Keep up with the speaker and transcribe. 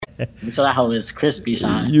So that hoe is crispy,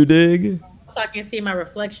 Sean. You dig? So I can see my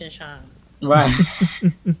reflection shine. Right.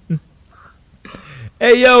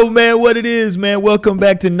 Hey, yo, man, what it is, man. Welcome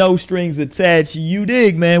back to No Strings Attached. You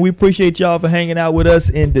dig, man. We appreciate y'all for hanging out with us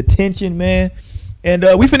in detention, man. And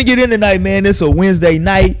we finna get in tonight, man. It's a Wednesday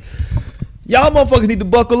night. Y'all motherfuckers need to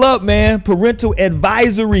buckle up, man. Parental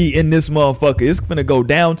advisory in this motherfucker. It's finna go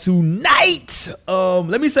down tonight.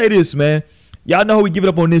 Let me say this, man. Y'all know how we give it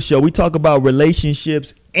up on this show. We talk about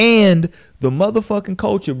relationships and the motherfucking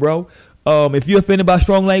culture, bro. If you're offended by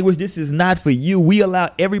strong language, this is not for you. We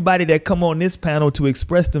allow everybody that come on this panel to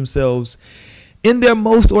express themselves in their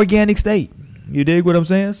most organic state. You dig what I'm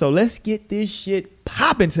saying? So let's get this shit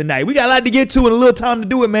popping tonight. We got a lot to get to and a little time to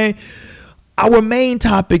do it, man. Our main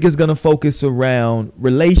topic is going to focus around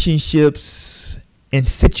relationships and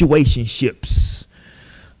situationships.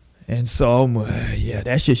 And so, yeah,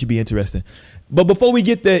 that shit should be interesting. But before we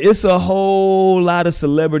get there, it's a whole lot of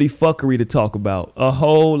celebrity fuckery to talk about. A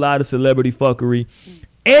whole lot of celebrity fuckery.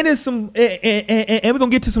 And it's some and we're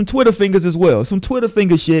gonna get to some Twitter fingers as well. Some Twitter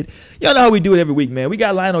finger shit. Y'all know how we do it every week, man. We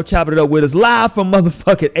got Lionel chopping it up with us live from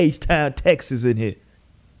motherfucking H-Town, Texas in here.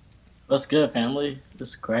 What's good, family?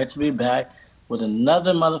 It's great to be back with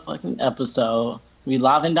another motherfucking episode. We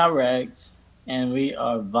live and direct, and we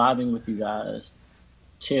are vibing with you guys.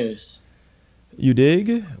 Cheers. You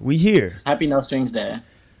dig? We here. Happy No Strings Day.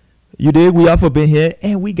 You dig? We off up in here,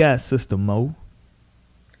 and we got Sister Mo.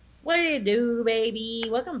 What do you do, baby?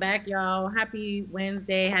 Welcome back, y'all. Happy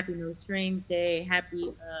Wednesday. Happy No Strings Day.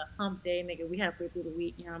 Happy hump day, nigga. We halfway through the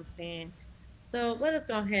week, you know what I'm saying? So let us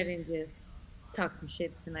go ahead and just talk some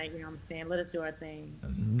shit tonight, you know what I'm saying? Let us do our thing.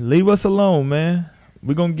 Leave us alone, man.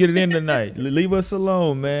 We're going to get it in tonight. Leave us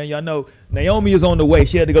alone, man. Y'all know Naomi is on the way.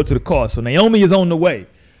 She had to go to the car, so Naomi is on the way.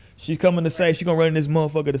 She's coming to save. She's going to run this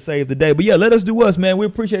motherfucker to save the day. But, yeah, let us do us, man. We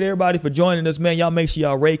appreciate everybody for joining us, man. Y'all make sure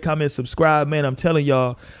y'all rate, comment, subscribe, man. I'm telling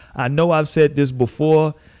y'all, I know I've said this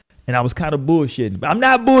before, and I was kind of bullshitting. But I'm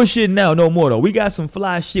not bullshitting now no more, though. We got some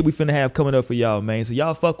fly shit we finna have coming up for y'all, man. So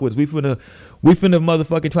y'all fuck with us. We finna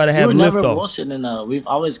motherfucking try to have lift off. Never bullshitting, though. We've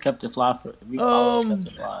always kept it fly. Always kept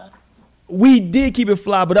it fly. We did keep it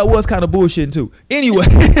fly, but that was kind of bullshitting, too. Anyway.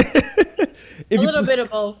 A little bit of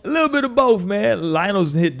both. A little bit of both, man.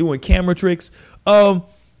 Lionel's hit doing camera tricks.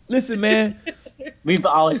 Listen, man. We've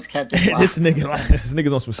always kept it fly. This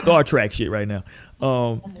nigga's on some Star Trek shit right now.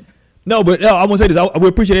 No, but I want to say this. We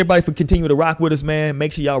appreciate everybody for continuing to rock with us, man.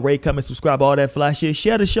 Make sure y'all rate, comment, subscribe, all that fly shit.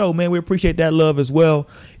 Share the show, man. We appreciate that love as well.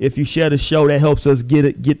 If you share the show, that helps us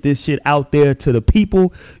get this shit out there to the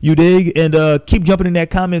people. You dig? And keep jumping in that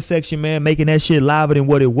comment section, man, making that shit liver than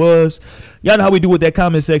what it was. Y'all know how we do with that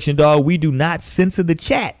comment section, dog. We do not censor the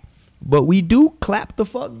chat, but we do clap the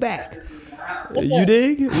fuck back. You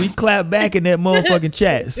dig? We clap back in that motherfucking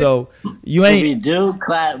chat. So you ain't. We do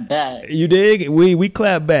clap back. You dig? We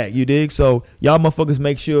clap back. You dig? So y'all motherfuckers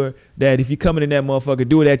make sure that if you coming in that motherfucker,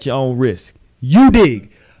 do it at your own risk. You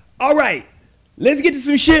dig? All right. Let's get to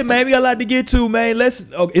some shit, man. We got a lot to get to, man.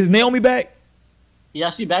 Is Naomi back? Yeah,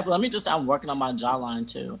 she back. But I'm working on my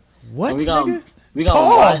jawline too. What, so nigga? We gonna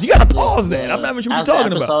pause. You gotta pause that. I'm not even sure what you're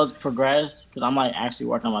talking about. As the episodes progress, because I'm like actually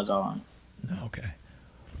working on my jawline. Okay.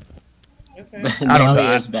 Okay. I don't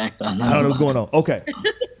know. Back, though. I don't know what's going on. Okay.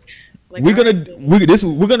 We're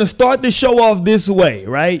gonna start the show off this way,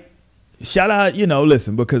 right? Shout out,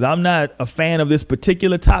 listen, because I'm not a fan of this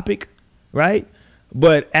particular topic, right?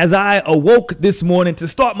 But as I awoke this morning to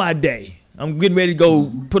start my day, I'm getting ready to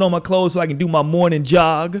go put on my clothes so I can do my morning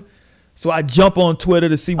jog. So I jump on Twitter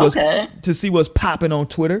to see what's popping on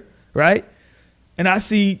Twitter, right? And I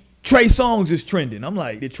see Trey Songz is trending. I'm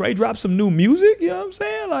like, did Trey drop some new music? You know what I'm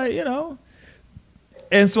saying? Like,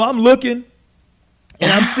 And so I'm looking,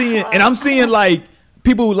 and I'm seeing like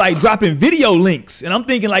people like dropping video links, and I'm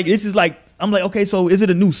thinking like this is like, I'm like, okay, so is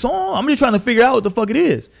it a new song? I'm just trying to figure out what the fuck it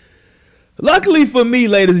is. Luckily for me,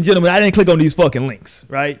 ladies and gentlemen, I didn't click on these fucking links,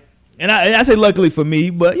 right? And I say luckily for me,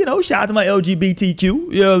 but shout out to my LGBTQ. You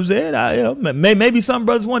know what I'm saying? Maybe some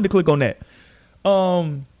brothers wanted to click on that.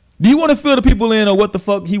 Do you want to fill the people in on what the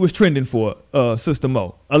fuck he was trending for, Sister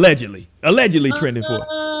Mo? Allegedly trending for.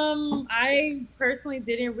 I personally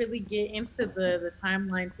didn't really get into the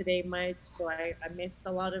timeline today much, so I missed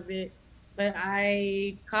a lot of it. But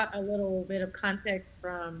I caught a little bit of context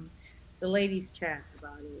from the ladies' chat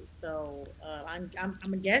about it. So I'm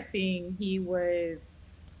guessing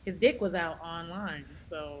his dick was out online.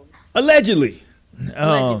 So allegedly,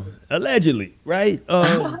 right?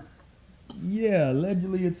 Yeah,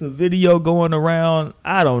 allegedly it's a video going around.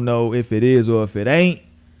 I don't know if it is or if it ain't.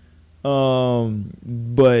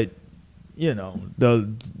 But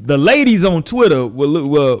the ladies on Twitter were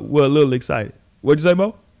a little excited. What'd you say,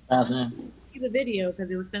 Mo? Fascinating. See the video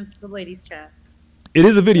because it was sent to the ladies' chat. It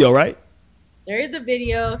is a video, right? There is a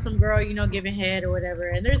video, some girl, giving head or whatever,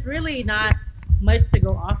 and there's really not much to go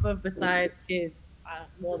off of besides his,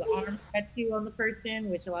 the arm tattoo on the person,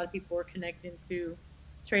 which a lot of people were connecting to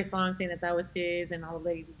Trey Songz, saying that was his, and all the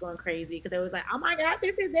ladies was going crazy because it was like, oh my God,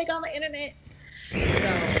 this is big on the internet.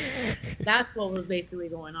 So that's what was basically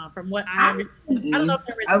going on, from what I understand. I don't know if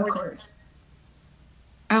there was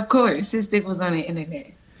Of course, his dick was on the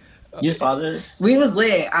internet. You saw this? We was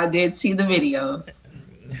lit. I did see the videos.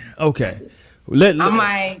 Okay. I'm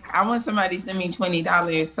like, I want somebody to send me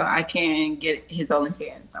 $20 so I can get his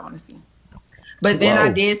OnlyFans. I want to see. But then I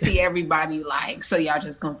did see everybody like, so y'all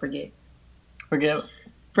just gonna forget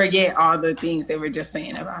all the things they were just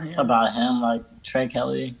saying about him. About him, like Trey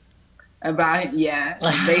Kelly.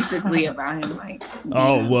 Basically about him. Like,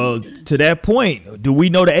 oh well, to that point, do we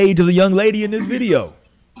know the age of the young lady in this video?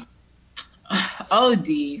 OD,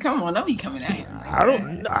 come on, don't be coming at him. I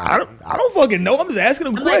don't fucking know. I'm just asking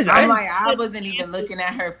him questions. I wasn't even looking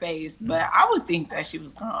at her face, but I would think that she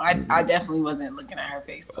was grown. I definitely wasn't looking at her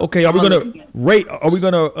face. Okay, are we gonna rate? Are we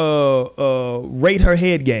gonna rate her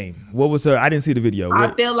head game? What was her? I didn't see the video.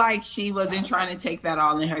 I feel like she wasn't trying to take that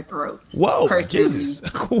all in her throat. Whoa, Jesus!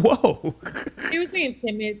 Whoa. She was being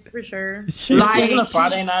timid for sure. This isn't a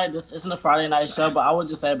Friday night. This isn't a Friday night show, but I would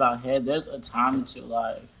just say about head. There's a time to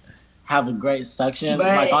like have a great suction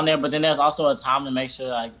like on there, but then there's also a time to make sure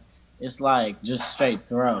like it's like just straight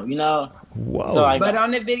throw, Whoa. So like, but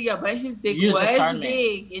on the video, his dick was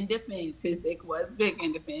big in defense. His dick was big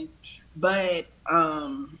in defense, but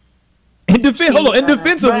in defense. Hold on, in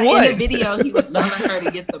defense of what? In the video, he was telling her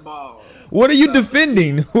to get the balls. What are you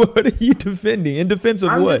defending? What are you defending? In defense of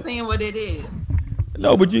what? I'm just saying what it is.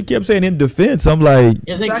 No, but you kept saying in defense. I'm like,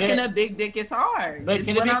 sucking a big dick is hard. But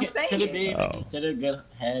Could it be considered good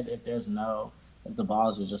head if if the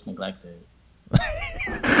balls were just neglected?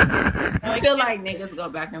 I feel like niggas go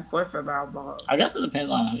back and forth about balls. I guess it depends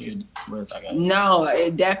on who you're with. I guess. No,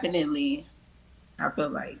 it definitely. I feel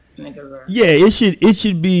like niggas are. Yeah, it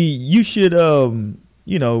should be. You should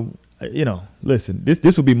listen,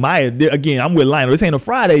 this will be again, I'm with Lionel. This ain't a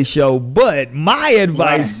Friday show, but my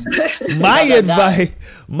advice,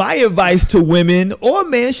 my advice to women or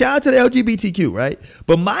men, shout out to the LGBTQ, right?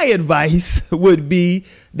 But my advice would be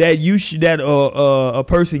that a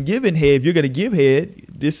person giving head, if you're going to give head,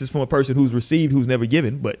 this is from a person who's received, who's never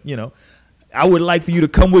given, but I would like for you to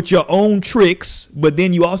come with your own tricks, but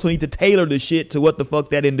then you also need to tailor the shit to what the fuck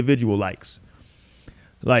that individual likes.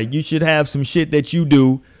 Like, you should have some shit that you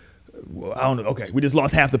do. I don't know. Okay, we just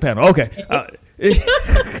lost half the panel. Okay.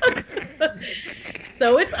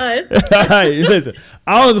 So it's us. Listen,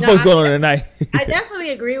 I don't know what's going on tonight. I definitely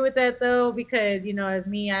agree with that though, because as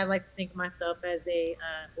me, I like to think of myself as a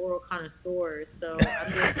oral connoisseur. So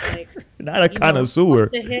I'm just like not a connoisseur.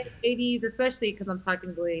 The head ladies, especially because I'm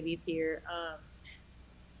talking to ladies here.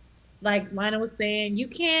 Like Lina was saying, you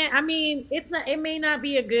can't. I mean, it may not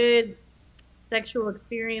be a good sexual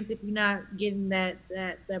experience if you're not getting that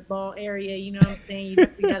ball area, you know what I'm saying?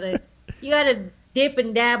 You gotta dip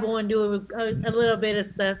and dabble and do a little bit of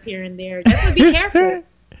stuff here and there. Definitely be careful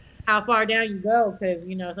how far down you go, because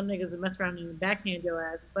some niggas will mess around and backhand your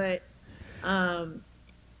ass. But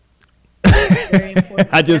very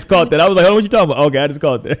important. I just caught that. I was like, oh, what you talking about? Okay, I just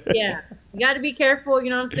caught that. Yeah. You got to be careful, you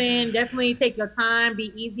know what I'm saying? Definitely take your time,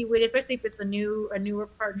 be easy with it, especially if it's a newer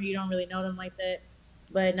partner, you don't really know them like that.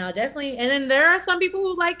 But no, definitely. And then there are some people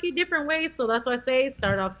who like it different ways. So that's why I say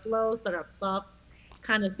start off slow, start off soft,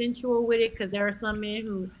 kind of sensual with it. Because there are some men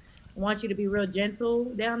who want you to be real gentle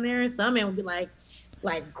down there. And some men will be like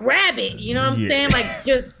grab it. You know what I'm saying? Like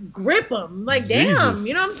just grip them. Like, damn. Jesus.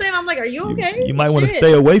 You know what I'm saying? I'm like, are you okay? You might want to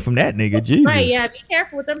stay away from that nigga. Jesus. Right. Yeah. Be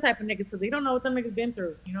careful with them type of niggas because they don't know what them niggas been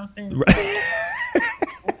through. You know what I'm saying? Right.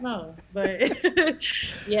 No, but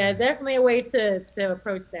yeah, definitely a way to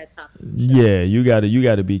approach that topic. Yeah, you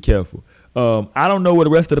gotta be careful. I don't know where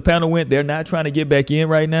the rest of the panel went. They're not trying to get back in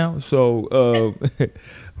right now. So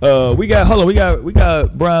we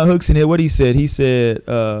got Brian Hooks in here. What he said? He said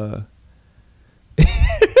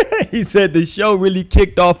he said the show really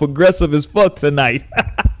kicked off aggressive as fuck tonight.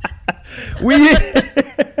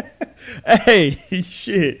 Hey,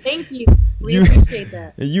 shit. Thank you. We appreciate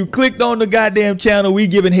that. You clicked on the goddamn channel. We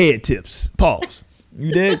giving head tips. Pause.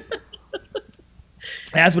 You did?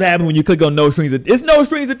 That's what happened when you click on No Strings. It's No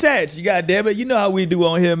Strings Attached. You goddamn it. You know how we do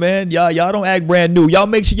on here, man. Y'all don't act brand new. Y'all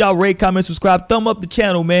make sure y'all rate, comment, subscribe, thumb up the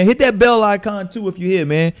channel, man. Hit that bell icon too if you're here,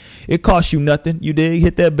 man. It costs you nothing. You dig?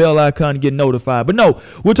 Hit that bell icon to get notified. But no,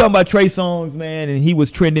 we're talking about Trey Songz, man, and he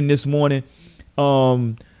was trending this morning.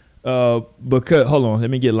 Because hold on, let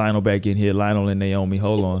me get Lionel back in here. Lionel and Naomi,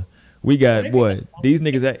 hold on. We got these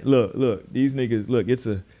niggas. Look, these niggas. Look, this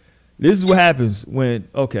is what happens when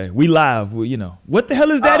we live. Well, you know what the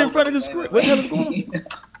hell is that in front of the screen? What the hell is going on?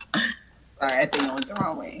 Sorry, I think I went the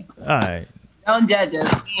wrong way. All right. Don't judge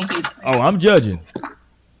us. We in Houston. Oh, I'm judging.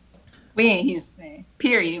 We in Houston.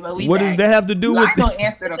 Period. But what does that have to do with? I don't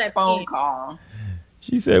answer the phone call.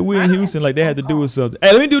 She said we in Houston like they had to do with something.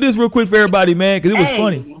 Hey, let me do this real quick for everybody, man, because it was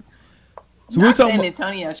funny. So we were talking about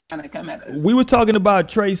Antonio trying to come at us. We were talking about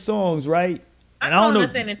Trey Songz, right? And I don't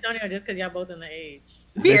know. San Antonio just because y'all both in the age.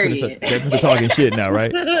 Period. They're talking shit now,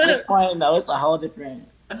 right? At this point, no, it's a whole different.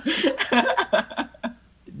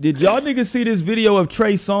 Did y'all niggas see this video of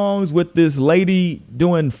Trey Songz with this lady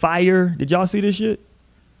doing fire? Did y'all see this shit?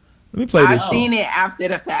 Let me play this. I've seen it after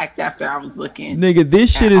the fact. After I was looking. Nigga, this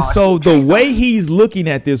shit is so. The way he's looking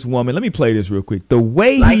at this woman. Let me play this real quick. The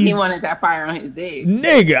way he wanted that fire on his dick.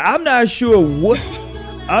 Nigga, I'm not sure what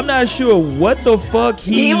the fuck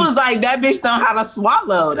he was like. That bitch know how to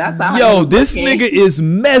swallow. That's how. Yo, this nigga is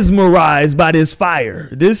mesmerized by this fire.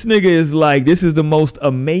 This nigga is like, this is the most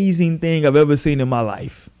amazing thing I've ever seen in my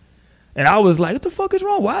life. And I was like, what the fuck is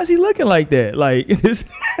wrong? Why is he looking like that? Like this.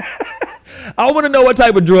 I want to know what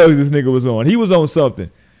type of drugs this nigga was on. He was on something.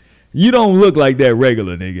 You don't look like that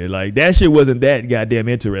regular nigga. Like that shit wasn't that goddamn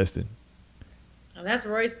interesting. Oh, that's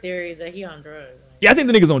Roy's theory, is that he on drugs. Yeah, I think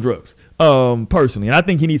the nigga's on drugs. Personally, and I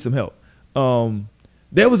think he needs some help.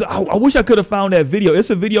 There was. I wish I could have found that video. It's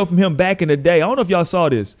a video from him back in the day. I don't know if y'all saw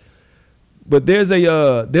this, but there's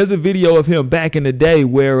a video of him back in the day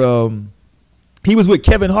where he was with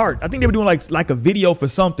Kevin Hart. I think they were doing like a video for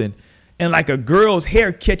something. And like a girl's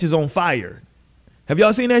hair catches on fire. Have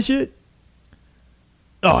y'all seen that shit?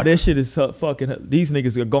 Oh, that shit is fucking. These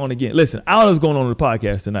niggas are gone again. Listen, I don't know what's going on the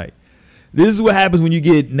podcast tonight. This is what happens when you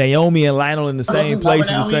get Naomi and Lionel in the same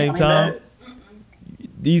place at the same time.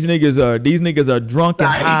 These niggas are drunk and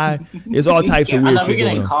high. There's all types of weird shit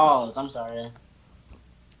going on. Calls. I'm sorry.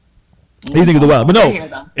 These niggas are wild. But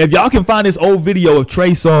no, if y'all can find this old video of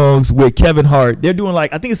Trey Songz with Kevin Hart, they're doing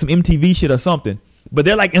like, I think it's some MTV shit or something. But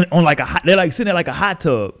they're like they're like sitting in like a hot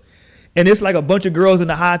tub, and it's like a bunch of girls in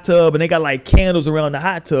the hot tub, and they got like candles around the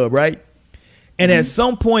hot tub, right? And at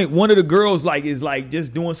some point, one of the girls is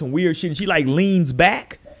just doing some weird shit, and she like leans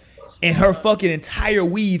back, and her fucking entire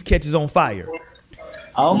weave catches on fire.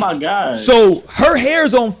 Oh my god! So her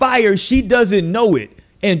hair's on fire, she doesn't know it,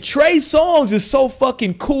 and Trey Songz is so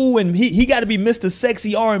fucking cool, and he got to be Mr.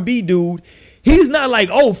 Sexy R&B dude. He's not like,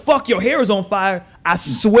 oh fuck, your hair is on fire. I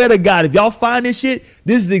swear to God, if y'all find this shit,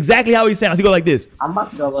 this is exactly how he sounds. He go like this. I'm about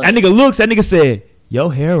to go look. That nigga said,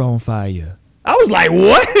 your hair on fire. I was like,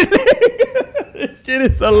 what? This shit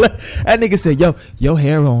is that nigga said, your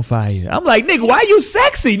hair on fire. I'm like, nigga, why you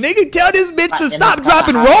sexy? Nigga, tell this bitch to stop, drop,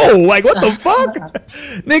 and roll. Like, what the fuck?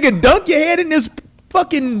 Nigga, dunk your head in this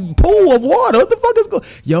fucking pool of water. What the fuck is going?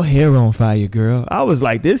 Your hair on fire, girl. I was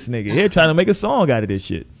like, this nigga here trying to make a song out of this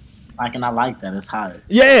shit. And I like that. It's hot.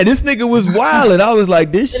 Yeah, this nigga was wild, and I was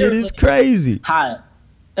like, this shit is crazy. Hot.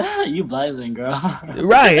 You blazing, girl.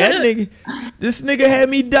 Right. This nigga had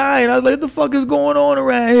me dying. I was like, what the fuck is going on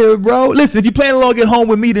around here, bro? Listen, if you plan along at home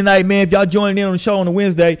with me tonight, man, if y'all joining in on the show on a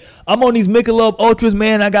Wednesday, I'm on these Michelob Ultras,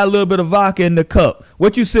 man. I got a little bit of vodka in the cup.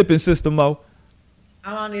 What you sipping, Sister Mo?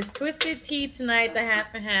 I'm on this twisted tea tonight, the half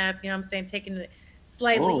and half. You know what I'm saying? Taking it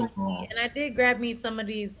slightly easy. And I did grab me some of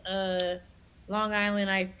these Long Island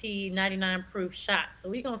iced tea 99 proof shots. So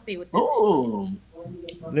we gonna see what this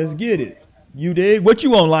is. Let's get it. You dig? What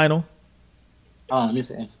you on, Lionel? Oh, let me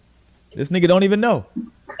see. This nigga don't even know.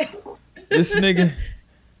 This nigga.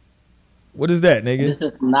 What is that, nigga? This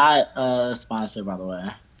is not sponsored, by the way.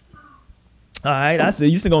 All right, I see.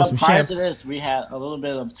 You still going some champagne. Prior to this, we had a little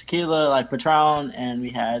bit of tequila, like Patron, and we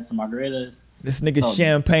had some margaritas. This nigga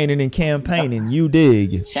champagning and campaigning. You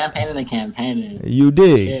dig? Champagning and campaigning. You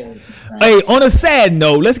dig? Cheers. Hey, on a sad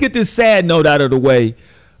note, let's get this sad note out of the way.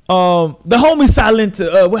 The homie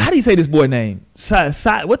Silento, how do you say this boy name?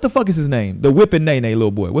 What the fuck is his name? The whipping Nene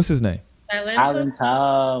little boy. What's his name?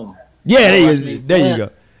 Silento. Yeah, there you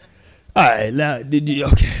go. All right, now,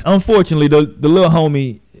 okay. Unfortunately, the little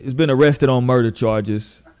homie has been arrested on murder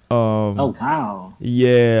charges. Oh wow!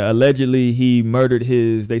 Yeah, allegedly he murdered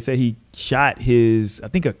they say he shot his, I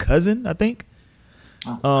think a cousin. I think.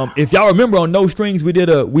 Wow. If y'all remember on No Strings, we did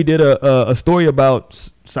a story about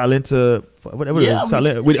Silento, whatever. Yeah,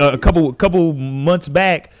 a couple months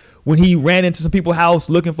back when he ran into some people's house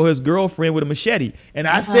looking for his girlfriend with a machete, and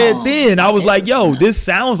I said then I was like, yo, this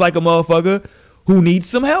sounds like a motherfucker who needs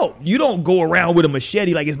some help. You don't go around with a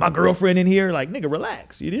machete like, is my girlfriend in here? Like, nigga,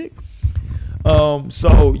 relax. You dig?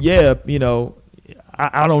 So yeah, you know,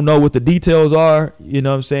 I don't know what the details are, you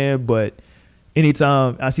know what I'm saying? But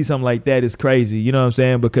anytime I see something like that, it's crazy, you know what I'm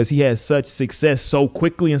saying? Because he had such success so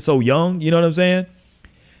quickly and so young, you know what I'm saying?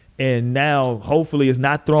 And now, hopefully, it's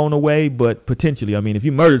not thrown away, but potentially. I mean, if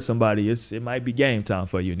you murdered somebody, it might be game time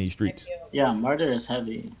for you in these streets. Yeah, murder is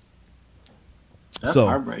heavy. That's so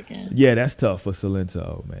heartbreaking. Yeah, that's tough for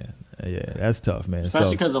Silento, man. Yeah, that's tough, man.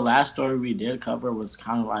 Especially because the last story we did cover was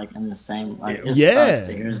kind of like in the same. Like, it sucks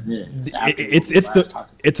to hear this.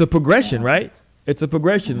 It's a progression, right? It's a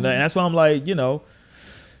progression, and that's why I'm like, you know,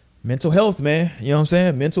 mental health, man. You know what I'm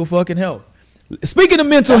saying? Mental fucking health. Speaking of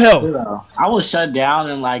mental health, I will shut down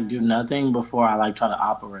and like do nothing before I like try to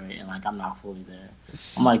operate, and like I'm not fully there.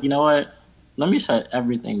 I'm like, you know what? Let me shut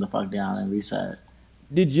everything the fuck down and reset.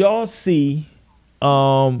 Did y'all see? We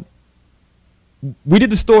did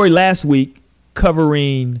the story last week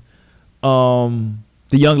covering the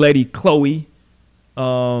young lady Chloe,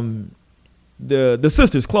 the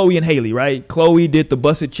sisters Chloe and Haley, right? Chloe did the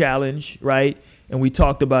Busted Challenge, right? And we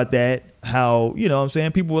talked about that, how, you know what I'm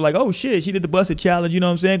saying, people were like, oh shit, she did the Busted Challenge, you know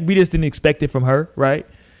what I'm saying? We just didn't expect it from her, right?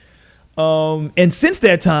 And since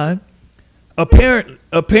that time,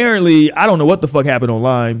 apparently, I don't know what the fuck happened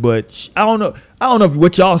online, but I don't know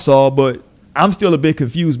what y'all saw, but I'm still a bit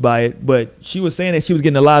confused by it. But she was saying that she was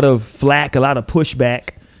getting a lot of flack, a lot of pushback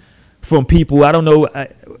from people. I don't know.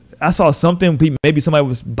 I saw something, maybe somebody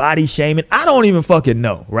was body shaming. I don't even fucking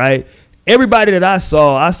know, right? Everybody that I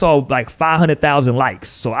saw like 500,000 likes.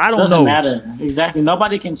 So I don't know. Doesn't matter. Exactly.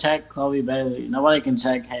 Nobody can check Chloe Bailey. Nobody can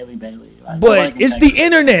check Haley Bailey. Like, but it's the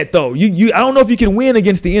internet, though. I don't know if you can win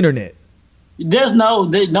against the internet.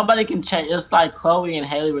 Nobody can check. It's like Chloe and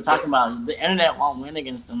Haley were talking about. The internet won't win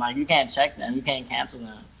against them. Like, you can't check them. You can't cancel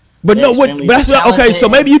them. But okay, so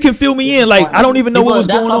maybe you can fill me in. Like, I don't even know what was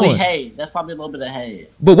going on. Hate. That's probably a little bit of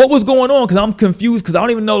hate. But what was going on? Because I'm confused. Because I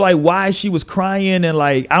don't even know like why she was crying and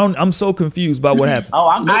like I'm so confused by what happened.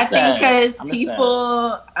 I think because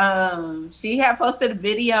people, she had posted a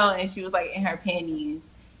video and she was like in her panties,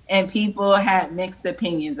 and people had mixed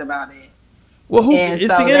opinions about it. Well, it's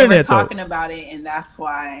the internet, they were talking about it, and that's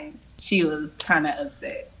why she was kind of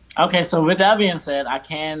upset. Okay, so with that being said, I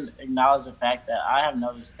can acknowledge the fact that I have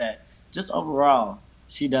noticed that just overall,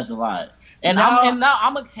 she does a lot. And now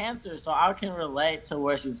I'm a Cancer, so I can relate to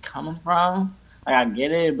where she's coming from. Like, I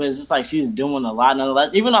get it, but it's just like she's doing a lot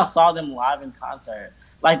nonetheless. Even though I saw them live in concert.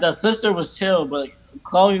 Like, the sister was chill, but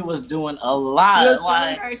Chloe was doing a lot. But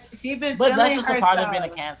that's just a part of being a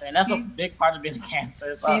Cancer, and that's a big part of being a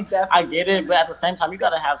Cancer. So I get it, but at the same time, you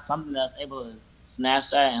gotta have something that's able to snatch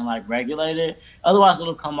that and like regulate it. Otherwise,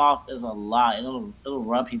 it'll come off as a lot. It'll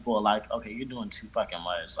rub people like, okay, you're doing too fucking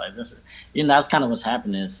much. Like, this, that's kind of what's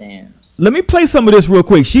happening. It seems. Let me play some of this real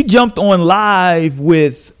quick. She jumped on live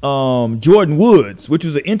with Jordyn Woods, which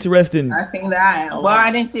was an interesting. I seen that. Well,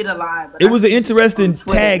 I didn't see the live. But it was an interesting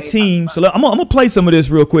tag team. So I'm gonna play some of this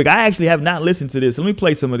real quick. I actually have not listened to this. Let me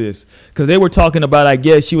play some of this because they were talking about. I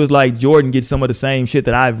guess she was like, Jordyn gets some of the same shit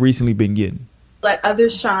that I've recently been getting. Let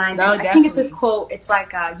others shine. No, I think it's this quote. It's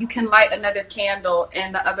like, you can light another candle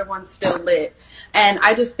and the other one's still lit. And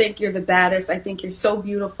I just think you're the baddest. I think you're so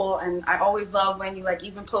beautiful. And I always love when you like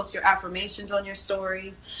even post your affirmations on your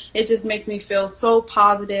stories. It just makes me feel so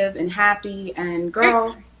positive and happy. And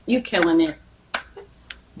girl, you killing it.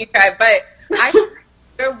 Okay, but I think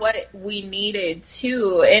what we needed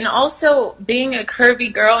too. And also being a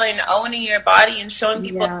curvy girl and owning your body and showing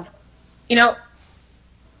people, you know,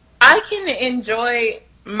 I can enjoy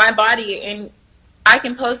my body and I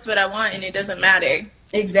can post what I want and it doesn't matter.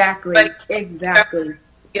 Exactly. Exactly.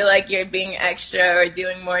 Feel like you're being extra or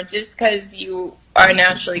doing more just because you are a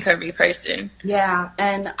naturally curvy person. Yeah,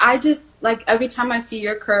 and I just like every time I see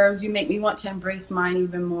your curves, you make me want to embrace mine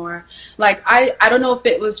even more. Like I don't know if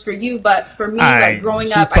it was for you, but for me, like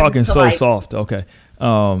growing up, she's talking so soft. Okay.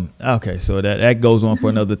 Okay, so that goes on for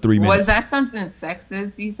another 3 minutes. Was that something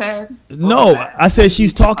sexist you said? No, I said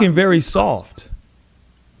she's talking very soft.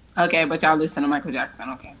 Okay, but y'all listen to Michael Jackson,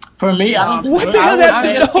 okay. For me, I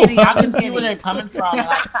can see where they're coming from.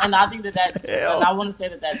 And I think that and I want to say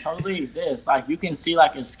that totally exists. Like, you can see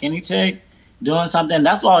like a skinny chick doing something.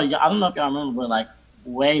 That's why, I don't know if y'all remember, but like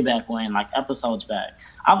way back when, like episodes back,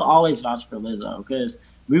 I've always vouched for Lizzo because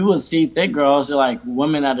we would see thick girls or like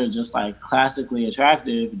women that are just like classically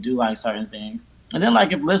attractive do like certain things. And then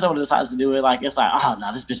like if Lizzo decides to do it, like it's like, oh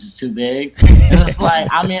no, this bitch is too big. And it's like,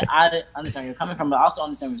 I mean, I understand where you're coming from, but I also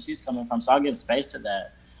understand where she's coming from. So I'll give space to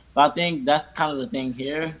that. But I think that's kind of the thing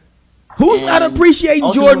here. Who's not appreciating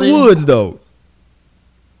Jordyn Woods though?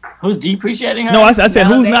 Who's depreciating her? No, I said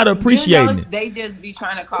who's not appreciating it. They just be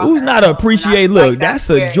trying to call who's her not appreciate. Look, that's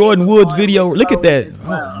a Jordan Woods video. Look at that.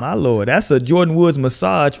 Well. Oh my Lord, that's a Jordan Woods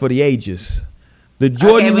massage for the ages. The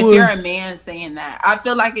Jordan but Woods. you're a man saying that. I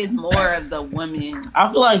feel like it's more of the women.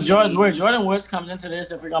 I feel like where Jordan Woods comes into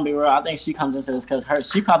this, if we're gonna be real, I think she comes into this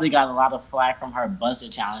because she probably got a lot of flack from her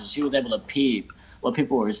busted challenge. She was able to peep what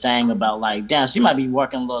people were saying about, like, damn, she might be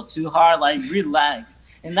working a little too hard. Like, relax.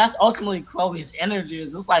 And that's ultimately Chloe's energy,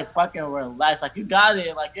 is just like fucking relax. Like, you got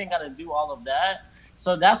it. Like, you ain't got to do all of that.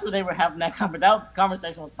 So that's where they were having that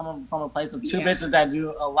conversation was coming from a place of two bitches that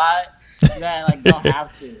do a lot that like don't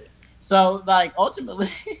have to. So like ultimately,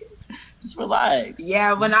 just relax.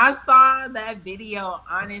 Yeah, when I saw that video,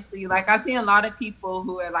 honestly, like I see a lot of people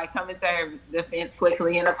who are like coming to her defense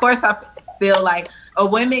quickly, and of course I feel like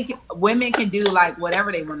women can do like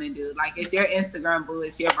whatever they want to do. Like it's your Instagram boo,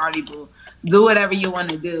 it's your party boo. Do whatever you want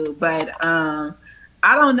to do. But I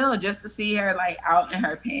don't know, just to see her like out in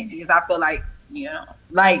her panties, I feel like, you know,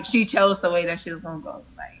 like she chose the way that she was gonna go.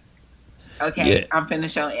 Like, okay, yeah. I'm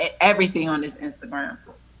finna show everything on this Instagram.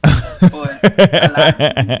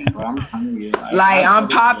 I'm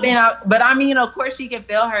popping up, but I mean, of course, she can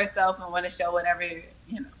feel herself and want to show whatever, you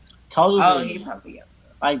know. Totally. Oh, he probably is.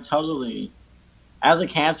 Like totally. As a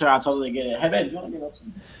Cancer, I totally get it. Hey, babe, you want to get up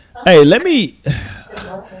some? Hey, let me.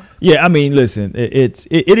 Yeah, I mean, listen, it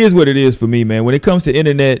is what it is for me, man. When it comes to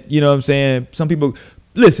internet, you know what I'm saying. Some people.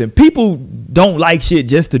 Listen, people don't like shit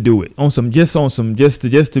just to do it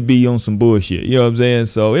just to be on some bullshit. You know what I'm saying?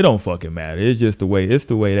 So it don't fucking matter. It's just the way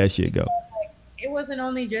that shit go. It wasn't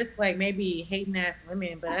only just like maybe hating ass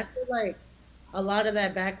women, but I feel like a lot of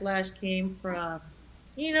that backlash came from,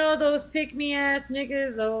 you know, those pick me ass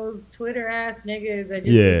niggas, those Twitter ass niggas that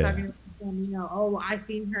just be talking about some, you know, oh, I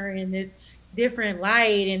seen her in this different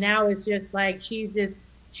light, and now it's just like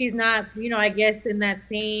she's not, you know, I guess in that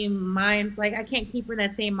same mind, like I can't keep her in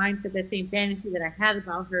that same mindset, that same fantasy that I had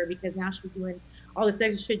about her, because now she's doing all the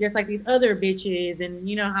sexy shit just like these other bitches, and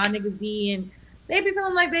you know how niggas be, and they be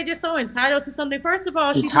feeling like they just so entitled to something. First of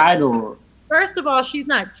all, she's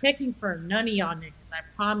not checking for none of y'all niggas. I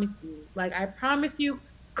promise you. Like, I promise you,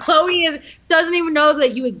 Chloe doesn't even know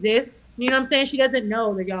that you exist. You know what I'm saying? She doesn't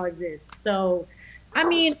know that y'all exist. So, I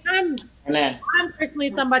mean, I'm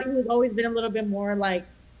personally somebody who's always been a little bit more like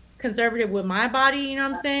conservative with my body, you know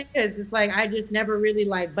what I'm saying? Because it's like I just never really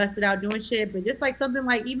like busted out doing shit, but just like something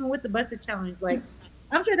like even with the busted challenge, like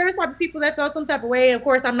I'm sure there's probably people that felt some type of way. Of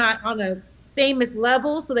course, I'm not on a famous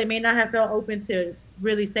level, so they may not have felt open to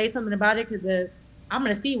really say something about it, because I'm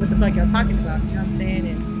gonna see what the fuck y'all talking about, you know what I'm saying?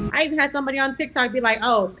 And I even had somebody on TikTok be like,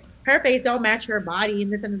 oh, her face don't match her body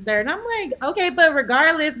and this and the third, and I'm like, okay, but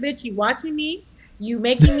regardless, bitch, you watching me, you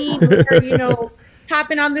making me you know,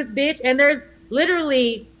 hopping on this bitch, and there's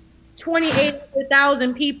literally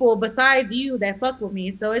 28,000 people besides you that fuck with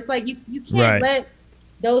me. So it's like you can't let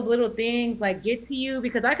those little things like get to you,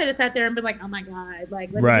 because I could have sat there and been like, oh my god,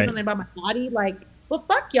 like let me do something about my body. Like, well,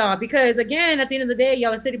 fuck y'all, because again, at the end of the day,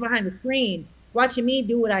 y'all are sitting behind the screen watching me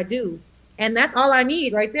do what I do, and that's all I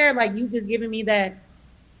need right there. Like, you just giving me that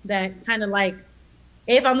kind of like,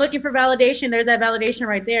 if I'm looking for validation, there's that validation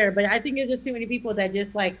right there. But I think it's just too many people that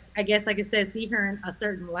just like, I guess like I said, see her in a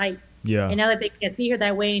certain light. Yeah. And now that they can't see her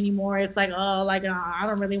that way anymore, it's like, oh, like I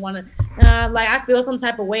don't really want to. Like, I feel some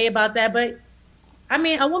type of way about that. But I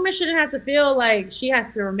mean, a woman shouldn't have to feel like she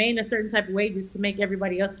has to remain a certain type of way just to make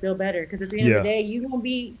everybody else feel better. Because at the end of the day, you're gonna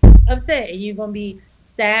be upset and you're gonna be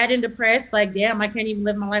sad and depressed. Like, damn, I can't even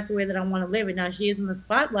live my life the way that I want to live it. Now she is in the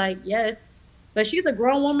spotlight, yes, but she's a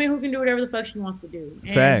grown woman who can do whatever the fuck she wants to do.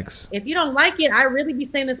 And facts. If you don't like it, I really be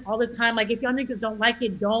saying this all the time. Like, if y'all niggas don't like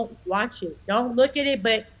it, don't watch it. Don't look at it.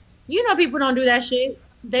 But you know, people don't do that shit.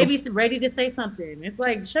 They be ready to say something. It's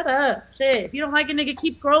like, shut up. Shit. If you don't like it, nigga,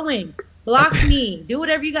 keep scrolling. Block me. Do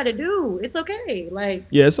whatever you got to do. It's okay. Like,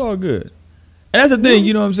 yeah, it's all good. And that's the thing,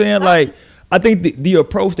 you know what I'm saying? Like, I think the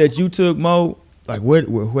approach that you took, Mo, like, where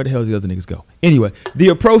the hell the other niggas go? Anyway, the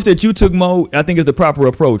approach that you took, Mo, I think is the proper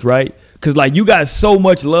approach, right? Because, like, you got so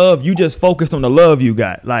much love. You just focused on the love you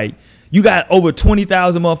got. Like, you got over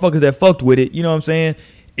 20,000 motherfuckers that fucked with it. You know what I'm saying?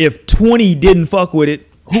 If 20 didn't fuck with it,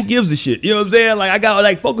 who gives a shit? You know what I'm saying? Like, I got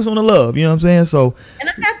like focus on the love. You know what I'm saying? So, and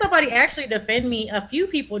I had somebody actually defend me. A few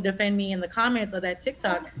people defend me in the comments of that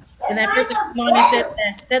TikTok, and that person came on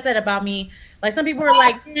and said that about me. Like, some people were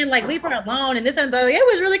like, "Man, like, leave her alone," and this and that. It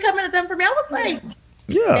was really coming at them for me. I was like,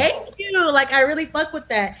 "Yeah, thank you." Like, I really fuck with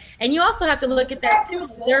that. And you also have to look at that too.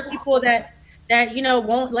 There are people that you know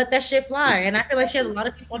won't let that shit fly, and I feel like she has a lot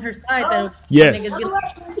of people on her side that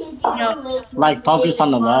like focus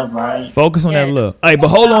on the love, right? Focus on that love. Hey, but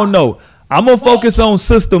hold on, no. I'm gonna focus on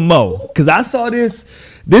Sister Mo because I saw this.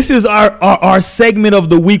 This is our segment of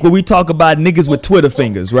the week where we talk about niggas with Twitter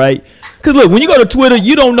fingers, right? Because look, when you go to Twitter,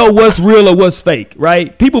 you don't know what's real or what's fake,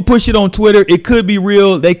 right? People push it on Twitter. It could be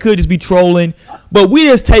real. They could just be trolling. But we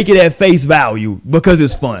just take it at face value because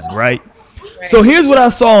it's fun, right? So here's what I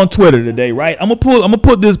saw on Twitter today, right? I'm gonna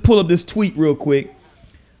pull up this tweet real quick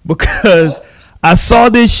because I saw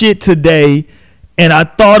this shit today and I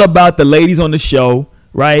thought about the ladies on the show,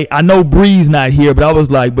 right? I know Bree's not here, but I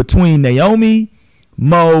was like, between Naomi,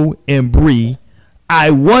 Mo, and Bree, I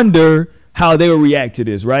wonder how they will react to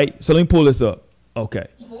this, right? So let me pull this up. Okay.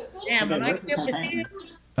 Damn, am I gonna be able to see it?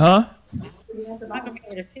 Huh? I'm not gonna be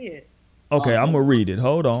able to see it. Okay, I'm gonna read it.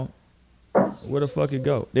 Hold on. Where the fuck it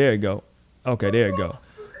go? There it go. Okay, there it go.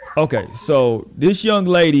 Okay, so this young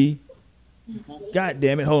lady, god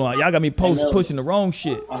damn it, hold on. Y'all got me pushing the wrong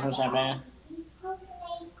shit.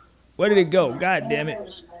 Where did it go? God damn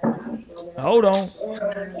it. Hold on.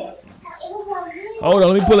 Hold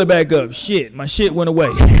on, let me pull it back up. Shit, my shit went away.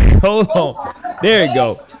 Hold on. There it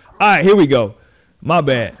go. All right, here we go. My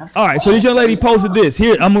bad. All right, so this young lady posted this.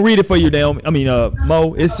 Here, I'm gonna read it for you, Naomi.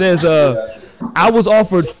 Mo. It says, I was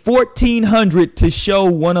offered $1,400 to show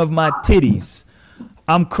one of my titties.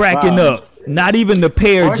 I'm cracking up. Not even the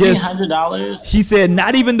pair, just $1,400. She said,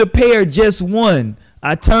 not even the pair, just one.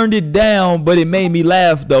 I turned it down, but it made me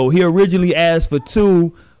laugh though. He originally asked for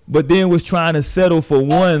two, but then was trying to settle for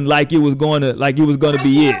one like it was gonna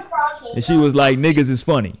be it. And she was like, niggas is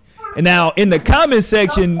funny. And now in the comment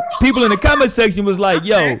section, people in the comment section was like,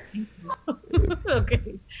 yo,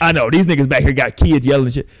 Okay. I know these niggas back here got kids yelling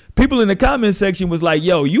and shit. People in the comment section was like,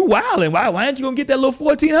 yo, you wildin'. Why ain't you gonna get that little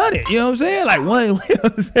 $1,400? You know what I'm saying? Like one, you know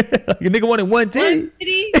what I'm saying? Like a nigga wanted one titty.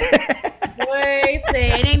 Boy,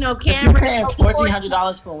 say it ain't no camera. You're paying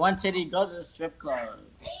 $1,400 for one titty. Go to the strip club.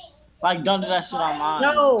 Like, don't do that shit online.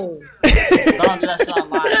 No. Don't do that shit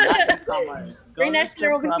online. Not e-commerce. Bring that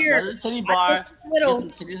shit over here. Go to the titty bar. Get some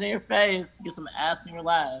titties in your face. Get some ass in your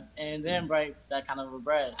lap, and then break that kind of a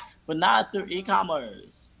bread. But not through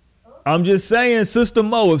e-commerce. I'm just saying, Sister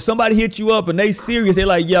Mo, if somebody hit you up and they serious, they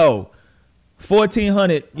like, yo,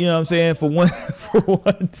 $1,400, you know what I'm saying, for one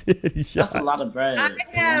titty shot. That's a lot of bread. I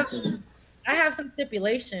have some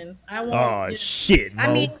stipulations. Shit, Mo.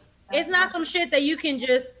 I mean, it's not some shit that you can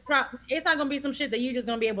just. It's not gonna be some shit that you're just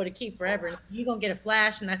gonna be able to keep forever. You're gonna get a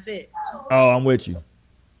flash and that's it. Oh, I'm with you.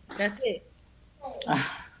 That's it.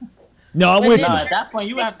 No, I'm with you. At that point,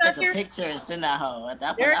 you have to take a picture and send that hoe. At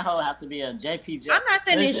that point, that hoe have to be a JPG. I'm not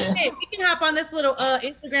sending shit. We can hop on this little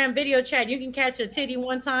Instagram video chat. You can catch a titty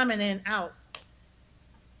one time and then out.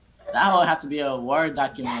 That hoe have to be a Word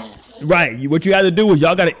document. Right. What you got to do is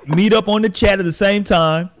y'all got to meet up on the chat at the same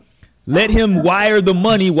time. Let him wire the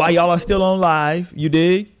money while y'all are still on live. You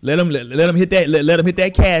dig? Let him hit that. Let him hit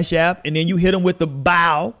that Cash App, and then you hit him with the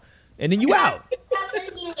bow, and then you out.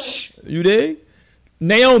 You dig?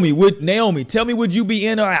 Naomi, tell me, would you be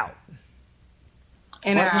in or out?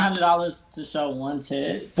 $1,400 to show one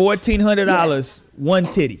tit. $1,400,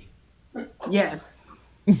 one titty. Yes.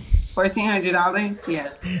 $1,400,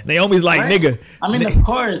 yes. Naomi's like, nigga. I mean, of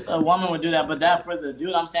course, a woman would do that, but that for the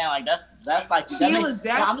dude, I'm saying like that's like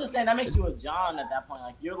I'm just saying that makes you a John at that point.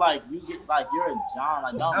 Like you're a John.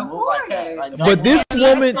 Like don't move like that. Like, but this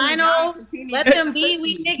woman, let them be.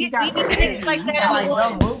 We need niggas like that. Like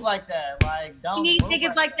don't move like that. Like don't. We need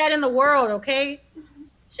niggas like that in the world, okay?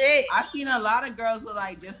 Shit. I've seen a lot of girls who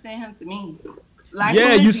like just send him to me. Like,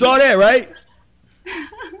 yeah, you saw that, right?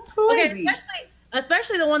 Who is he?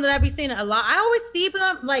 Especially the one that I be seeing a lot. I always see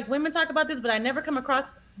them, like women talk about this, but I never come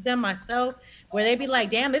across them myself where they be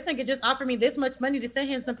like, damn, this nigga just offered me this much money to send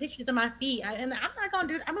him some pictures of my feet. And I'm not going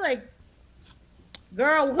to do it. I'm like,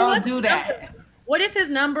 girl, don't do that. What is his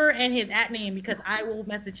number and his @ name? Because I will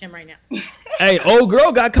message him right now. Hey, old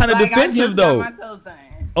girl got kind of defensive though.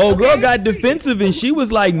 Old girl got defensive and she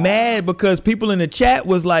was like mad because people in the chat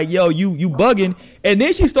was like, yo, you bugging. And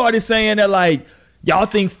then she started saying that like, y'all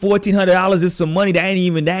think $1,400 is some money that ain't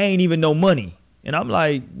even no money, and I'm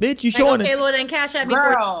like, bitch, you showing okay, well then cash at me.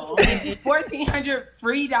 Girl, $1,400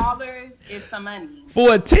 free dollars is some money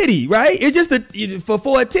for a titty, right? It's just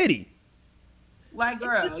for a titty. Like,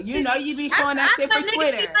 girl, you know you be showing that shit for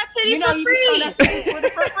Twitter. You know you be showing that shit for Twitter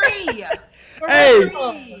for free. Hey,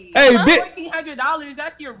 $1,400,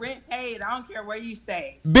 that's your rent paid. I don't care where you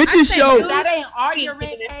stay. Bitches show that ain't all your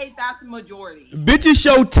rent paid. That's the majority. Bitches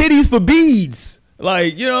show titties for beads.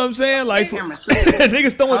 Like, you know what I'm saying? Like,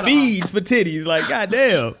 niggas throwing beads for titties. Like,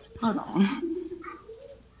 goddamn. Hold on.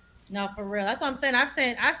 No, for real. That's what I'm saying.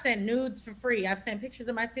 I've sent nudes for free. I've sent pictures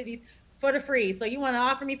of my titties for the free. So you want to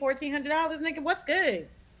offer me $1,400, nigga? What's good?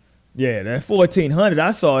 Yeah, that 1,400.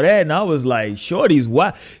 I saw that and I was like, Shorty's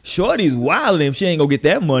wild. Shorty's wilding if she ain't gonna get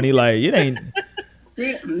that money. Like it ain't.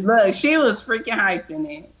 She was freaking hyping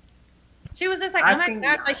it. She was just like, oh my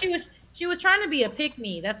god, like she was trying to be a pick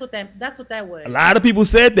me. That's what that was. A lot of people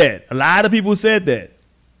said that.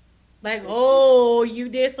 Like, oh, you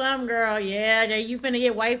did something, girl. Yeah, you finna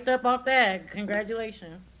get wiped up off that.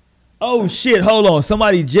 Congratulations. Oh shit! Hold on.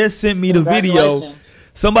 Somebody just sent me the video.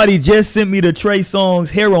 Somebody just sent me the Trey Songz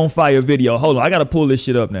Hair on Fire video. Hold on, I gotta pull this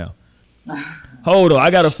shit up now. Hold on,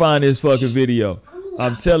 I gotta find this fucking video.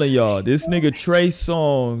 I'm telling y'all, this nigga Trey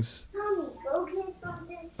Songz.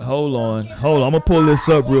 Hold on. I'm gonna pull this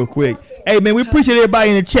up real quick. Hey man, we appreciate everybody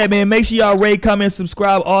in the chat, man. Make sure y'all rate, comment,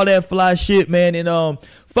 subscribe, all that fly shit, man. And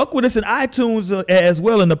fuck with us in iTunes as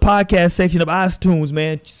well, in the podcast section of iTunes,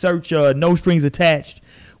 man. Search No Strings Attached.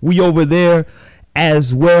 We over there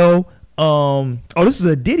as well. Oh, this is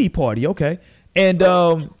a Diddy party, okay. And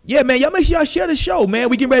yeah, man, y'all make sure y'all share the show, man.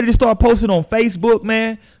 We getting ready to start posting on Facebook,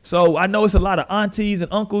 man. So I know it's a lot of aunties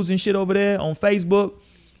and uncles and shit over there on Facebook.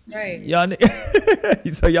 Right. Y'all,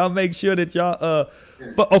 so y'all make sure that y'all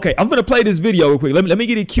okay, I'm gonna play this video real quick. Let me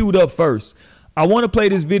get it queued up first. I want to play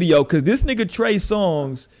this video because this nigga Trey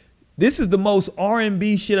Songz, this is the most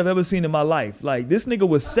R&B shit I've ever seen in my life. Like this nigga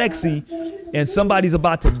was sexy, and somebody's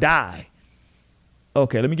about to die.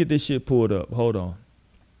 Okay, let me get this shit pulled up. Hold on.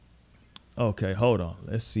 Okay, hold on.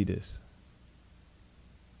 Let's see this.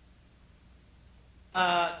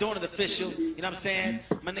 Doing it official, you know what I'm saying?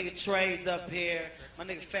 My nigga Trey's up here, my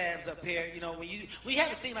nigga Fab's up here. You know, when you have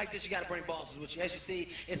a scene like this, you gotta bring bosses with you. As you see,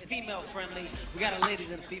 it's female friendly. We got a ladies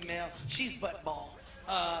and a female. She's butt ball.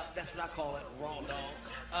 That's what I call it, raw dog.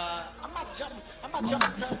 I'm not jumping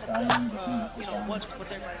to myself. You know, once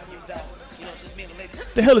everybody moves out, you know, it's just me and the ladies.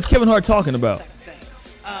 What the hell is Kevin Hart talking about?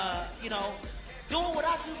 You know, doing what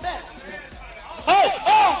I do best.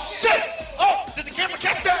 Oh shit! Oh, did the camera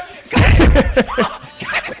catch that?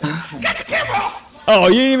 Got the camera off. Oh,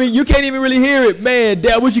 you can't even really hear it, man.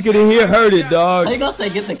 Dad, wish you could have heard it, dog. How you gonna say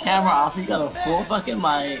get the camera off? You got a full fucking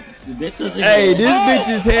mic. The bitch is hey, this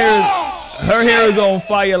bitch's hair, her hair is on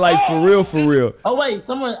fire, like for real. Oh wait,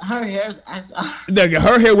 her hair is actually.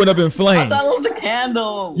 Her hair went up in flames. I thought it was a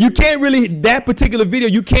candle. You can't really, that particular video,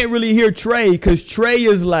 you can't really hear Trey because Trey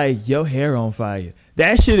is like, your hair on fire.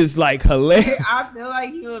 That shit is like hilarious. I feel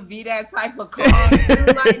like you would be that type of calm.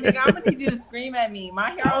 Like, nigga, I'm gonna need you to scream at me.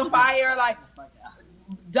 My hair on fire, like,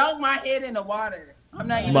 dunk my head in the water. I'm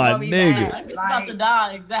not even gonna be nigga. mad. Like, about to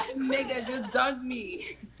die, exactly. Nigga, just dunk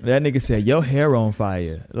me. That nigga said, your hair on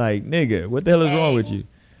fire. Like, nigga, what the hell is wrong with you?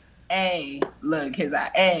 Hey, look,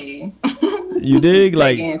 You dig?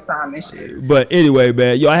 Like, shit. But anyway,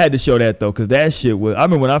 man, yo, I had to show that though, because that shit was, I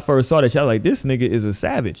mean, when I first saw that shit, I was like, this nigga is a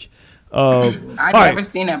savage. I've never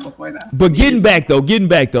seen that before though. But getting back though.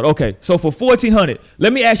 Okay, so for 1,400,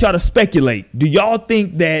 let me ask y'all to speculate. Do y'all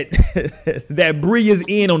think that that Bree is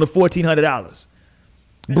in on the $1,400?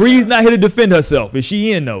 Bree's not here to defend herself. Is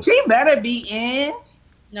she in though? She better be in.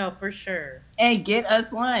 No, for sure. And get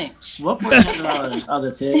us lunch. What $1,400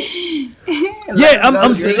 other tip? Yeah, I'm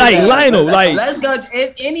like Lionel. Like, let's go.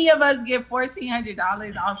 If any of us get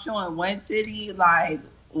 $1,400 off showing one titty, like.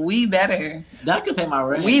 We better. That could pay my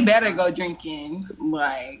rent. We better go drinking.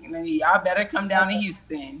 Like, y'all better come down to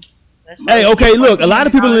Houston. Hey, okay, look, a lot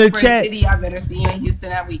of people in the chat. I better see you in Houston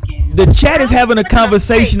that weekend. The chat is having a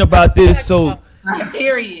conversation about this, so.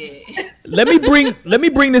 Period. Let me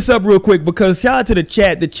bring this up real quick because shout out to the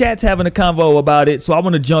chat. The chat's having a convo about it, so I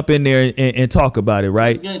want to jump in there and talk about it,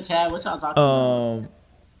 right? It's good, chat. What y'all talking about?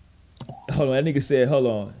 Hold on, that nigga said, hold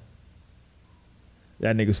on.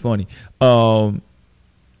 That nigga's funny.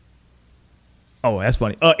 Oh, that's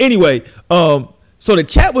funny. Anyway, so the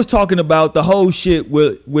chat was talking about the whole shit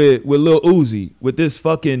with Lil Uzi with this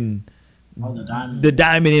fucking the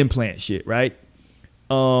diamond implant shit, right?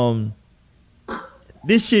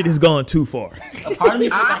 This shit has gone too far.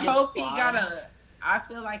 I hope he I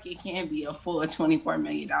feel like it can be a full $24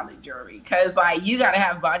 million jewelry because like you gotta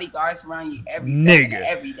have bodyguards around you every second,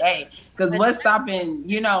 every day. Because what's stopping?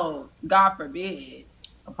 You know, God forbid.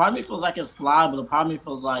 A part of me feels like it's fly, but a part of me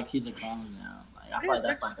feels like he's a clone now. I feel like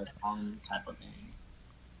that's like a clone type of thing.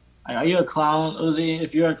 Like, are you a clone, Uzi?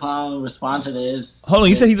 If you're a clone, respond to this. Hold on,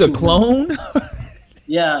 you said he's a clone?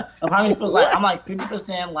 Yeah, a part of me feels like I'm like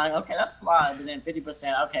 50% like, okay, that's fly, but then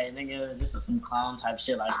 50%, okay, nigga, this is some clone type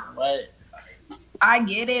shit. Like, what? I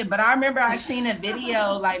get it, but I remember I seen a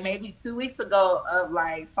video like maybe 2 weeks ago of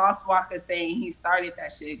like Sauce Walka saying he started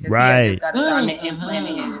that shit because he had just got a diamond implant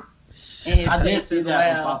in his I did see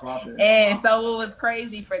that from Sauce Walka. And so it was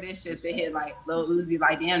crazy for this shit to hit like Lil Uzi.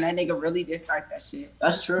 Like, damn, that nigga really did start that shit.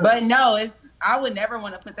 That's true. But no, I would never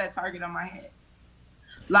want to put that target on my head.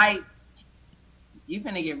 Like, you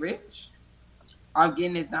finna get rich? I'm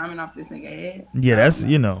getting this diamond off this nigga head. Yeah, that's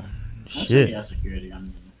shit. Security.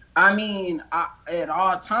 I mean, at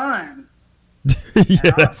all times.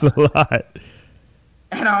 Yeah, that's a lot.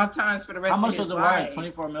 At all times for the rest How much of his was it life. worth?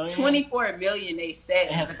 24 million? 24 million, they said.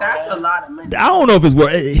 But that's a lot of money. I don't know if it's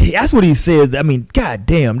worth. That's what he says. I mean,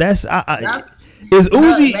 goddamn, is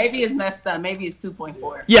Uzi? Maybe it's messed up. Maybe it's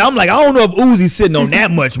 2.4. Yeah, I'm like, I don't know if Uzi's sitting on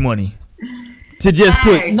that much money to just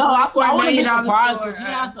put. No, I wouldn't be surprised because he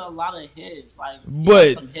has a lot of hits. Like,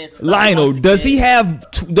 but Lionel, does he have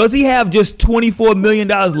just $24 million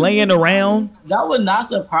laying around? That would not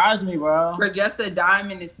surprise me, bro. For just a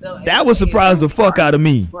diamond is still. That would surprise the fuck out of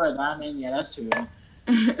me. For a diamond, yeah, that's true.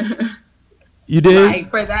 You did? Like,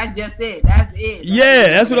 for that, just it. That's it.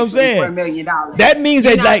 That's what I'm saying. $4 million. That means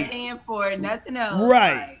You're that not like paying for nothing else.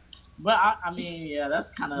 right. Like, But I mean, yeah,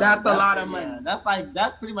 that's a lot of money.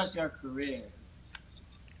 That's pretty much your career.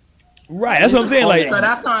 Right. That's what I'm saying. Like, so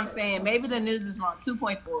that's what I'm saying. Maybe the news is wrong.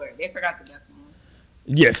 2.4. They forgot the decimal.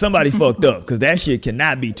 yeah, somebody fucked up because that shit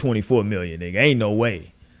cannot be 24 million, nigga. Ain't no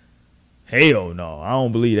way. Hell no, I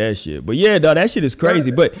don't believe that shit. But yeah, dog, that shit is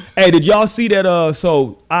crazy. But hey, did y'all see that?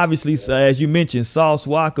 So obviously, as you mentioned, Sauce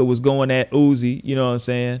Walka was going at Uzi. You know what I'm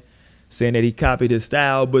saying? Saying that he copied his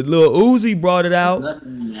style. But Lil Uzi brought it out.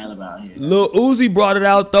 Lil Uzi brought it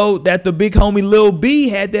out though that the big homie Lil B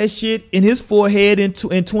had that shit in his forehead in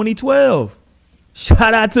 2012.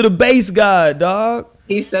 Shout out to the bass god, dog.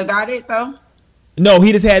 He still got it though. No,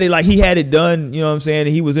 he just had it like he had it done. You know what I'm saying?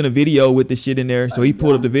 And he was in a video with the shit in there, so he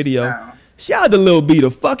pulled up the video. Wow. Shout out to Lil B.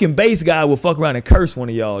 The fucking bass guy will fuck around and curse one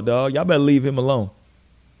of y'all, dog. Y'all better leave him alone.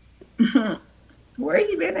 Where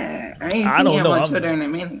you been at? I ain't seen don't him know. on Twitter in a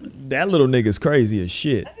minute. That little nigga's crazy as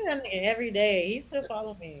shit. I see that nigga every day. He still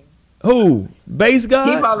follow me. Who? Bass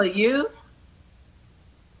guy? He follow you?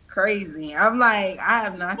 Crazy. I'm like, I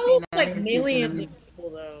have not seen that. Like millions of people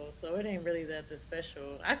though, so it ain't really that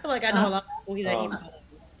special. I feel like I know a lot of people that he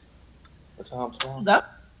follows.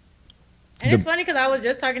 And it's funny because I was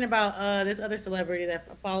just talking about this other celebrity that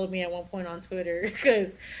followed me at one point on Twitter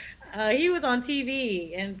because he was on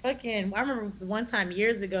TV and fucking. I remember one time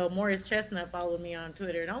years ago, Morris Chestnut followed me on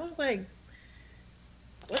Twitter, and I was like,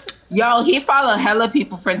 "What?" Yo, he followed hella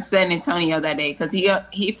people from San Antonio that day because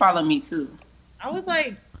he followed me too. I was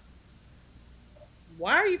like,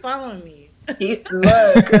 "Why are you following me?"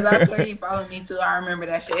 Look, because I swear he followed me too. I remember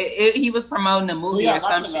that shit. He was promoting a movie or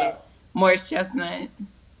some shit. Morris Chestnut.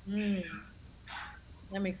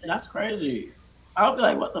 That makes sense. That's crazy. I'll be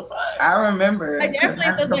like, what the fuck? I remember. I definitely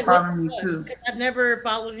said like, following me too. I've never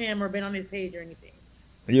followed him or been on his page or anything.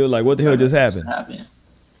 You were like, what the hell just happened?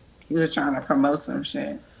 He was trying to promote some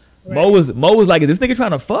shit. Right. Mo was like, is this nigga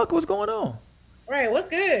trying to fuck? What's going on? Right, what's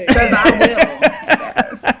good? Because I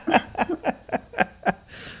will.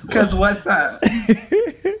 Because what's up?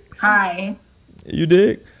 Hi. You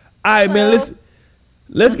dig? All right, man.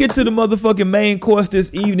 Let's get to the motherfucking main course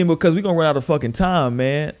this evening because we're gonna run out of fucking time,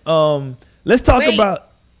 man. Let's talk about.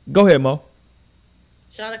 Go ahead, Mo.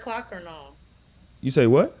 Shot o'clock or no? You say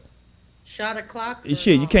what? Shot o'clock.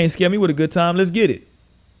 Shit, you can't scare me with a good time. Let's get it.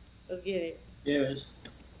 Let's get it. Yes.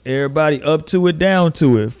 Everybody up to it, down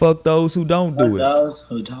to it. Fuck those who don't do it. Those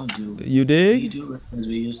who don't do it. You dig? We do it because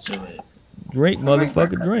we used to it. Drink,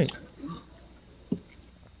 motherfucker, drink.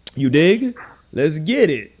 You dig? Let's get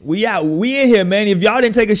it. We out. We in here, man. If y'all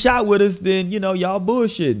didn't take a shot with us, then, you know, y'all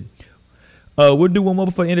bullshitting. We'll do one more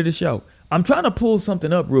before the end of the show. I'm trying to pull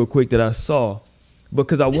something up real quick that I saw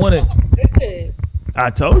because I wanted. I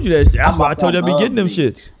told you that. That's why I told you I'd be getting them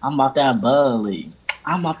shits. I'm about that bubbly.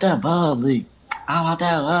 I'm about that bubbly. I'm about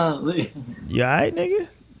that bubbly. You all right, nigga?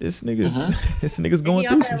 This nigga's going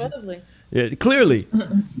through some shit. Yeah, clearly.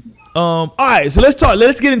 All right, so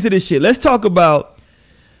let's get into this shit. Let's talk about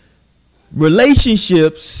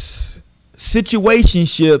relationships,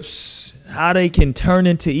 situationships, how they can turn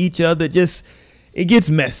into each other. It gets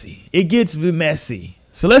messy. It gets messy.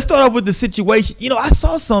 So let's start off with the situation. You know, I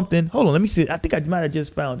saw something. Hold on, let me see. I think I might have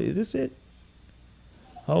just found it. Is this it?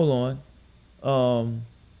 Hold on.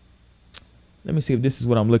 Let me see if this is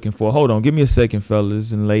what I'm looking for. Hold on. Give me a second,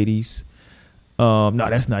 fellas and ladies. No,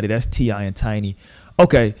 that's not it. That's T.I. and Tiny.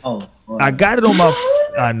 Okay. Oh, I got it on my.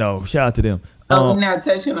 I know. Shout out to them. We're not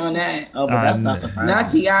touching on that. Oh, but that's not surprising. Not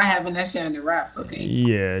T.I. having that shit on the raps, okay?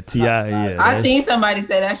 Yeah, T.I. Yeah. I seen somebody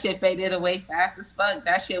say that shit faded away fast as fuck.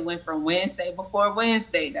 That shit went from Wednesday before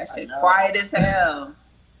Wednesday. That shit quiet as hell.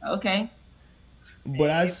 Okay. But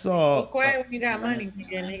I saw. Quiet when you got money.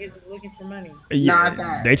 Niggas is looking for money.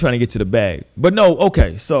 Yeah, they trying to get to the bag. But no,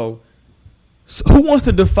 okay. So So who wants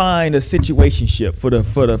to define a situationship for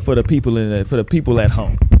the people at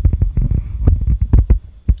home?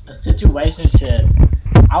 A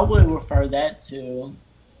situationship, I would refer that to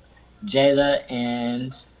Jada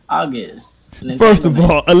and August. First of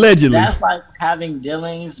all, allegedly. That's like having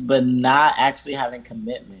dealings but not actually having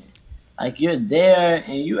commitment. Like you're there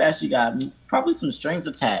and you actually got probably some strings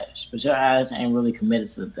attached, but your ass ain't really committed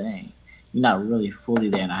to the thing. You're not really fully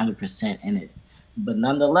there and 100% in it. But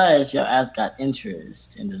nonetheless, your ass got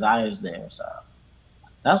interest and desires there. So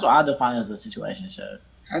that's what I define as a situationship.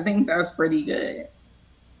 I think that's pretty good.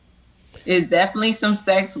 It's definitely some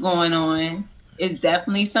sex going on. It's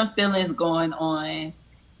definitely some feelings going on.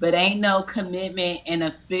 But ain't no commitment and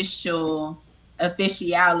officiality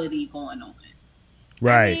going on.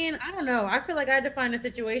 Right. I mean, I don't know. I feel like I define a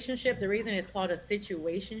situationship. The reason it's called a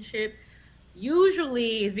situationship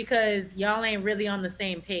usually is because y'all ain't really on the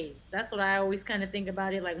same page. That's what I always kind of think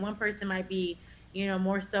about it. Like one person might be, you know,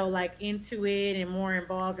 more so like into it and more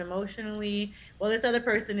involved emotionally. Well, this other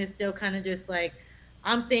person is still kind of just like,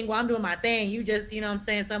 I'm single, I'm doing my thing. You just, you know what I'm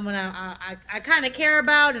saying, someone I kind of care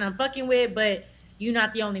about and I'm fucking with, but you're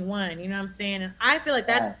not the only one. You know what I'm saying? And I feel like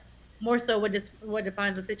that's more so what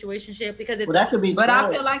defines a situationship, because it's. Well, that could be but true.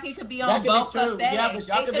 I feel like it could be on both of them. Yeah, but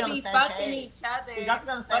y'all it could be fucking each other, but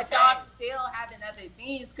y'all still having other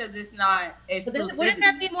things because it's not exclusivity. Wouldn't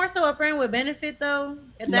that be more so a friend with benefit though?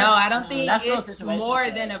 No, I don't think it's more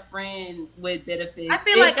than a friend with benefits. I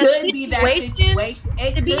feel like it could be that situation.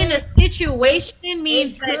 To be in a situation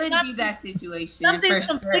means it could be that situation. Something's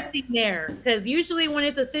conflicting there, because usually when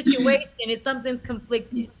it's a situation, it's something's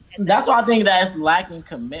conflicted. That's why I think that it's lacking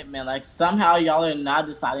commitment. Like somehow y'all are not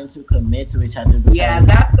deciding to commit to each other. Yeah,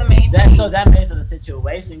 that's the main thing. So that makes it a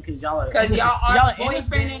situation because y'all are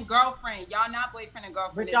boyfriend and girlfriend. Y'all not boyfriend and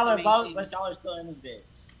girlfriend. But y'all are both. But y'all are still in this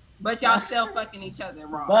bitch. But y'all still fucking each other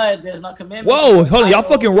raw. But there's no commitment. Whoa, hold on, y'all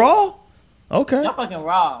fucking raw? Okay. Y'all fucking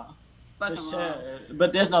raw. Fucking for sure. raw.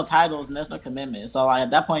 But there's no titles and there's no commitment. So like, at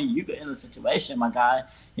that point, you get in a situation, my guy,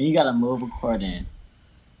 and you gotta move according.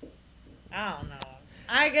 I don't know.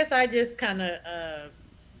 I guess I just kind of.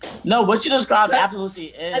 No, what you described absolutely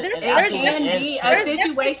is. It can be a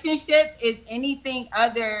situationship is anything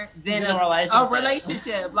other than a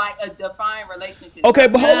relationship, like a defined relationship. Okay,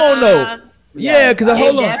 but hold on though. Yeah, because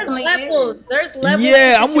hold on. There's levels.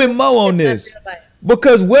 Yeah, I'm with Mo on this.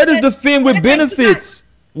 Because where does the friend with benefits?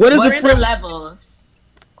 What is the friend levels?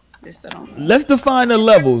 Let's define the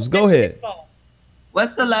levels. Go ahead.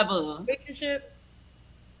 What's the levels? Relationship.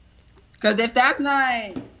 Because if that's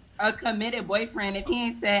not a committed boyfriend, if he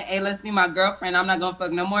ain't said, hey, let's be my girlfriend, I'm not going to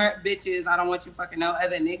fuck no more bitches, I don't want you fucking no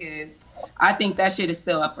other niggas, I think that shit is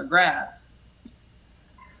still up for grabs.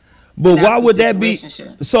 But why would that be?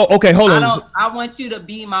 So, okay, hold on. I want you to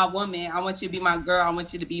be my woman. I want you to be my girl. I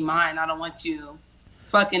want you to be mine. I don't want you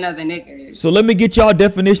fucking other niggas. So let me get y'all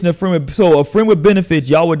definition of friend with. So a friend with benefits,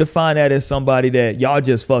 y'all would define that as somebody that y'all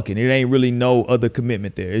just fucking. It ain't really no other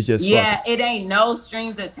commitment there. It's just fucking. It ain't no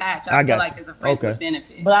strings attached. I feel like it's a friend with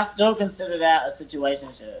benefits. But I still consider that a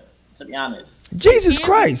situationship, to be honest. Jesus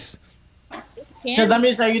Christ. Because let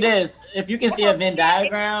me show you this. If you can see a Venn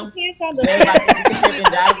diagram,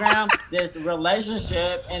 there's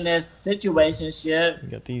relationship and there's situationship. You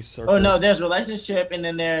got these circles. Oh no, there's relationship and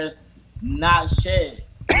then there's not shit.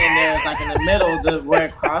 And then there's like in the middle, where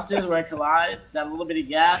it crosses, where it collides, that little bitty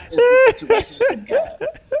gap is the situationship gap.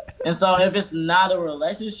 And so if it's not a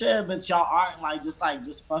relationship, but y'all aren't like just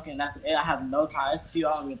fucking, that's it, I have no ties to you,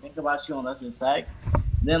 I don't even think about you unless it's sex,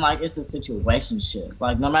 then like it's a situationship.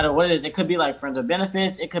 Like no matter what it is, it could be like friends with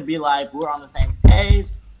benefits, it could be like we're on the same page,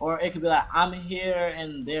 or it could be like I'm here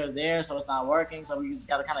and they're there, so it's not working, so we just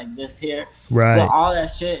gotta kind of exist here. Right. But all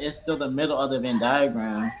that shit is still the middle of the Venn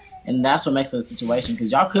diagram. And that's what makes it a situation,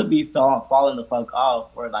 because y'all could be falling the fuck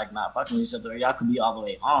off or like not fucking each other, or y'all could be all the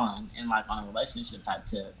way on and like on a relationship type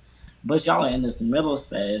tip. But y'all are in this middle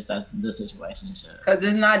space. That's the situationship. Because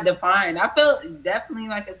it's not defined. I feel definitely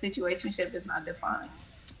like a situationship is not defined.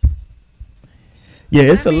 Yeah,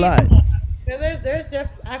 it's a lot. There's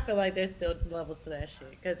just, I feel like there's still levels to that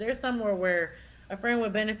shit. Because there's somewhere where a friend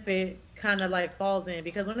with benefit kind of like falls in.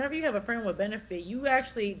 Because whenever you have a friend with benefit, you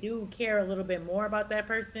actually do care a little bit more about that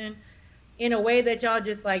person in a way that y'all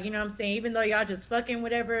just like, you know what I'm saying? Even though y'all just fucking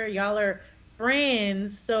whatever, y'all are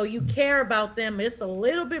friends, so you care about them. It's a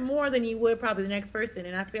little bit more than you would probably the next person.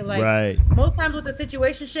 And I feel like most times with the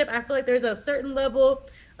situationship, I feel like there's a certain level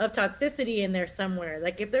of toxicity in there somewhere.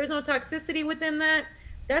 Like if there's no toxicity within that,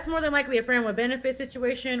 that's more than likely a friend with benefit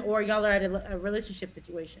situation, or y'all are at a relationship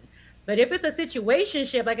situation. But if it's a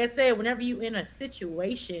situationship, like I said, whenever you in a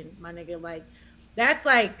situation, my nigga, like that's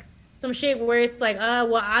like some shit where it's like,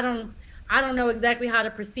 well, I I don't know exactly how to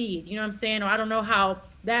proceed. You know what I'm saying? Or I don't know how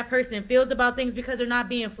that person feels about things because they're not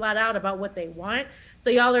being flat out about what they want. So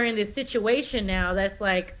y'all are in this situation now that's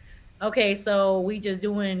like, okay, so we just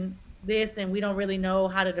doing this and we don't really know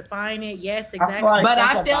how to define it. Yes, exactly. But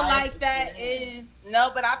I feel like that is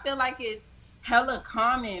but I feel like it's hella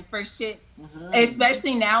common for shit,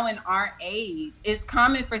 especially now in our age. It's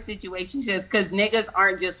common for situationships because niggas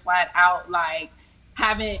aren't just flat out like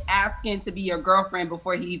asking to be your girlfriend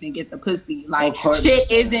before he even get the pussy. Like shit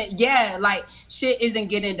isn't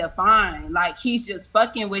getting defined. Like he's just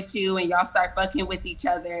fucking with you and y'all start fucking with each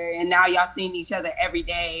other and now y'all seeing each other every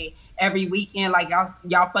day, every weekend, like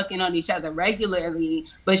y'all fucking on each other regularly,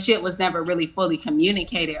 but shit was never really fully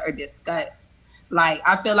communicated or discussed. Like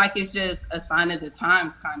I feel like it's just a sign of the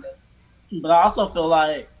times kind of. But I also feel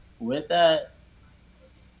like with that,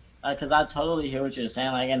 because I totally hear what you're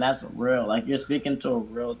saying, like, and that's real. Like, you're speaking to a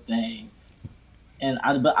real thing,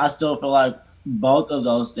 but I still feel like both of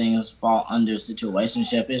those things fall under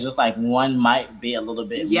situationship. It's just like one might be a little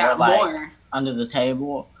bit more under the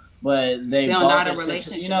table, but they still both not a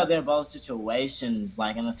relationship. You know, they're both situations.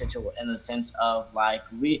 Like in the sense of like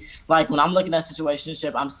when I'm looking at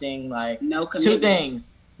situationship, I'm seeing like two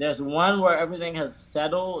things. There's one where everything has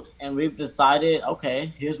settled and we've decided,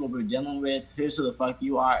 okay, here's what we're dealing with. Here's who the fuck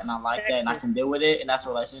you are. And I like that and I can deal with it. And that's a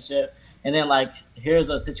relationship. And then like, here's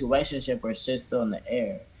a situationship where shit's still in the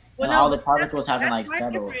air. Well, and all the particles haven't like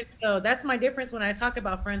settled. So that's my difference when I talk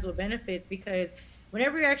about friends with benefits, because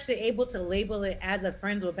whenever you're actually able to label it as a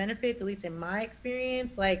friends with benefits, at least in my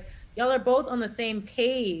experience, like y'all are both on the same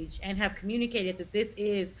page and have communicated that this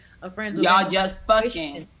is a friends with benefits. Y'all just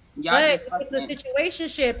fucking. But it's a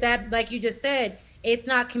situationship that, like you just said, it's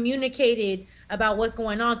not communicated about what's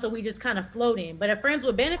going on, so we just kind of float in. But a friends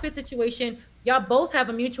with benefits situation, y'all both have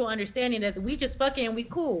a mutual understanding that we just fucking and we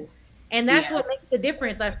cool. And that's what makes the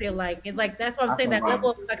difference, I feel like. It's like, that's what I'm saying, that level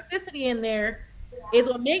of toxicity in there is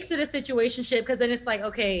what makes it a situationship, because then it's like,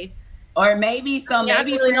 okay. Or maybe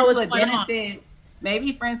maybe friends with benefits.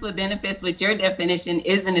 Maybe friends with benefits with your definition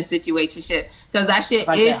isn't a situationship, because that shit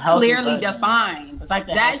is clearly defined.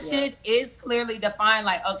 That shit is clearly defined.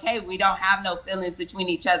 Like, okay, we don't have no feelings between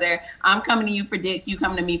each other. I'm coming to you for dick, you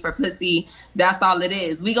coming to me for pussy. That's all it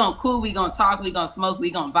is. We gonna cool, we gonna talk, we gonna smoke,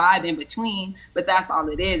 we gonna vibe in between, but that's all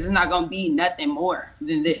it is. It's not gonna be nothing more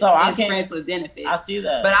than this. So it's friends with benefits. I see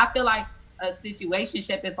that. But I feel like a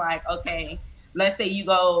situationship is like, okay, let's say you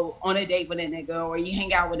go on a date with a nigga or you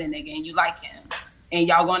hang out with a nigga and you like him. And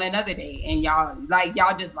y'all go on another date and y'all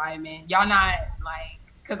just vibing. Y'all not like,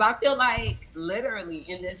 cause I feel like literally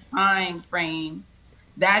in this time frame,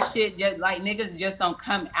 that shit just like niggas just don't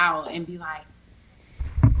come out and be like,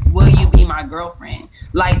 will you be my girlfriend?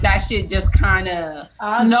 Like that shit just kind of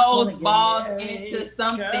snowballs into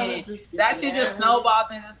something. That shit just snowballs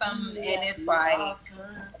into something, and it's like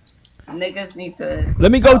niggas need to.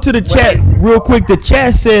 Let me go to the chat real quick. The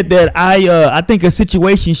chat said that I think a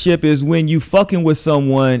situationship is when you fucking with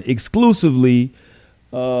someone exclusively,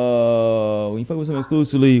 with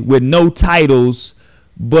no titles,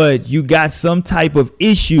 but you got some type of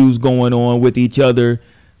issues going on with each other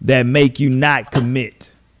that make you not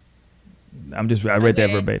commit. I read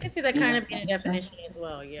that verbatim. I can see that kind of being a definition as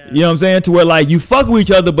well, yeah. You know what I'm saying? To where like you fuck with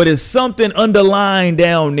each other, but it's something underlying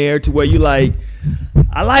down there to where you like,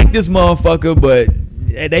 I like this motherfucker, but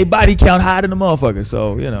they body count higher than the motherfucker.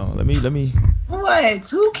 So, you know, let me. What?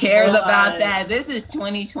 Who cares about that? This is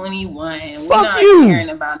 2021. Fuck We're not you. caring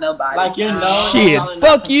about nobody. Like, shit,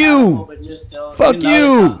 fuck you. Fuck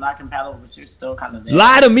you. Not compatible, but you're still kind of there.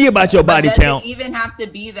 Lie to me about your body count. It doesn't even have to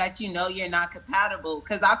be that you know you're not compatible.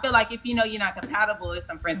 Because I feel like if you know you're not compatible, it's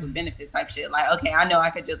some friends with benefits type shit. Like, okay, I know I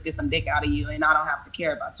could just get some dick out of you and I don't have to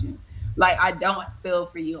care about you. Like, I don't feel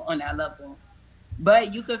for you on that level.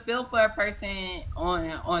 But you could feel for a person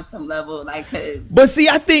on some level, like, cause. But see,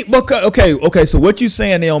 I think okay. So what you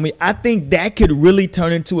saying, Naomi? I think that could really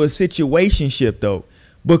turn into a situationship, though,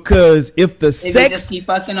 because if the sex, they just keep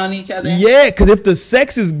fucking on each other. Yeah, because if the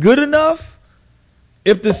sex is good enough,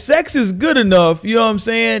 you know what I'm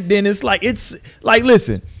saying? Then it's like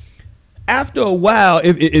listen. After a while,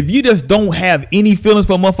 if you just don't have any feelings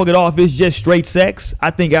for a motherfucker at all, if it's just straight sex,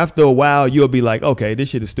 I think after a while you'll be like, okay, this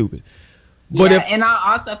shit is stupid. But and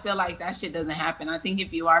I also feel like that shit doesn't happen. I think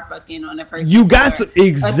if you are fucking on a person, you got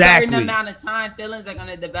a certain amount of time, feelings are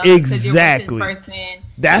gonna develop. Exactly. Person.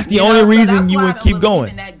 That's the only reason you would keep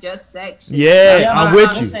going. That just sex shit. Yeah, I'm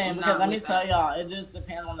with you. Because let me tell y'all, it just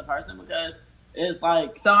depends on the person, because it's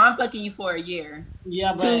like. So I'm fucking you for a year.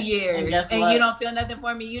 Yeah, but 2 years, and you don't feel nothing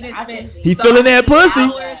for me. You didn't spend. He feeling that pussy.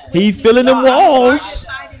 He feeling them walls.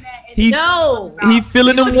 He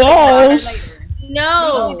feeling them walls.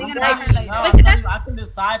 know. Thinking Like, about her later. No, I'm telling you, I can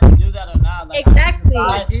decide to do that or not. Like, Exactly.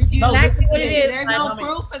 Did you? No, Exactly listen to what it me. is. There's Like, no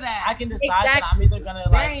proof for that. I can decide that I'm either gonna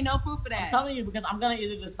There like. ain't no proof for that. I'm telling you because I'm gonna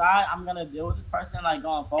either decide I'm gonna deal with this person like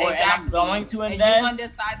going forward, Exactly. and I'm going to And invest. you gonna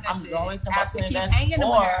decide that I'm shit going to after fucking keep invest, hanging with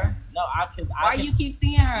or her. no, because Why you keep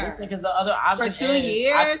seeing her? listen, because the other For option 2 is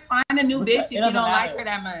years? Find a new Because bitch it if you doesn't don't like matter. her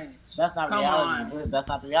that much. That's not Come reality. on. That's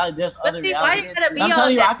not the reality. There's But other see, why reality. you gotta be I'm all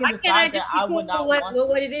telling you, that? I can Why can't decide just that be I cool would not with want what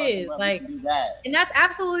to it this person, is? but Like, we can do that. and that's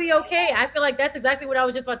absolutely okay. I feel like that's exactly what I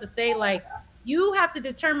was just about to say. Like, you have to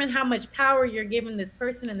determine how much power you're giving this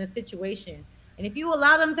person in this situation. And if you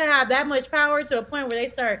allow them to have that much power to a point where they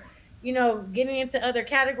start, you know, getting into other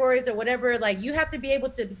categories or whatever, like, you have to be able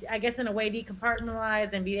to, I guess, in a way,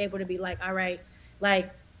 decompartmentalize and be able to be like, all right,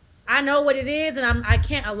 like, I know what it is, and I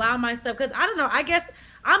can't allow myself, because I don't know, I guess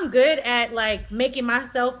I'm good at like making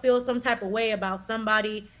myself feel some type of way about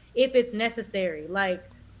somebody if it's necessary. Like,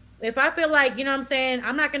 if I feel like, you know what I'm saying,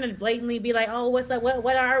 I'm not gonna blatantly be like, oh, what's up,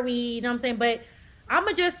 what are we, you know what I'm saying? But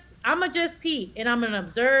I'ma just peep, and I'm gonna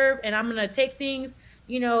observe, and I'm gonna take things,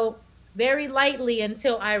 you know, very lightly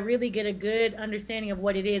until I really get a good understanding of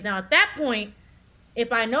what it is. Now at that point,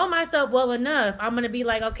 if I know myself well enough, I'm gonna be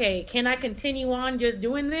like, okay, can I continue on just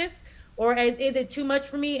doing this, or is it too much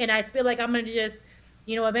for me? And I feel like I'm gonna just,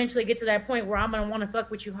 you know, eventually get to that point where I'm gonna want to fuck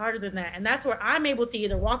with you harder than that, and that's where I'm able to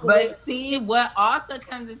either walk away. But see, what also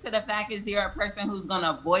comes into the fact is you're a person who's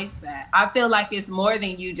gonna voice that. I feel like it's more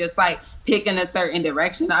than you just like picking a certain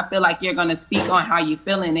direction. I feel like you're gonna speak on how you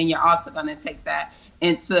feeling, and you're also gonna take that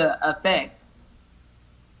into effect.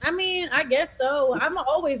 I mean, I guess so. I'm gonna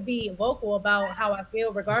always be vocal about how I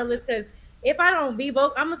feel, regardless. Because if I don't be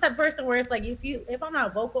vocal, I'm the type of person where it's like, if I'm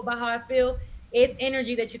not vocal about how I feel, it's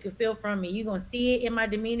energy that you can feel from me. You're gonna see it in my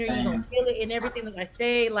demeanor. You're gonna feel it in everything that I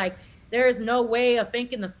say. Like, there is no way of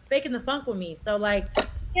faking the funk with me. So like,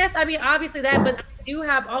 yes, I mean, obviously that, but I do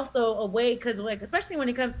have also a way, because like, especially when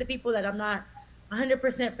it comes to people that I'm not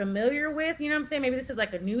 100% familiar with, you know what I'm saying? Maybe this is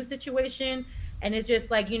like a new situation, and it's just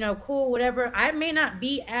like, you know, cool, whatever. I may not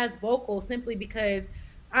be as vocal simply because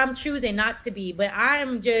I'm choosing not to be, but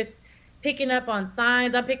I'm just picking up on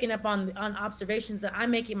signs. I'm picking up on observations that I'm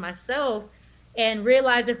making myself, and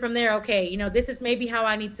realizing from there, okay, you know, this is maybe how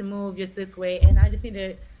I need to move, just this way, and I just need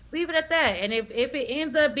to leave it at that. And if it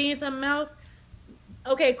ends up being something else,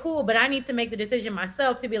 okay, cool, but I need to make the decision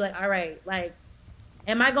myself to be like, all right, like,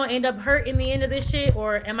 am I gonna end up hurt in the end of this shit,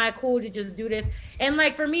 or am I cool to just do this? And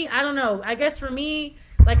like, for me, I don't know. I guess for me,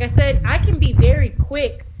 like I said, I can be very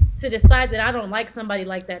quick to decide that I don't like somebody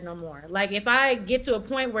like that no more. Like, if I get to a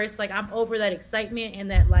point where it's like I'm over that excitement and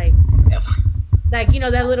that like, you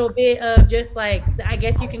know, that little bit of just like, I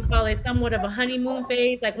guess you can call it somewhat of a honeymoon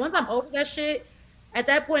phase. Like, once I'm over that shit, at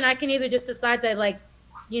that point I can either just decide that, like,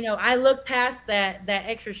 you know, I look past that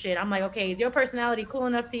extra shit. I'm like, okay, is your personality cool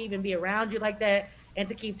enough to even be around you like that and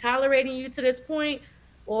to keep tolerating you to this point?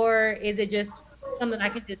 Or is it just something I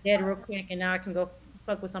can just dead real quick and now I can go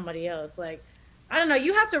fuck with somebody else? Like, I don't know.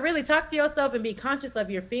 You have to really talk to yourself and be conscious of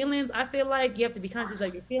your feelings. I feel like you have to be conscious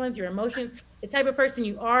of your feelings, your emotions, the type of person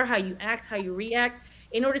you are, how you act, how you react,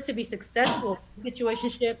 in order to be successful in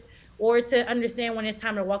situationships, or to understand when it's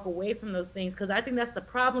time to walk away from those things. Because I think that's the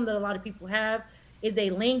problem that a lot of people have, is they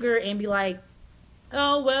linger and be like,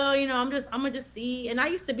 oh, well, you know, I'm gonna just see. And I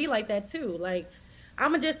used to be like that too. Like,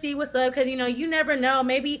 I'm gonna just see what's up, because, you know, you never know,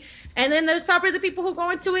 maybe. And then there's probably the people who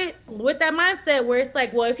go into it with that mindset where it's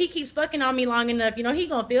like, well, if he keeps fucking on me long enough, you know, he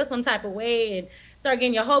gonna feel some type of way, and start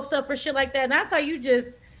getting your hopes up for shit like that. And that's how you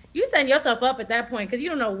setting yourself up at that point, because you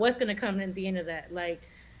don't know what's gonna come in the end of that. Like,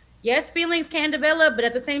 yes, feelings can develop, but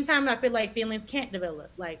at the same time, I feel like feelings can't develop.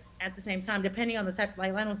 Like, at the same time, depending on the type,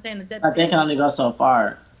 like I don't say, the type. They can only go so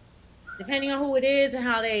far. Depending on who it is and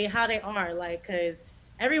how they are, like, because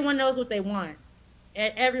everyone knows what they want.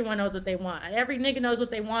 Everyone knows what they want. Every nigga knows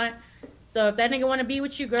what they want. So if that nigga want to be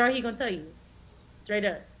with you, girl, he gonna tell you straight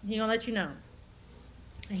up. He gonna let you know.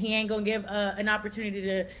 He ain't gonna give an opportunity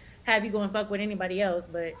to have you go and fuck with anybody else.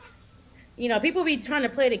 But, you know, people be trying to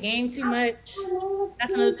play the game too much.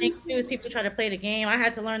 That's another thing too, is people try to play the game. I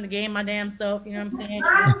had to learn the game my damn self. You know what I'm saying?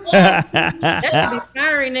 That should be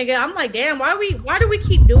tiring, nigga. I'm like, damn, why do we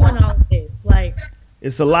keep doing all of this? Like,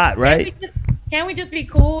 it's a lot, right? Can't we just be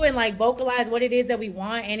cool and like vocalize what it is that we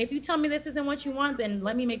want? And if you tell me this isn't what you want, then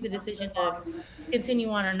let me make the decision to continue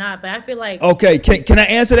on or not. But I feel like, okay, can I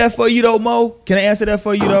answer that for you though, Mo? Can I answer that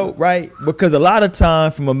for you though, right? Because a lot of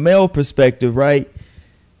time, from a male perspective, right?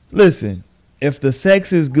 Listen, if the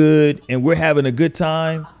sex is good and we're having a good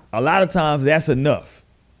time, a lot of times that's enough.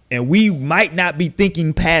 And we might not be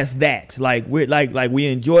thinking past that. Like, we're like we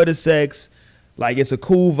enjoy the sex, like it's a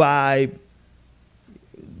cool vibe.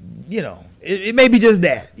 you know, it may be just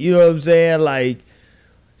that. You know what I'm saying? Like,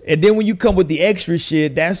 and then when you come with the extra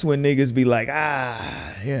shit, that's when niggas be like,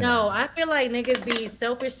 No, I feel like niggas be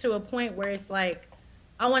selfish to a point where it's like,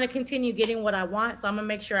 I want to continue getting what I want, so I'm gonna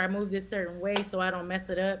make sure I move this certain way so I don't mess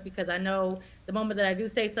it up, because I know the moment that I do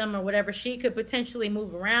say something or whatever, she could potentially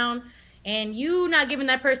move around, and you not giving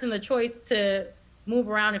that person the choice to move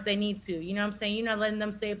around if they need to. You know what I'm saying? You're not letting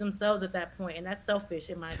them save themselves at that point, and that's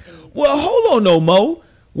selfish in my opinion. Well, hold on, no Mo.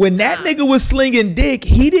 When that nigga was slinging dick,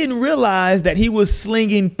 he didn't realize that he was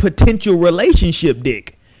slinging potential relationship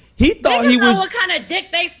dick. He thought he was. Know what kind of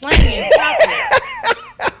dick they slinging?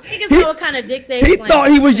 Niggas know what kind of dick they slinging. He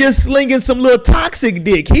thought he was just slinging some little toxic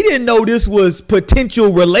dick. He didn't know this was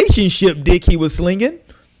potential relationship dick he was slinging.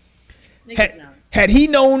 Had he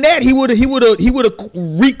known that, he would have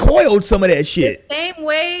recoiled some of that shit. The same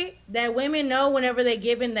way that women know whenever they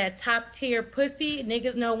giving that top tier pussy,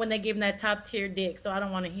 niggas know when they giving that top tier dick. So I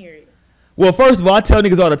don't want to hear it. Well, first of all, I tell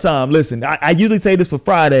niggas all the time. Listen, I usually say this for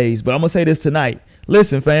Fridays, but I'm gonna say this tonight.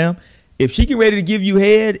 Listen, fam. If she get ready to give you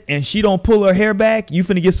head and she don't pull her hair back, you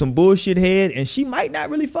finna get some bullshit head, and she might not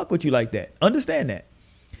really fuck with you like that. Understand that.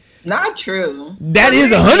 Not true. That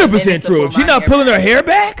is 100% true. If she not pulling her hair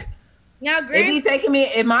back. Now,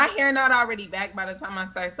 if my hair not already back by the time I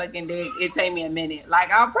start sucking dick, it take me a minute.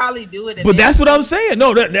 Like, I'll probably do it. But that's what I'm saying.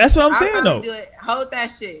 No, that's what I'm saying though. Do it. Hold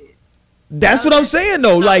that shit. That's what I'm saying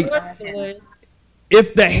though. Like,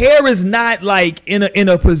 if the hair is not like in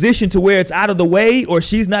a position to where it's out of the way, or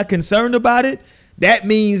she's not concerned about it, that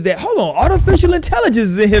means that, hold on, artificial intelligence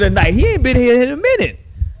is in here tonight. He ain't been here in a minute.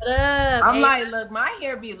 I'm like, look, my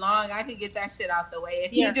hair be long. I can get that shit out the way.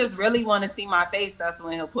 If he just really want to see my face, that's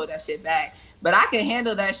when he'll pull that shit back. But I can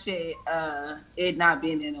handle that shit, it not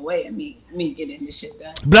being in the way of me getting this shit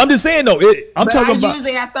done. But I'm just saying though, I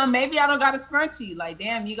usually have some. Maybe I don't got a scrunchie. Like,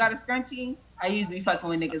 damn, you got a scrunchie? I usually be fucking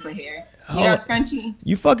with niggas with hair. You got a scrunchie?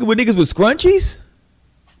 You fucking with niggas with scrunchies?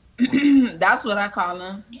 That's what I call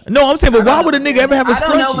them. No, I'm saying, but why would a nigga ever have a scrunchie? I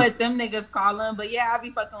don't know what them niggas call them, but yeah, I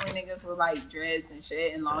be fucking with niggas with like dreads and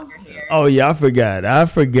shit and longer hair. Oh yeah, I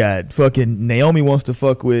forgot. Fucking Naomi wants to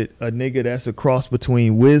fuck with a nigga that's a cross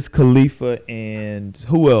between Wiz Khalifa and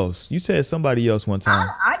who else? You said somebody else one time.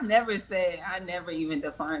 I never even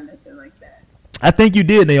defined nothing like that. I think you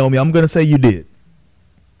did, Naomi. I'm gonna say you did.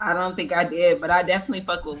 I don't think I did, but I definitely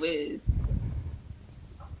fuck with Wiz.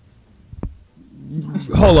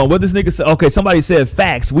 Hold on, what this nigga said? Okay, somebody said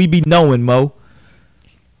facts. We be knowing, Mo.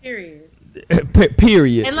 Period.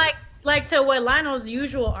 Period. And like to what Lionel's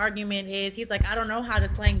usual argument is, he's like, I don't know how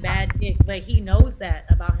to slang bad dick, but he knows that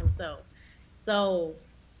about himself. So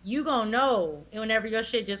you gonna know, and whenever your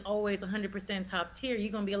shit just always 100% top tier, you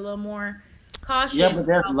gonna be a little more cautious. Yeah, but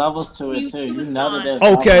there's levels to it too. You know that there's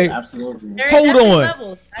okay. levels, absolutely.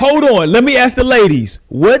 Hold on. Let me ask the ladies,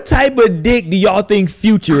 what type of dick do y'all think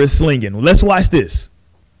Future is slinging? Let's watch this.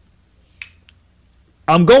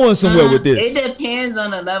 I'm going somewhere with this. It depends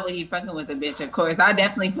on the level he fucking with the bitch, of course. I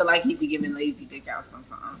definitely feel like he be giving lazy dick out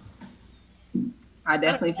sometimes. I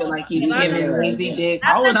definitely feel like he be giving lazy dick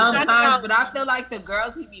sometimes, but I feel like the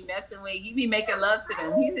girls he be messing with, he be making love to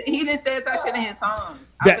them. He just says that shit in his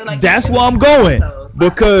songs. I feel like that's where I'm going,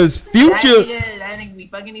 because Future. That nigga be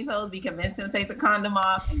fucking these hoes, be convinced him to take the condom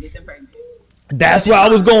off and get them pregnant. That's where I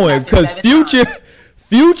was going, because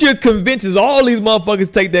Future convinces all these motherfuckers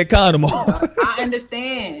to take that condom off. I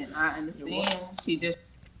understand. She just.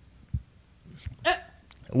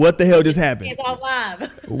 What the hell just happened? Kids off live.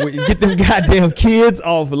 Get them goddamn kids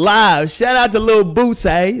off live. Shout out to Lil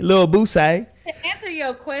Boosie. To answer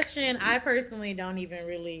your question, I personally don't even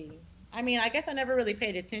really. I mean, I guess I never really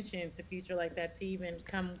paid attention to Future like that to even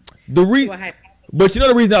come. But you know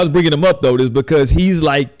the reason I was bringing him up though is because he's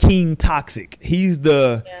like King Toxic. He's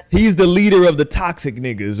the leader of the toxic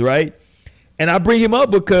niggas, right? And I bring him up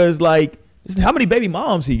because like, how many baby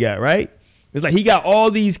moms he got, right? It's like he got all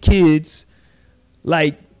these kids.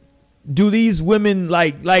 Like, do these women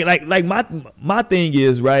like my thing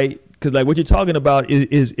is, right? Because like what you're talking about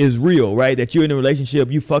is real, right? That you're in a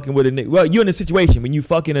relationship, you fucking with a nigga. Well, you're in a situation when you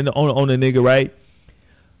fucking on a nigga, right?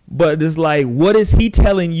 But it's like, what is he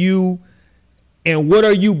telling you, and what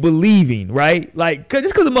are you believing, right? Like,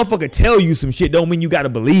 just because a motherfucker tell you some shit don't mean you gotta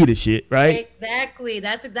believe the shit, right? Exactly.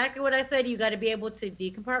 That's exactly what I said. You got to be able to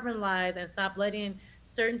decompartmentalize and stop letting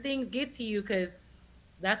certain things get to you, because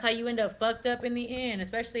that's how you end up fucked up in the end,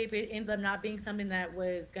 especially if it ends up not being something that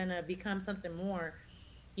was gonna become something more,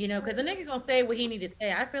 you know, because the nigga gonna say what he need to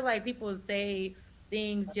say. I feel like people say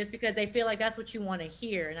things just because they feel like that's what you want to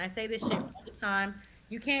hear, and I say this shit all the time.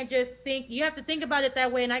 You can't just think, you have to think about it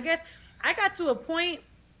that way. And I guess I got to a point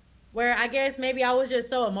where I guess maybe I was just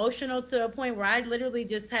so emotional to a point where I literally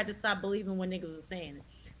just had to stop believing what niggas was saying.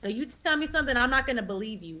 So you tell me something, I'm not gonna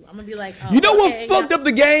believe you. I'm gonna be like, oh, you know okay, what fucked up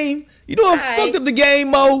the game? You know what fucked up the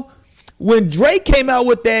game, Mo? When Drake came out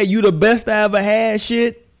with that "You the best I ever had"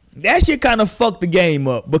 shit, that shit kind of fucked the game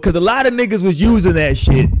up because a lot of niggas was using that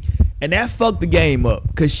shit, and that fucked the game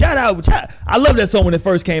up. Cause shout out, I love that song when it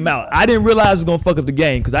first came out. I didn't realize it was gonna fuck up the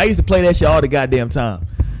game because I used to play that shit all the goddamn time.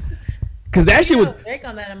 Cause that shit was Drake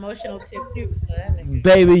on that emotional tip too. So that nigga.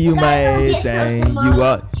 Baby, you my everything. You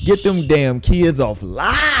are get them damn kids off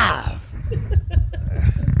live.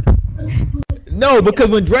 No, because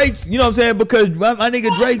when Drake's, you know what I'm saying? Because my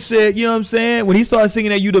nigga Drake said, you know what I'm saying? When he started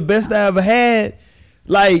singing that "You the best I ever had,"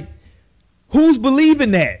 like, who's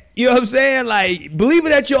believing that? You know what I'm saying? Like, believe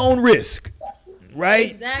it at your own risk,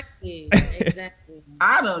 right? Exactly.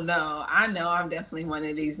 I don't know. I know I'm definitely one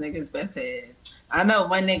of these niggas' best heads. I know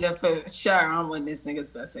one nigga for sure I'm one of this nigga's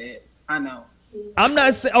best heads. I know. I'm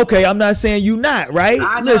not saying, okay, I'm not saying you not, right?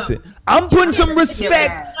 Listen, I'm putting some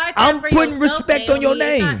respect. I'm putting respect on your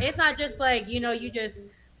name. It's not just like, you know, you just,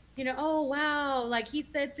 you know, oh, wow, like he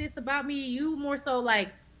said this about me. You more so like,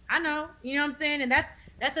 I know, you know what I'm saying? And that's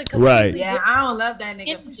a completely right. Yeah, I don't love that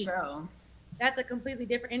nigga for sure. That's a completely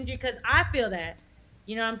different energy because I feel that,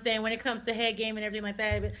 you know what I'm saying, when it comes to head game and everything like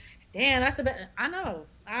that. But damn, that's I know.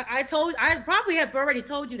 I probably have already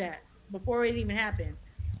told you that before it even happened.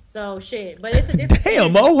 So shit, but it's a different.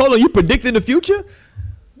 Damn, Mo, hold on, you predicting the future?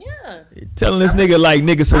 Yeah. You're telling this nigga like,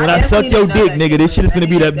 nigga, so when I suck your dick, nigga, this shit is gonna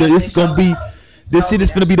be this shit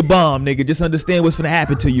is gonna be the bomb, nigga. Just understand what's gonna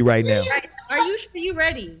happen to you right now. Are you sure you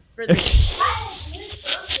ready for this?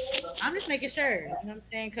 I'm just making sure. You know what I'm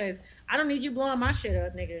saying? Because I don't need you blowing my shit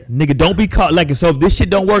up, nigga. Nigga, don't be caught like, so if this shit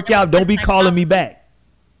don't work out, don't be calling me back.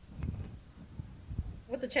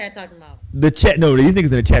 What the chat talking about? The chat, no, these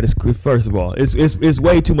niggas in the chat is, first of all, it's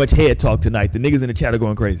way too much head talk tonight. The niggas in the chat are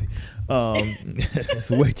going crazy.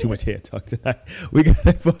 It's way too much head talk tonight. We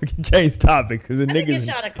gotta fucking change topic because the niggas.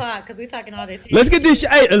 Get shot o'clock because we talking all this. Let's get this.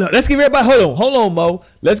 Hey, let's give everybody. Hold on, Mo.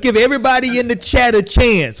 Let's give everybody in the chat a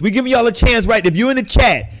chance. We giving y'all a chance, right? If you in the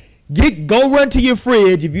chat, go run to your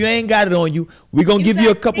fridge. If you ain't got it on you, we gonna give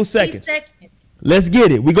you a couple seconds. Let's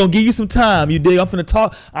get it. We're going to give you some time. You dig? I'm finna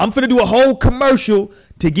talk. I'm finna do a whole commercial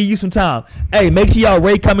to give you some time. Hey, make sure y'all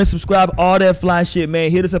rate, comment, subscribe, all that fly shit, man.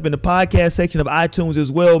 Hit us up in the podcast section of iTunes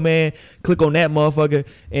as well, man. Click on that motherfucker.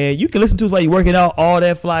 And you can listen to us while you're working out. All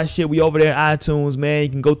that fly shit. We over there in iTunes, man. You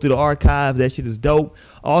can go through the archives. That shit is dope.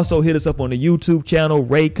 Also, hit us up on the YouTube channel.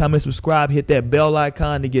 Rate, comment, subscribe. Hit that bell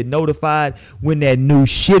icon to get notified when that new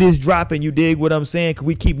shit is dropping. You dig what I'm saying? Because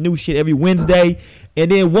we keep new shit every Wednesday.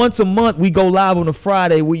 And then once a month, we go live on a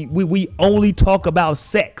Friday. We only talk about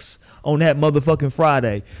sex on that motherfucking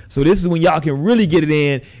Friday. So this is when y'all can really get it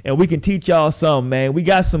in, and we can teach y'all something, man. We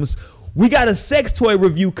got a sex toy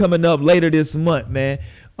review coming up later this month, man.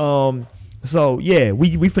 So yeah,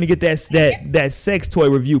 we finna get that sex toy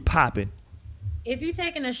review popping. If you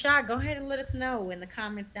taking a shot, go ahead and let us know in the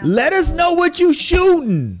comments down below. Let us know what you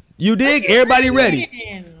shooting. You dig? Everybody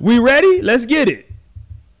ready? We ready? Let's get it.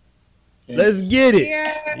 Let's get it.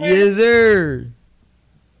 Yes, sir.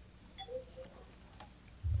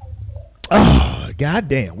 Oh,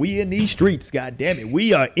 goddamn. We in these streets. Goddamn it.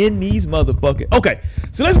 We are in these motherfuckers. Okay,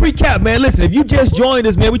 so let's recap, man. Listen, if you just joined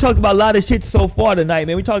us, man, we talked about a lot of shit so far tonight,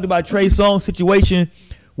 man. We talked about Trey Songz situation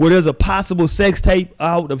where there's a possible sex tape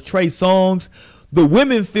out of Trey Songz. The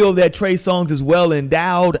women feel that Trey Songz is well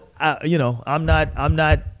endowed. You know, I'm not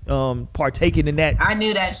partaking in that. I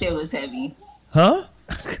knew that shit was heavy. Huh?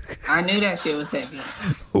 I knew that shit was heavy.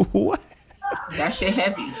 What? That shit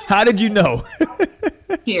heavy. How did you know?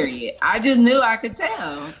 Period. I just knew. I could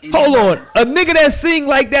tell. Hold on. A nigga that sing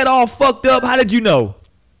like that all fucked up, how did you know?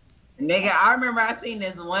 Nigga, I remember I seen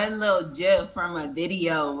this one little gif from a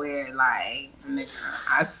video where, like, nigga,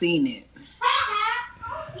 I seen it.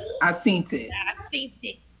 I seen it.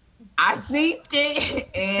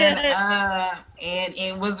 And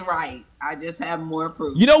it was right. I just have more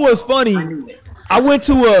proof. You know what's funny? I went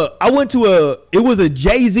to a it was a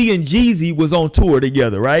Jay-Z and Jeezy was on tour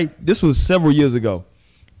together, right? This was several years ago.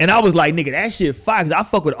 And I was like, nigga, that shit fire, 'cause I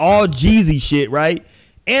fuck with all Jeezy shit, right?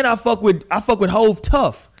 And I fuck with Hove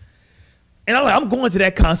tough. And I'm going to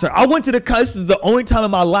that concert. I went to the concert. This is the only time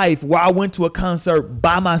in my life where I went to a concert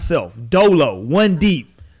by myself, dolo, one deep.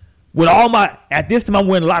 With all my, at this time I'm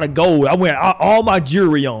wearing a lot of gold. I'm wearing all my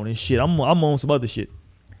jewelry on and shit. I'm on some other shit.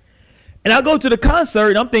 And I go to the concert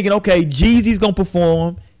and I'm thinking, okay, Jeezy's gonna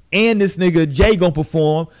perform and this nigga Jay gonna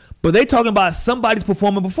perform, but they talking about somebody's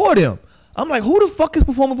performing before them. I'm like, who the fuck is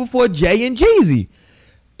performing before Jay and Jeezy?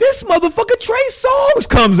 This motherfucker Trey Songz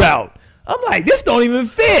comes out. I'm like, this don't even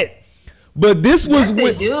fit. But this was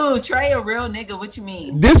when, dude, Trey a real nigga. What you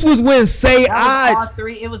mean? This was when Say I. All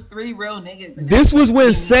three. It was 3 real niggas. This was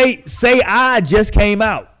when Say I just came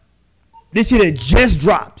out. This shit had just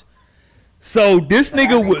dropped. So this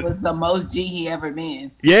nigga was the most G he ever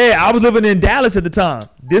been. Yeah, I was living in Dallas at the time.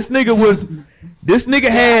 This nigga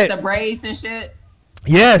had the braids and shit.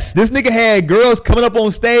 Yes, this nigga had girls coming up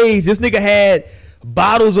on stage. This nigga had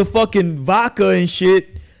bottles of fucking vodka and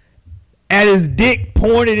shit at his dick,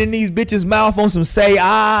 pouring it in these bitches' mouth on some Say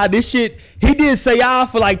Ah. This shit, he did Say Ah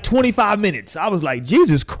for like 25 minutes. I was like,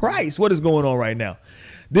 Jesus Christ, what is going on right now?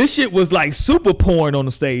 This shit was like super porn on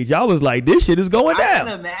the stage. I was like, this shit is going down.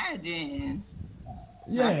 I can imagine.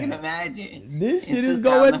 Yeah. I can imagine. This shit is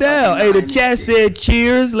going down. Hey, the chat said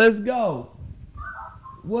cheers. Let's go.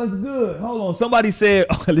 What's good? Hold on. Somebody said,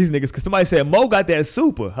 oh, these niggas, because somebody said Mo got that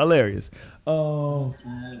super. Hilarious. No,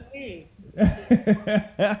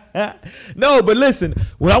 but listen,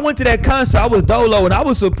 when I went to that concert, I was dolo, and I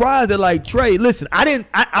was surprised that like Trey, listen,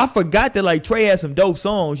 I forgot that like Trey had some dope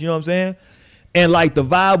songs, you know what I'm saying? And like the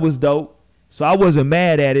vibe was dope, so I wasn't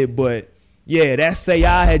mad at it, but yeah, that Say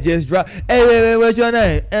I had just dropped. Hey, what's your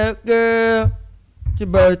name? Girl, it's your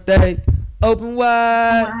birthday. Open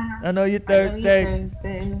wide. I know your Thursday.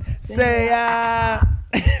 Say I.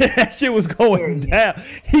 That shit was going down.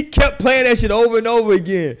 He kept playing that shit over and over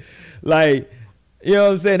again. Like, you know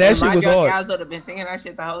what I'm saying? That shit was hard. I would have been singing that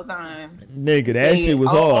shit the whole time. Nigga, that shit was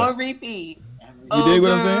hard. On repeat. You dig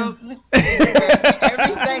what I'm saying?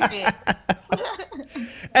 Every second.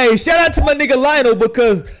 Hey, shout out to my nigga Lionel,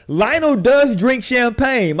 because Lionel does drink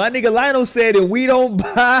champagne. My nigga Lionel said that we don't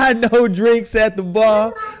buy no drinks at the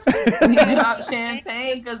bar. We drop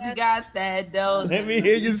champagne because we got that dough. Let me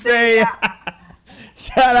hear you say it.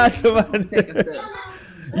 Shout out to my nigga.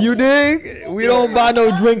 You dig? We don't buy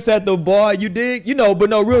no drinks at the bar. You dig? You know, but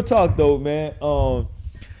no, real talk though, man.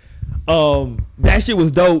 That shit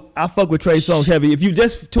was dope. I fuck with Trey Songz heavy. If you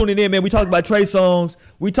just tuning in, man, we talked about Trey Songz.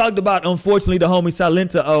 We talked about, unfortunately, the homie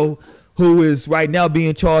Silenta O, who is right now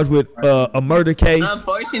being charged with a murder case.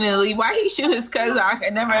 Unfortunately, why he shoot his cousin? I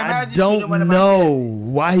could never imagine. I don't know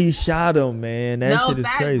why he shot him, man. That shit is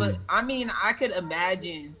crazy. But I mean, I could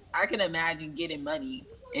imagine getting money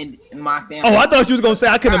in my family. Oh, I thought you was gonna say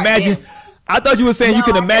I can imagine. Damn. I thought you were saying you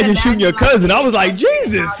can imagine shooting your cousin. I was like,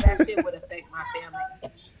 Jesus. How that shit would affect my family.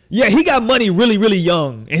 Yeah, he got money really, really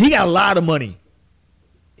young. And he got a lot of money.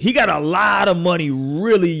 He got a lot of money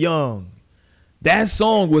really young. That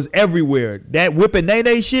song was everywhere. That Whippin'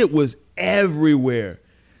 Nene shit was everywhere.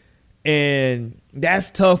 And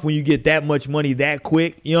that's tough when you get that much money that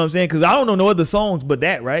quick. You know what I'm saying? Because I don't know no other songs but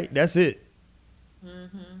that, right? That's it.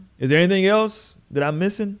 Mm-hmm. Is there anything else that I'm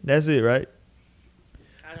missing? That's it, right?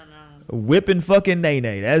 I don't know. Whippin' fucking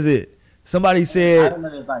Nene. That's it. Somebody said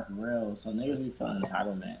entitlement is like real, so niggas be feeling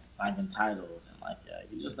entitlement, like entitled, and like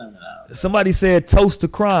you just never know. Somebody said toast to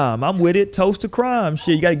crime. I'm with it. Toast to crime.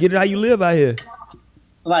 Shit, you gotta get it how you live out here.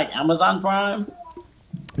 Like Amazon Prime?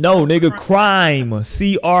 No, nigga, crime.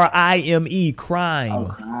 CRIME, crime. Oh,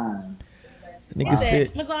 crime. Nigga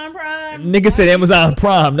said Amazon Prime. Nigga said Amazon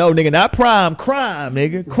Prime. No, nigga, not Prime. Crime,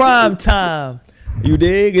 nigga. Crime time. You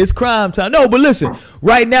dig? It's crime time. No, but listen,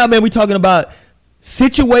 right now, man, we talking about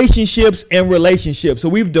situationships and relationships. So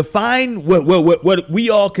we've defined what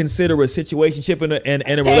we all consider a situationship and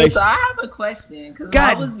a relationship. So I have a question because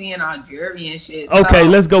I was being all jury and shit. Okay,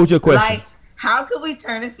 let's go with your question. Like, how could we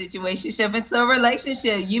turn a situationship into a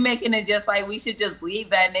relationship? You making it just like we should just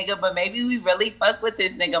leave that nigga, but maybe we really fuck with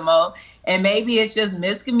this nigga Mo, and maybe it's just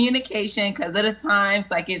miscommunication because of the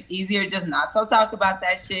times. Like it's easier just not to talk about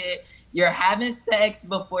that shit. You're having sex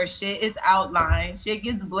before shit is outlined. Shit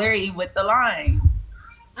gets blurry with the lines.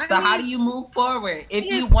 So how do you move forward if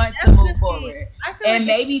you want to move forward? And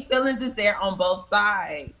maybe feelings is there on both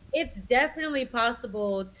sides. It's definitely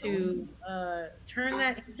possible to turn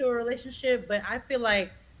that into a relationship, but I feel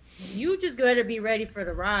like you just gotta be ready for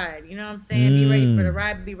the ride. You know what I'm saying? Be ready for the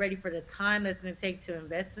ride. Be ready for the time that's gonna take to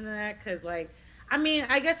invest in that. Because, like, I mean,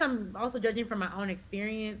 I guess I'm also judging from my own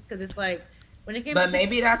experience. Because it's like when it came. But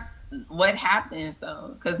maybe that's what happens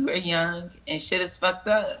though, because we're young and shit is fucked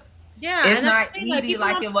up. Yeah, it's not easy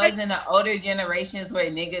like it was in the older generations where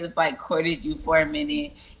niggas like courted you for a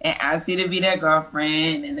minute and asked you to be their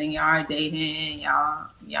girlfriend, and then y'all are dating,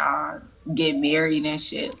 y'all get married and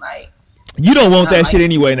shit. Like you don't want that shit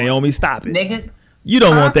anyway, Naomi. Stop it, nigga. You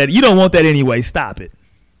don't want that. You don't want that anyway. Stop it.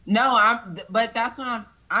 No, but that's what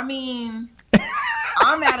I mean.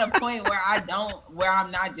 I'm at a point where I'm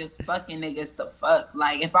not just fucking niggas to fuck.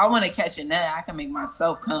 Like if I want to catch a nut, I can make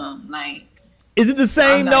myself come. Like. Is it the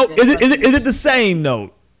same note? Is it the same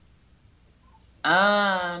note?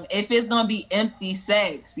 If it's gonna be empty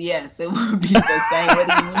sex, yes, it would be the same. What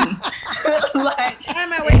do you mean?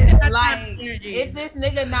 If this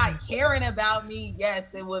nigga not caring about me,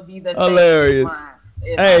 yes, it would be the same. Hilarious.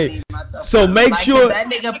 Hey, so make sure that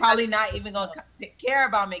nigga probably not even gonna care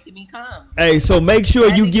about making me come. Hey, so make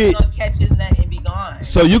sure you get catch his nut and be gone.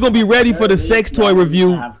 So you're gonna be ready for the sex toy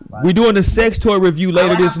review. We're doing the sex toy review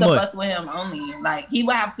later this month. Fuck with him only. Like he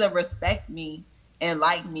would have to respect me and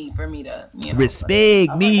like me for me to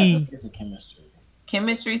respect me. It's a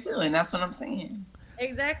chemistry too, and that's what I'm saying.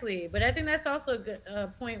 Exactly, but I think that's also a good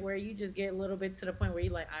point where you just get a little bit to the point where you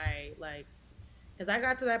like, I like. Because I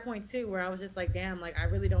got to that point too where I was just like, damn, like I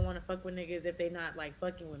really don't want to fuck with niggas if they not like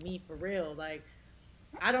fucking with me for real. Like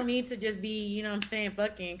I don't need to just be, you know what I'm saying,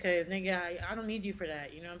 fucking, because nigga, I don't need you for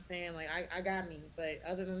that. You know what I'm saying? Like I got me. But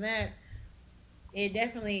other than that, it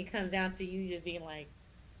definitely comes down to you just being like,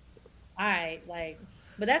 all right, like,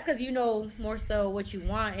 but that's because you know more so what you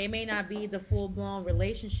want. It may not be the full blown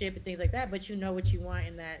relationship and things like that, but you know what you want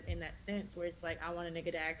in that sense where it's like, I want a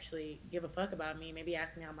nigga to actually give a fuck about me, maybe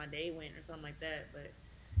ask me how my day went or something like that. But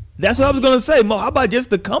that's what I was gonna say, Mo. How about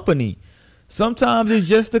just the company? Sometimes it's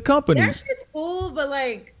just the company. That shit's cool, but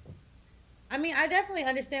like, I mean, I definitely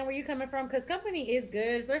understand where you're coming from because company is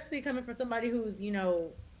good, especially coming from somebody who's, you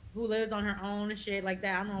know, who lives on her own and shit like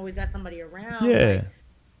that. I don't always got somebody around. Yeah. Like,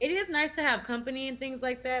 it is nice to have company and things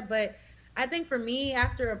like that, but I think for me,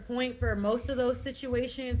 after a point for most of those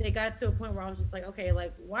situations, it got to a point where I was just like, okay,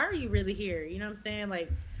 like, why are you really here? You know what I'm saying? Like,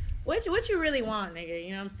 what you really want, nigga? You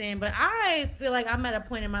know what I'm saying? But I feel like I'm at a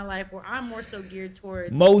point in my life where I'm more so geared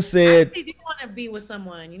towards. Mo said, I actually do want to be with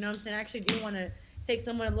someone. You know what I'm saying? I actually do want to take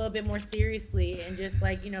someone a little bit more seriously and just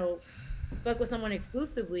like, you know, fuck with someone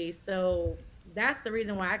exclusively. So that's the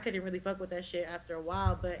reason why I couldn't really fuck with that shit after a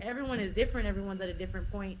while. But everyone is different. Everyone's at a different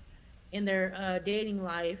point in their dating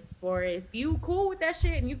life. Or if you cool with that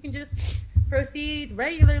shit and you can just proceed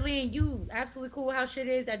regularly and you absolutely cool with how shit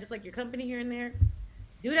is, I just like your company here and there,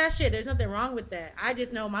 do that shit. There's nothing wrong with that. I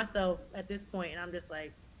just know myself at this point and I'm just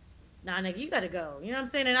like, nah, nigga, you gotta go. You know what I'm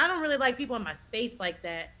saying? And I don't really like people in my space like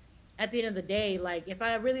that at the end of the day. Like, if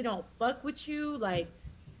I really don't fuck with you, like,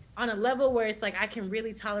 on a level where it's like I can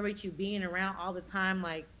really tolerate you being around all the time,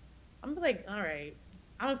 like, I'm like, all right,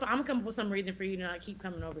 I'm gonna come up with some reason for you to not keep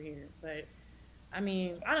coming over here. But I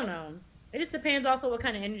mean, I don't know. It just depends also what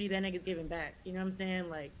kind of energy that nigga's giving back. You know what I'm saying?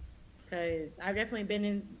 Like, because I've definitely been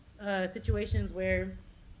in situations where,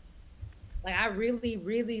 like, I really,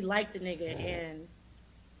 really liked a nigga and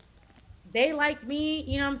they liked me.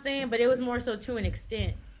 You know what I'm saying? But it was more so to an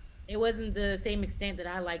extent. It wasn't the same extent that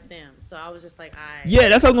I liked them. So I was just like, yeah,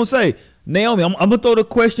 that's what I'm going to say. Naomi, I'm going to throw the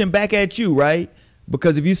question back at you, right?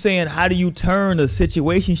 Because if you're saying, how do you turn a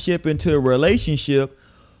situationship into a relationship,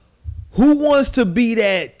 who wants to be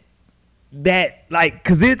that like,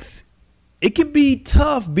 because it can be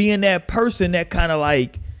tough being that person that kind of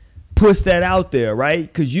like puts that out there, right?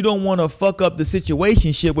 Because you don't want to fuck up the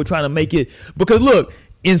situationship with trying to make it. Because look,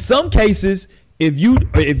 in some cases, if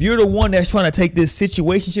you're the one that's trying to take this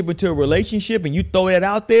situationship into a relationship and you throw that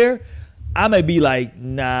out there, I may be like,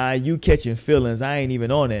 nah, you catching feelings. I ain't even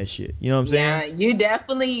on that shit. You know what I'm saying? Yeah, you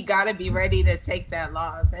definitely got to be ready to take that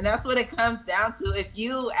loss. And that's what it comes down to. If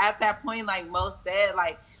you at that point, like Mo said,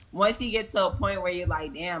 like once you get to a point where you're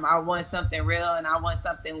like, damn, I want something real and I want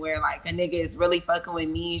something where like a nigga is really fucking with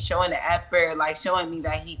me, showing the effort, like showing me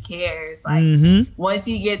that he cares. Like once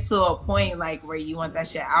you get to a point like where you want that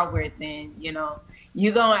shit outward, then, you know,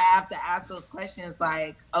 you're going to have to ask those questions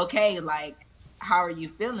like, okay, like, how are you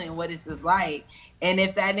feeling? What is this like? And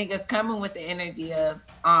if that nigga's coming with the energy of,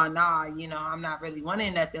 oh, nah, you know, I'm not really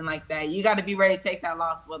wanting nothing like that, you got to be ready to take that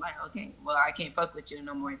loss. Well, like, okay, well, I can't fuck with you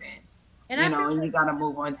no more then. And you know, and you got to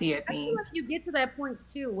move on to your thing. I feel like you get to that point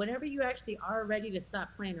too, whenever you actually are ready to stop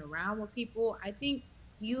playing around with people, I think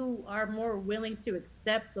you are more willing to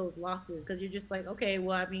accept those losses because you're just like, okay,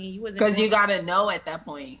 well, I mean, you wasn't. Because you got to know at that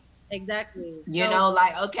point. Exactly. You know,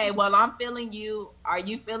 like, okay, well, I'm feeling you. Are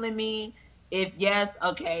you feeling me? If yes,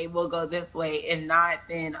 okay, we'll go this way. If not,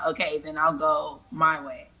 then okay, then I'll go my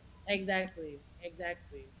way. Exactly.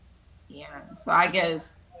 Yeah. So I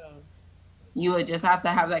guess you would just have to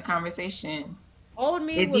have that conversation. Old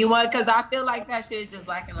me, if you want, because I feel like that shit is just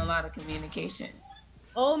lacking a lot of communication.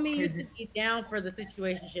 Old me used to be down for the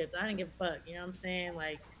situationships. I didn't give a fuck. You know what I'm saying?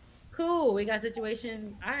 Like, cool, we got a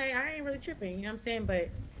situation. I ain't really tripping. You know what I'm saying? But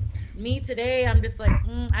me today, I'm just like,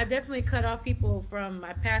 I've definitely cut off people from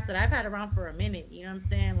my past that I've had around for a minute. You know what I'm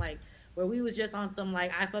saying? Like, where we was just on some,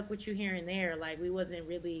 like, I fuck with you here and there. Like, we wasn't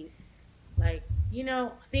really, like, you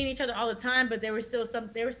know, seeing each other all the time, but there was still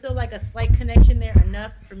like a slight connection there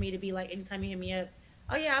enough for me to be like, anytime you hit me up,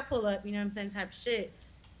 oh yeah, I pull up, you know what I'm saying, type of shit.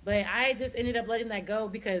 But I just ended up letting that go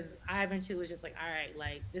because I eventually was just like, all right,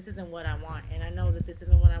 like this isn't what I want, and I know that this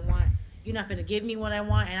isn't what I want. You're not gonna give me what I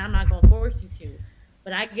want, and I'm not gonna force you to.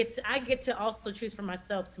 But I get to also choose for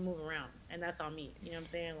myself to move around, and that's on me. You know what I'm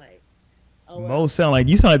saying? Like, oh, well. Mo sound like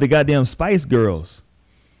you sound like the goddamn Spice Girls.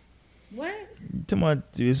 What? Come on,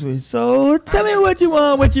 so tell me what you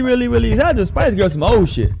want, what you really. How the Spice Girls some old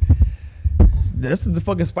shit. That's what the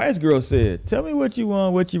fucking Spice Girl said. Tell me what you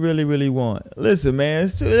want, what you really want. Listen, man.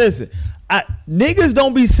 Listen. Niggas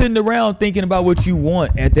don't be sitting around thinking about what you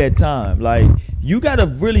want at that time. Like, you gotta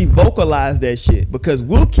really vocalize that shit because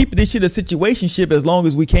we'll keep this shit a situationship as long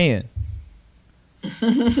as we can.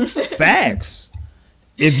 Facts.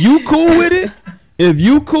 If you cool with it,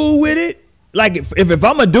 like if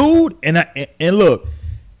I'm a dude and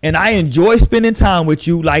I enjoy spending time with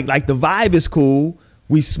you, like the vibe is cool.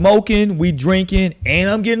 We smoking, we drinking, and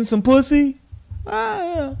I'm getting some pussy.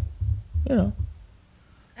 Yeah, you know.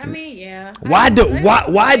 I mean, yeah. Why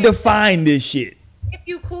define this shit? If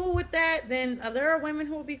you cool with that, then there are women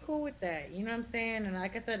who will be cool with that. You know what I'm saying? And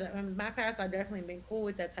like I said, in my past, I've definitely been cool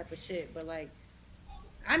with that type of shit. But like,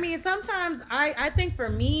 I mean, sometimes I think for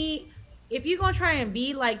me, if you're gonna try and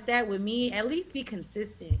be like that with me, at least be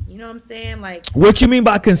consistent. You know what I'm saying? Like, what you mean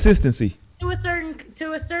by consistency? To a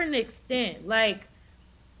certain extent, like.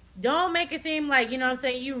 Don't make it seem like, you know what I'm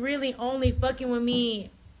saying, you really only fucking with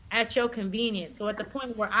me at your convenience. So at the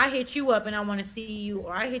point where I hit you up and I want to see you,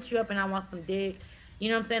 or I hit you up and I want some dick, you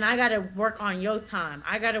know what I'm saying, I got to work on your time.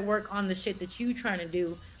 I got to work on the shit that you trying to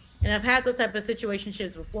do. And I've had those type of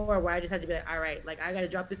situationships before where I just had to be like, all right, like I got to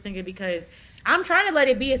drop this nigga because I'm trying to let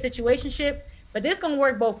it be a situationship, but this going to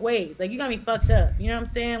work both ways. Like, you got me fucked up. You know what I'm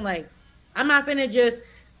saying? Like, I'm not finna just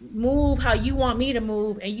move how you want me to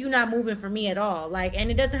move and you not moving for me at all. Like, and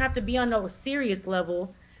it doesn't have to be on no serious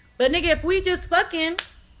level, but nigga, if we just fucking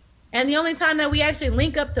and the only time that we actually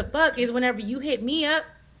link up to fuck is whenever you hit me up,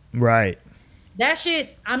 right? That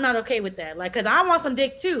shit, I'm not okay with that. Like, cause I want some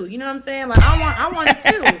dick too, you know what I'm saying? Like, I want it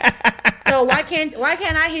too. So why can't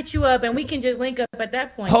I hit you up and we can just link up at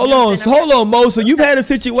that point? Hold on, Mo. So you've had a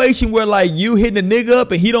situation where like you hitting a nigga up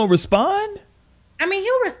and he don't respond? I mean,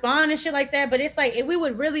 he'll respond and shit like that, but it's like if we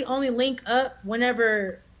would really only link up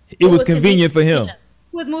whenever it was convenient for him.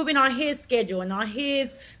 He was moving on his schedule and on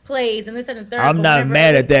his plays and this and the third. I'm not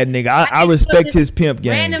mad at that nigga. I respect his pimp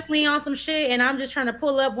game. Randomly on some shit, and I'm just trying to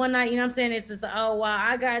pull up one night. You know what I'm saying? It's just oh wow,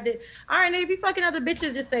 I got it. All right, nigga, if you fucking other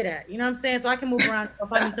bitches, just say that. You know what I'm saying? So I can move around and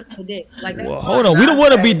find me something to dick. Like, well, hold on. We don't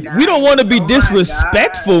want to be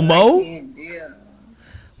disrespectful, Mo.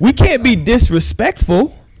 We can't be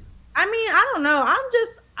disrespectful. I mean, I don't know.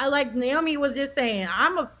 I like Naomi was just saying,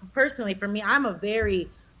 I'm a very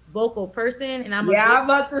vocal person, and I'm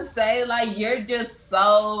about to say, like, you're just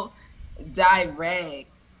so direct.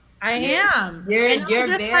 I am. You're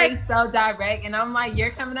very like, so direct, and I'm like,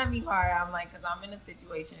 you're coming at me hard. I'm like, because I'm in a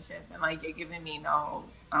situationship, and like you're giving me no.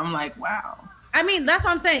 I'm like, wow. I mean, that's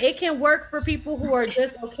what I'm saying. It can work for people who are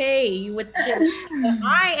just okay with shit.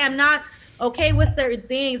 I am not okay with certain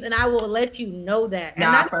things, and I will let you know that. And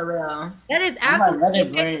nah, for real. That is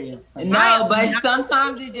absolutely no, but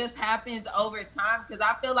sometimes it just happens over time because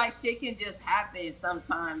I feel like shit can just happen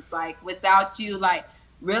sometimes, like without you like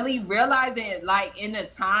really realizing, like in the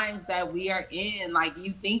times that we are in, like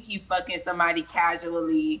you think you fucking somebody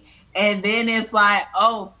casually, and then it's like,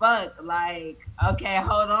 oh fuck, like okay,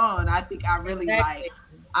 hold on, I think I really I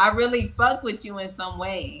really fuck with you in some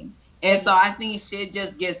way. And so I think shit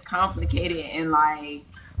just gets complicated and like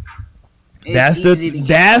that's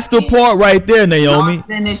the part right there, Naomi. Lost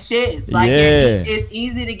in the shits. Like it's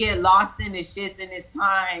easy to get lost in the shits in this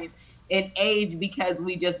time and age because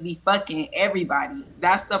we just be fucking everybody.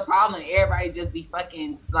 That's the problem. Everybody just be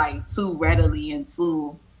fucking like too readily and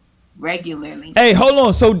too regularly. Hey, hold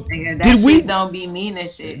on. So did we don't be mean and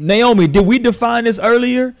shit. Naomi, did we define this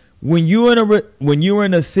earlier? When you in a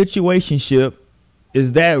situationship,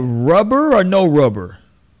 is that rubber or no rubber?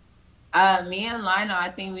 Me and Lionel, I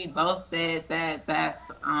think we both said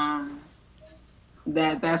that's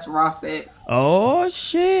raw sex. Oh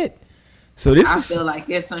shit! So I feel like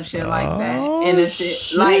it's some shit like that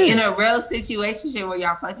like in a real situation where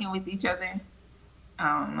y'all fucking with each other.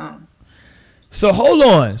 I don't know. So hold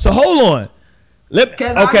on.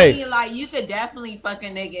 I mean, like, you could definitely fuck a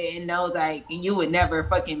nigga and know, like, you would never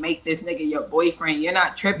fucking make this nigga your boyfriend. You're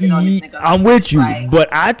not tripping on this nigga. I'm with you, but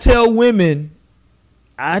I tell women,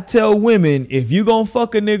 if you gonna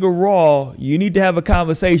fuck a nigga raw, you need to have a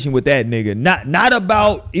conversation with that nigga. Not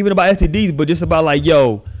about even about STDs, but just about like,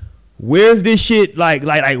 yo, where's this shit? Like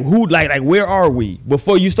who? Like where are we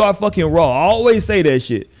before you start fucking raw? I always say that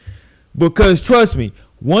shit. Because trust me,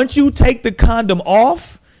 once you take the condom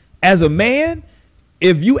off as a man,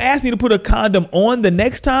 if you ask me to put a condom on the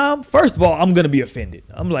next time, first of all, I'm gonna be offended.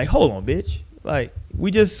 I'm like, hold on, bitch. Like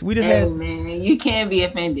we just Hey had. man, you can't be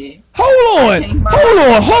offended. Hold on,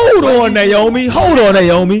 Naomi. Hold on,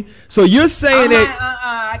 Naomi. So you're saying that?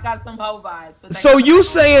 I got some hoe vibes. But So you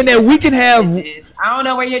saying that we can have? I don't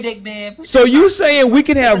know where your dick been. So you saying we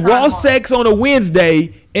can have raw sex on a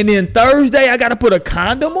Wednesday and then Thursday I gotta put a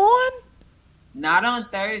condom on? Not on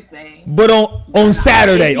Thursday. But on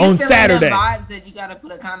Saturday. On Saturday. Vibes that you gotta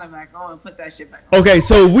put a condom back on. Put that shit back on. Okay,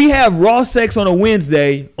 so if we have raw sex on a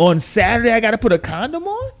Wednesday, on Saturday I gotta put a condom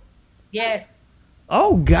on? Yes.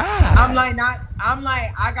 Oh God. I'm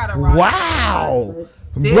like, I gotta rock. Wow.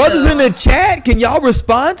 Brothers in the chat, can y'all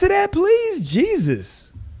respond to that, please?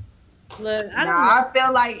 Jesus. Look, I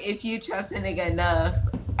feel like if you trust a nigga enough,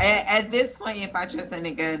 at this point, if I trust a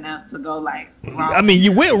nigga enough to go like raw. I mean,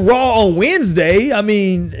 you went raw on Wednesday. I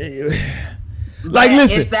mean, like,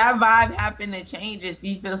 listen. If that vibe happened to change, if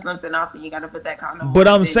you feel something off, and you gotta put that condom on. But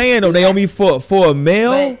I'm saying though, Naomi, for a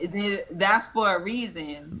male, but that's for a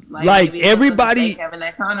reason. Like everybody having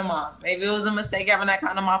that condom off. Maybe it was a mistake having that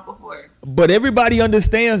condom off before. But everybody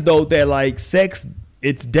understands though that like sex,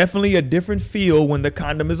 it's definitely a different feel when the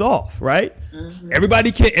condom is off, right? Mm-hmm.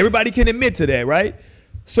 Everybody can admit to that, right?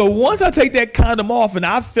 So once I take that condom off and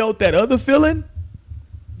I felt that other feeling,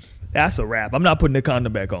 that's a wrap. I'm not putting the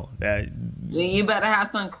condom back on. Then you better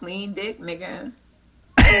have some clean dick, nigga.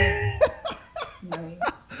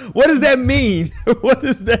 What does that mean? What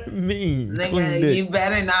does that mean? Nigga, you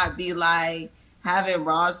better not be like having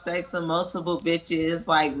raw sex with multiple bitches,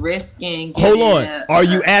 like risking. Hold on. Are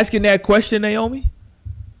you asking that question, Naomi?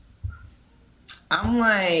 I'm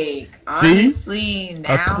like, honestly,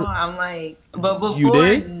 now I'm like, but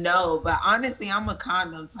before, no. But honestly, I'm a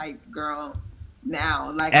condom type girl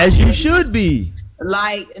now. Like, as you should be.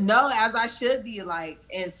 Like, no, as I should be. Like,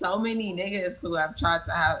 and so many niggas who have tried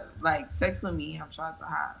to have like sex with me have tried to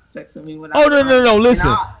have sex with me without. Oh no!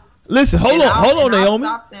 Listen, hold on, Naomi.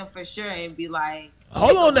 I'll stop them for sure and be like,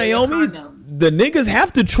 hold on, Naomi. The niggas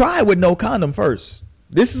have to try with no condom first.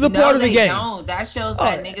 This is a part of the game. No, that shows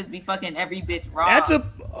that niggas be fucking every bitch raw. That's a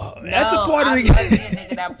part of the game. Be a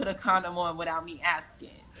nigga that put a condom on without me asking.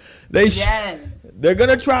 They're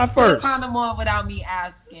gonna try first. Put a condom on without me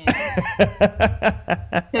asking.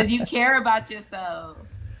 Because you care about yourself.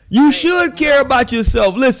 You should care about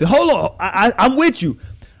yourself. Listen, hold on. I'm with you.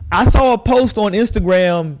 I saw a post on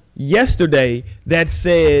Instagram yesterday that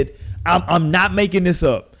said, I'm not making this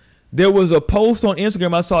up. There was a post on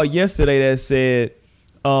Instagram I saw yesterday that said,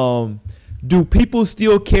 do people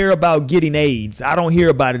still care about getting AIDS? I don't hear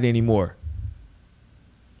about it anymore.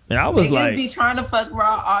 And I was like, be trying to fuck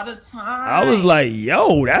raw all the time. I was like,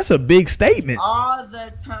 yo, that's a big statement. All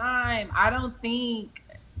the time. I don't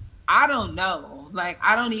know. Like,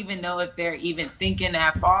 I don't even know if they're even thinking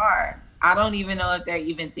that far.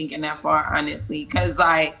 Honestly. Because,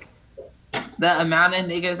 like, the amount of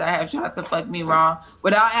niggas I have tried to fuck me raw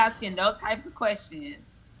without asking no types of questions.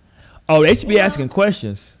 Oh, they should be asking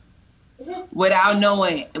questions. Without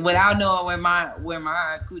knowing where my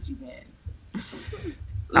coochie been.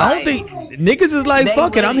 Like, I don't think niggas is like,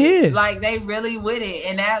 fuck it, I'm here. Like, they really with it.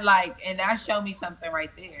 And that showed me something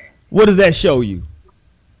right there. What does that show you?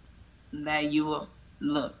 That you will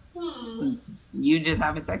look. You just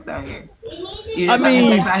having sex out here. You just having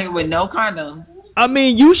sex out here with no condoms. I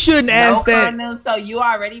mean, you shouldn't ask that. Condoms, so you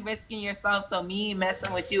already risking yourself. So me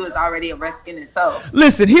messing with you is already a risk in itself.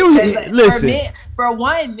 Listen, listen. For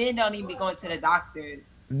one, men don't even be going to the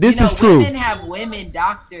doctors. This is true. Women have women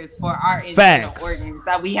doctors for our internal organs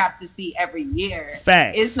that we have to see every year.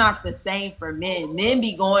 Facts. It's not the same for men. Men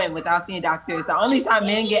be going without seeing doctors. The only time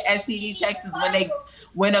men get STD checks is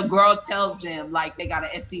when a girl tells them like they got an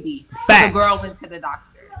STD. Facts. So the girl went to the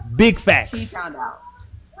doctor. Big facts. She found out.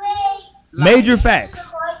 Major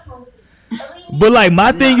facts. But like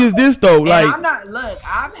my thing is this though, like I'm not.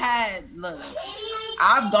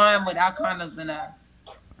 I've gone without condoms enough.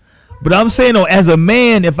 But I'm saying though, as a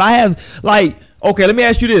man, if I have like, okay, let me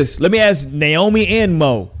ask you this. Let me ask Naomi and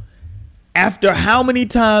Mo. After how many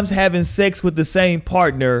times having sex with the same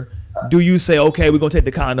partner do you say, okay, we're gonna take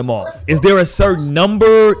the condom off? Is there a certain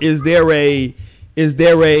number? Is there a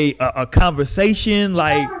conversation?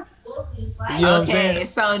 Like, you know what I'm saying?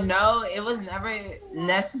 So no, it was never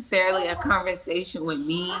necessarily a conversation with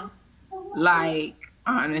me. Like,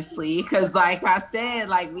 honestly, because like I said,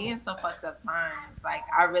 like we in some fucked up times. Like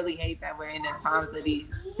I really hate that we're in the times of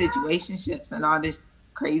these situationships and all this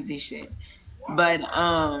crazy shit. But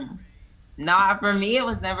nah, for me it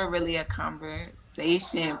was never really a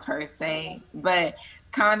conversation per se. But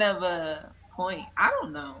kind of a point. I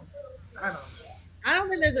don't know. I don't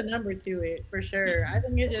think there's a number to it for sure. I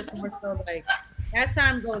think it's just more so like as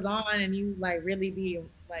time goes on and you like really be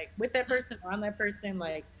like with that person or on that person,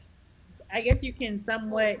 like I guess you can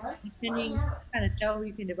somewhat depending kind of tell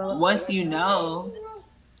you can develop once you know.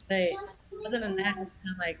 But other than that, it's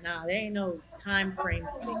kind of like nah, there ain't no time frame.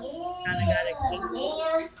 Kind of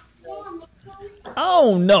gotta I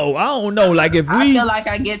don't know. Like if I we feel like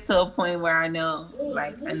I get to a point where I know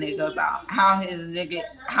like a nigga about how a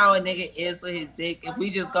nigga is with his dick. If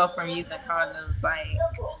we just go from using condoms, like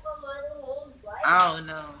I don't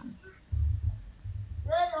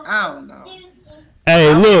know.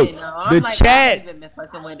 Hey, look, the like, chat.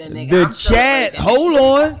 Hold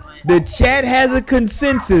on. The chat has a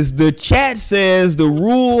consensus. The chat says the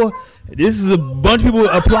rule. This is a bunch of people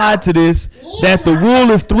applied to this. That the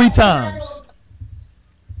rule is 3 times.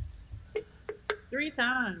 3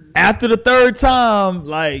 times. After the 3rd time,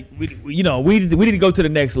 like we need to go to the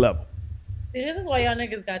next level. See, this is why y'all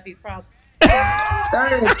niggas got these problems.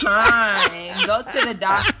 3rd time, go to the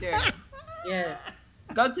doctor. Yes.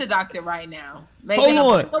 Go to the doctor right now. Hold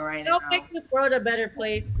on. Don't make this world a better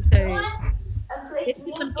place because it's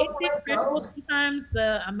stressful sometimes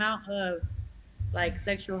the amount of like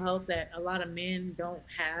sexual health that a lot of men don't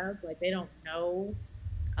have. Like they don't know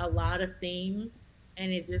a lot of things,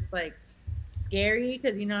 and it's just like scary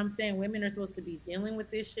because you know what I'm saying women are supposed to be dealing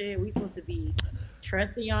with this shit. We supposed to be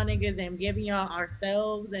trusting y'all niggas and giving y'all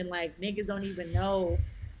ourselves, and like niggas don't even know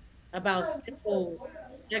about simple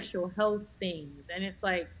sexual health things, and it's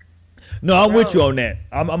like no, I'm with you on that.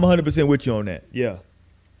 I'm 100% with you on that. Yeah,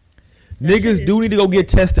 niggas do need to go get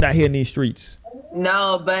tested out here in these streets.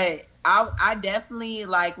 No, but I definitely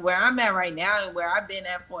like where I'm at right now and where I've been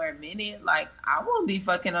at for a minute. Like I won't be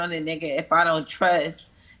fucking on a nigga if I don't trust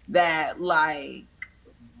that, like,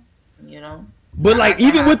 you know. But like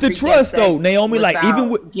even with the trust though, Naomi, like even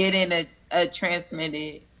with getting a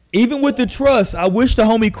transmitted. Even with the trust, I wish the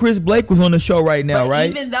homie Chris Blake was on the show right now, right?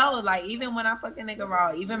 Even though, like, even when I fucking nigga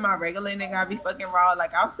raw, even my regular nigga I be fucking raw,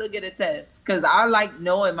 like, I'll still get a test because I like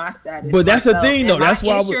knowing my status. But that's the thing, though. That's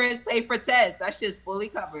why insurance pay for tests. That shit's fully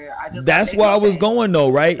covered. That's why I was going though,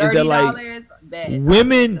 right? Is that like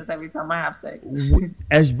women? Every time I have sex,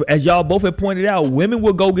 as y'all both have pointed out, women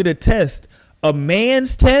will go get a test. A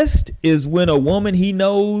man's test is when a woman he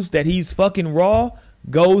knows that he's fucking raw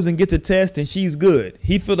goes and gets a test and she's good.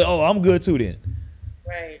 He feels like, oh, I'm good too then.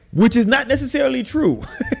 Right. Which is not necessarily true.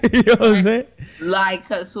 You know what I'm saying? Like,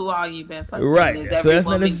 cause who all you been fucking? Right. So that's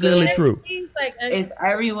not necessarily true. Is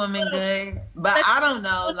every woman good? But I don't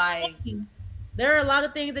know. Like, there are a lot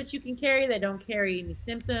of things that you can carry that don't carry any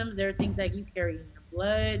symptoms. There are things that you carry in your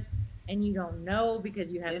blood and you don't know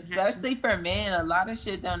because you haven't. Especially for men, a lot of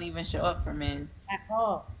shit don't even show up for men at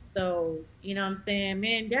all. So, you know what I'm saying?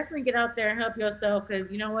 Man, definitely get out there and help yourself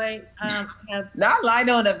because, you know what? Not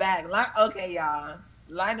Lionel in the back. Okay, y'all.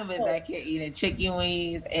 Lionel been back here eating chicken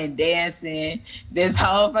wings and dancing this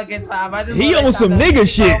whole fucking time. He on some nigga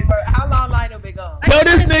shit. How long Lionel been gone? Tell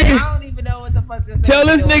this nigga. I don't even know what the fuck this Tell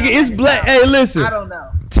this nigga it's black. Hey, listen. I don't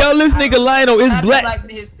know. Tell this nigga Lionel it's black.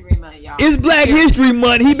 Black History Month, y'all. It's Black History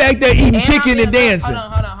Month. He back there eating chicken and dancing.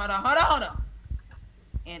 Hold on.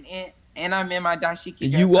 And I'm in my dashiki.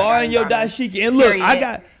 You are in your dashiki. And look, I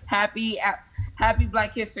got happy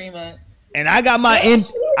Black History Month. And I got my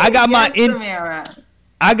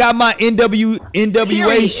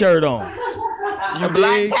NWA shirt on. You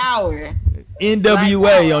Black Power.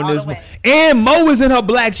 NWA on this one. And Mo is in her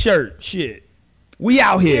black shirt. Shit. We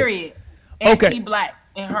out here. Period. And okay. She black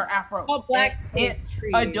in her afro. Oh, black and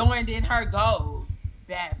adorned in her gold.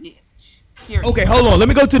 Bad bitch. Period. Okay, hold on. Let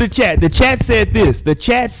me go to the chat. The chat said this. The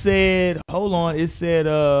chat said, hold on. It said,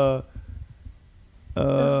 oh,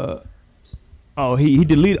 he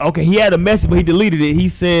deleted. Okay, he had a message, but he deleted it. He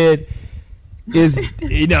said, the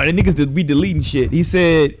niggas be deleting shit. He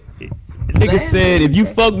said, said, if you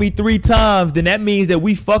fuck me 3 times, then that means that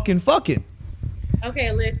we fucking.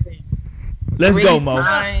 Okay, listen. Let's go, Mo.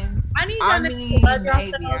 I need y'all niggas to love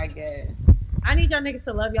yourselves. I guess. I need y'all niggas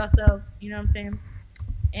to love yourselves. You know what I'm saying?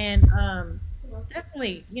 And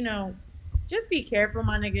definitely, just be careful,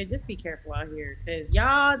 my nigga. Just be careful out here, cause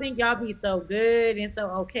y'all think y'all be so good and so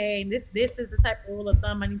okay. And this is the type of rule of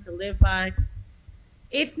thumb I need to live by.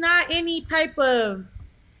 It's not any type of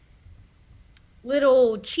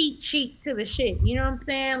little cheat sheet to the shit. You know what I'm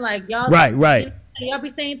saying? Like y'all, right. Y'all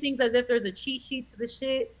be saying things as if there's a cheat sheet to the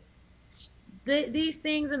shit. These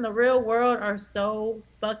things in the real world are so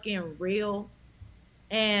fucking real,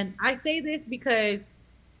 and I say this because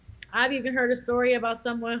I've even heard a story about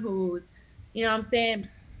someone who's,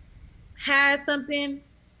 had something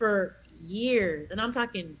for years, and I'm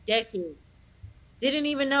talking decades. Didn't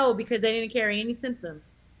even know because they didn't carry any symptoms.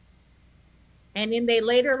 And in their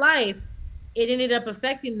later life, it ended up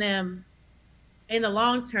affecting them in the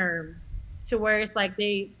long term to where it's like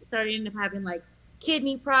they started ending up having like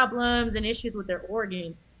kidney problems and issues with their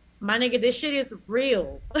organs. My nigga, this shit is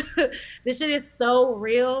real. This shit is so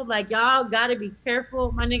real. Like, y'all gotta be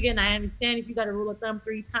careful, my nigga. And I understand if you got a rule of thumb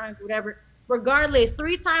 3 times, whatever. Regardless,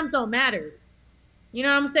 3 times don't matter. You know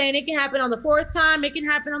what I'm saying? It can happen on the 4th time. It can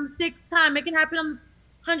happen on the 6th time. It can happen on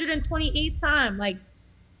the 128th time. Like,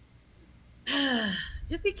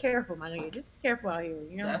 just be careful, my nigga. Just be careful out here.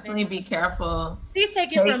 You know Definitely be careful. Please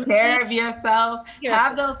take care of yourself.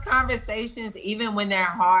 Have those conversations even when they're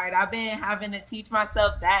hard. I've been having to teach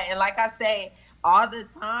myself that. And like I say, all the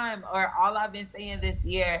time, or all I've been saying this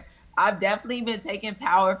year, I've definitely been taking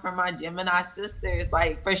power from my Gemini sisters.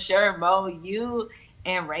 Like, for sure, Mo, you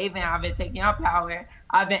and Raven, I've been taking your power.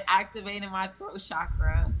 I've been activating my throat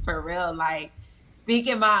chakra, for real. Like,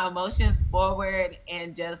 speaking my emotions forward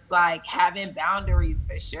and just like having boundaries,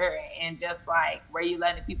 for sure. And just like where you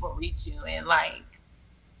letting people reach you. And like,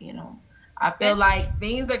 you know, I feel like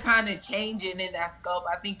things are kind of changing in that scope.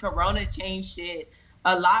 I think Corona changed shit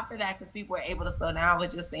a lot for that because people were able to slow down. I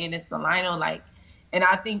was just saying this to Lionel, like, and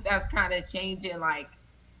I think that's kind of changing like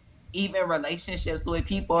even relationships with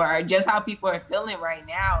people, or just how people are feeling right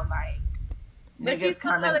now. Like, niggas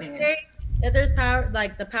kind of that there's power,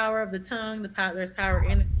 like the power of the tongue, there's power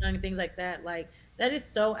in the tongue, things like that. Like, that is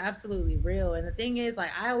so absolutely real. And the thing is, like,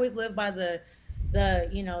 I always live by the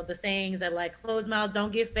you know, the sayings that like closed mouths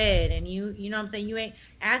don't get fed, and you know what I'm saying, you ain't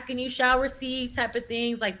asking, you shall receive type of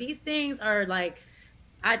things. Like, these things are like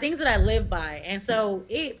things that I live by. And so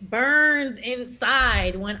it burns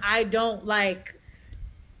inside when I don't like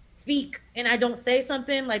speak and I don't say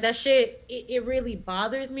something. Like, that shit, it really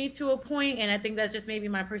bothers me to a point. And I think that's just maybe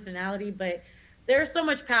my personality, but there's so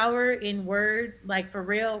much power in word, like, for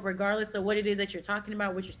real, regardless of what it is that you're talking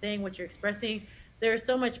about, what you're saying, what you're expressing. There's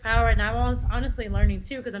so much power. And I'm honestly learning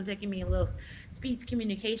too, because I'm taking me a little speech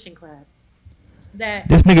communication class, that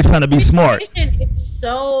this nigga's trying to be smart. It's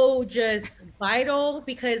so just vital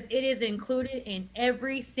because it is included in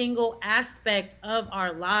every single aspect of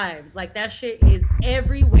our lives. Like, that shit is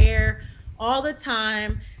everywhere all the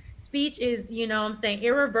time. Speech is, you know what I'm saying,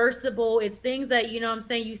 irreversible. It's things that, you know what I'm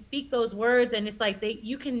saying, you speak those words and it's like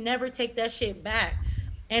you can never take that shit back.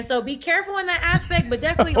 And so be careful in that aspect, but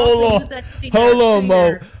definitely hold on,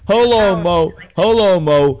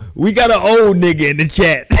 Mo. We got an old nigga in the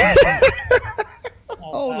chat.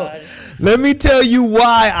 Hold on. Let me tell you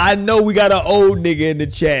why I know we got an old nigga in the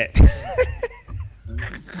chat.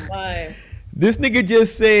 Why? This nigga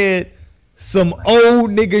just said some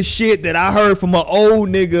old nigga shit that I heard from an old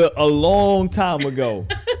nigga a long time ago.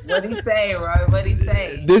 What'd he say, Roy? What'd he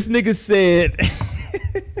say? This nigga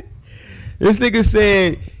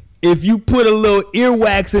said, if you put a little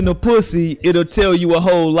earwax in the pussy, it'll tell you a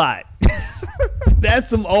whole lot. That's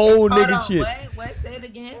some old nigga shit. What? Say it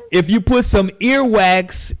again. If you put some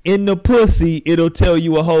earwax in the pussy, it'll tell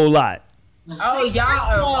you a whole lot. Oh, y'all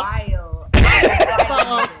are wild.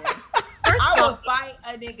 I will fight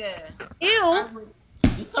a nigga. Ew.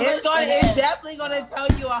 It's definitely gonna tell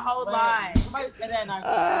you a whole lot. Somebody said that in our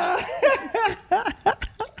chat.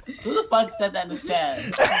 Who the fuck said that in the chat?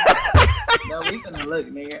 No, we finna look,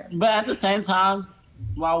 nigga. But at the same time,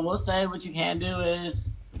 while we'll say what you can do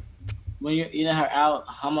is, when you're eating her out,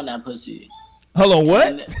 hum on that pussy. Hold on,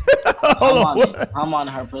 what? Hum on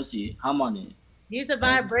her pussy. Hum on it. Use the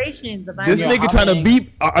vibrations. This nigga trying to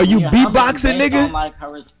beat. Are you beatboxing, nigga? On, like,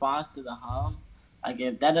 her response to the hum. Like,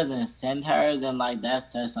 if that doesn't send her, then like that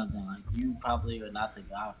says something. Like, you probably are not the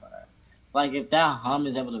guy for her. Like, if that hum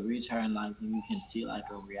is able to reach her and like you can see like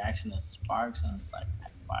a reaction that sparks and it's like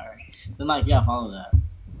fire, then like, yeah, follow that.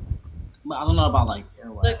 But I don't know about like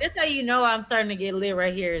earwax. Look, that's how you know I'm starting to get lit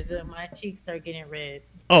right here. Is that my cheeks start getting red.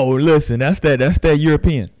 Oh, listen, that's that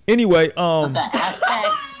European. Anyway, That's that Aztec.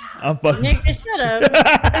 I'm fucking. Nigga, shut up.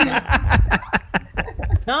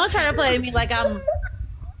 Don't try to play me like I'm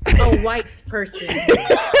a white person.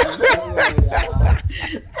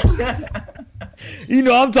 You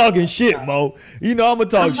know I'm talking shit, Mo. You know I'm gonna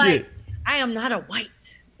talk shit. I am not a white.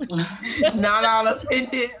 Not all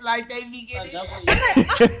offended like they be getting.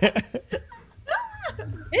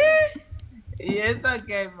 Yeah, it's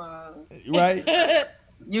okay, Mom. Right?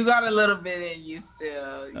 You got a little bit in you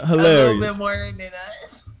still. Hilarious. A little bit more than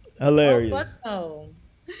us. Hilarious. Oh,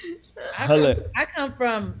 fuck no. I come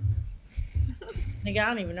from. Nigga, I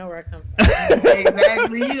don't even know where I come from.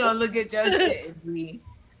 Exactly. You gonna look at your shit and be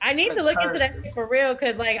I need to look into that shit for real,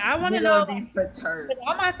 cause like I want to know. Perturbed.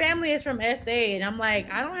 All my family is from SA, and I'm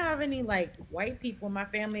like, I don't have any like white people in my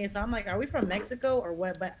family, so I'm like, are we from Mexico or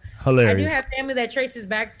what? But Hilarious. I do have family that traces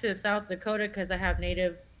back to South Dakota because I have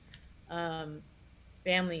Native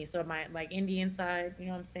family, so my like Indian side, you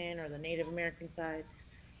know what I'm saying, or the Native American side.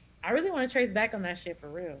 I really want to trace back on that shit for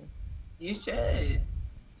real. You should.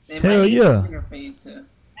 Hell yeah.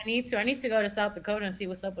 I need to go to South Dakota and see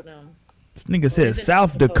what's up with them. This nigga said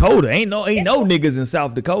South Dakota. Ain't no niggas in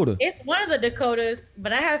South Dakota. It's one of the Dakotas,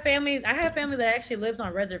 but I have family that actually lives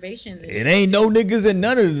on reservations. It ain't no niggas in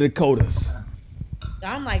none of the Dakotas. So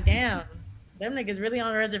I'm like, damn, them niggas really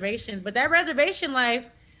on reservations. But that reservation life,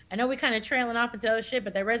 I know we kind of trailing off into other shit,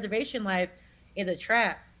 but that reservation life is a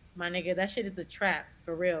trap, my nigga. That shit is a trap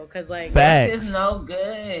for real. Cause like Facts. That shit's no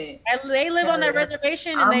good. They live on that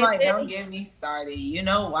reservation, and I'm like, don't get me started. You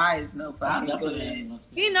know why it's no fucking good.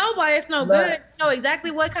 You know why it's no good. You know exactly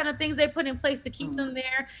what kind of things they put in place to keep them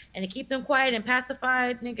there and to keep them quiet and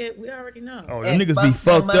pacified, nigga. We already know. Oh, them niggas be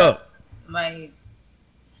fucked up. Like,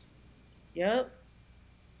 yep.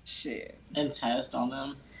 Shit. And test on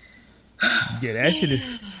them. Yeah, that shit is.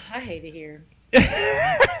 I hate it here.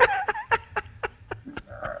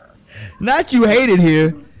 Not you hate it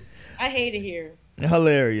here. I hate it here.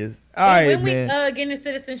 Hilarious. All right, when man. we getting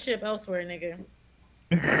citizenship elsewhere, nigga.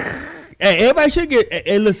 Hey, everybody should get.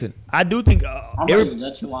 Hey, listen. I do think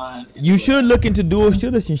you should look into dual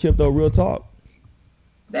citizenship, though. Real talk.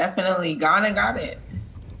 Definitely, Ghana got it.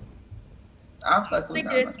 I'll fuck with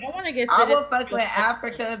Ghana. I would fuck with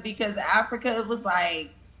Africa because Africa was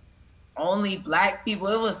like only black people.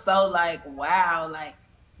 It was so like wow, like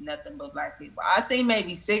nothing but black people. I seen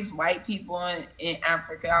maybe 6 white people in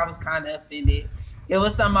Africa. I was kind of offended. It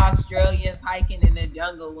was some Australians hiking in the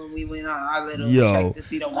jungle when we went on our little trek to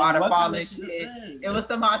see the waterfall and shit. It was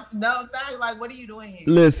some like, what are you doing here?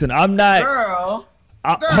 Listen, I'm not. Girl.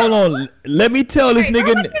 Hold on. Let me tell this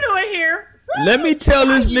nigga. What you doing here? Let me tell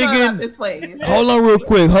this nigga. This place. Hold on real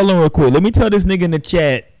quick. Let me tell this nigga in the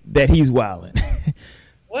chat that he's wilding.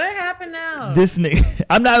 What happened now? This nigga.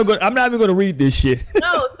 I'm not even gonna read this shit.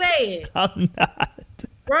 No, say it. I'm not.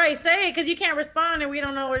 Right, say it, because you can't respond and we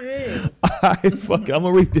don't know what it is. Alright, fuck it. I'm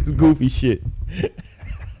gonna read this goofy shit.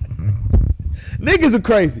 Niggas are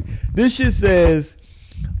crazy. This shit says,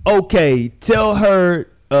 okay, tell her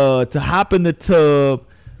to hop in the tub,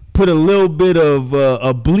 put a little bit of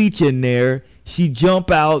a bleach in there. She jump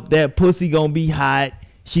out, that pussy gonna be hot.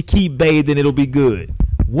 She keep bathing, it'll be good.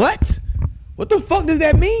 What? What the fuck does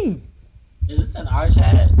that mean? Is this an our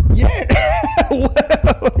chat? Yeah.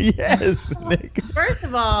 Well, yes, nigga. First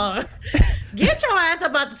of all, get your ass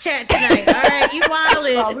up out the chat tonight, all right? You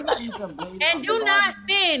wildin'. And do not,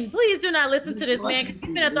 Finn, please do not listen to this, man, because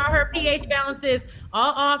she's gonna throw her pH balances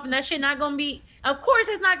all off, and that shit not gonna be, of course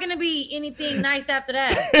it's not gonna be anything nice after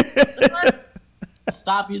that.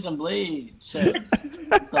 Stop using bleach. The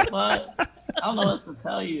fuck? I don't know what to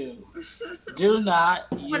tell you. Do not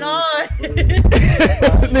use bleach.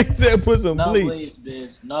 Nigga said put some bleach. No bleach,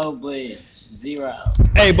 bitch. No bleach. 0.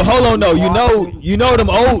 Hey, but hold on, though. You know them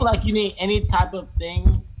I old. feel like you need any type of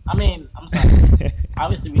thing. I mean, I'm sorry.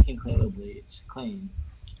 Obviously, we can clean with bleach. Clean.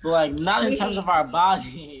 But, like, not in terms of our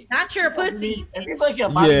body. Not your pussy. If you like your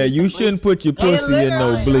body, yeah, you shouldn't put your pussy in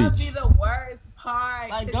no bleach. That'd be the worst part.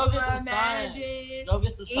 Like, go get some sun. Go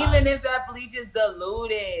get some sun. Even if that bleach is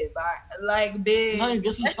diluted, like, bitch. No,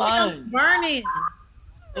 get some sun. Burning.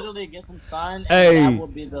 Literally get some sun. Hey, and that will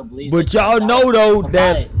be the bleach. But y'all know though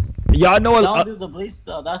that y'all know don't do the bleach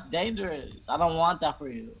though. That's dangerous. I don't want that for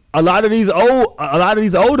you. A lot of these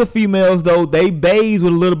older females though, they bathe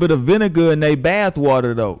with a little bit of vinegar in their bath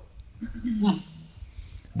water though.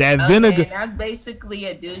 That vinegar. That's basically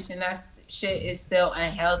a douche, and that shit is still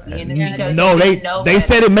unhealthy. And it's because no, they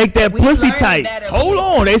said it make that pussy tight. Hold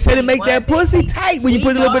on, they said it make that pussy tight when you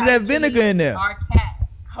put a little bit of that vinegar in there. Our cat,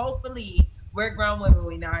 hopefully. We're grown women.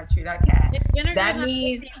 We know how to treat our cat. That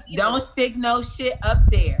means don't stick no shit up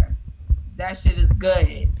there. That shit is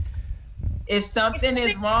good. If something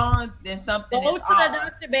is wrong, then something is off. Go to the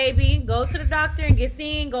doctor, baby. Go to the doctor and get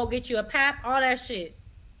seen. Go get you a pap. All that shit.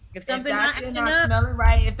 If something's that shit not smelling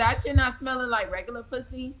right, if that shit not smelling like regular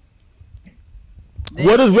pussy.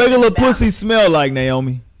 What does regular pussy smell like,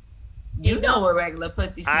 Naomi? You know what regular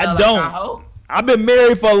pussy smell like. I don't. I hope. I've been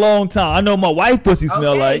married for a long time. I know my wife pussy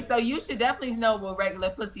smell like. So you should definitely know what regular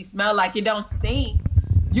pussy smell like. It don't stink.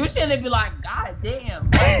 You shouldn't be like, God damn,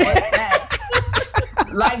 like, what's that?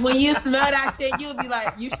 Like when you smell that shit, you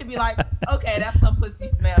should be like, okay, that's some pussy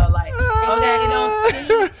smell. Like, okay, it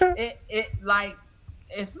don't stink.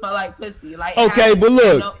 it smell like pussy. Like okay, but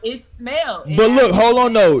look, it smells. But look, hold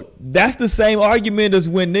on, though. That's the same argument as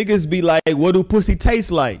when niggas be like, "What do pussy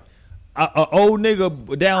taste like?" A old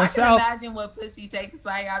nigga down south. I can imagine what pussy tastes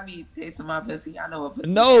like. I be tasting my pussy. I know what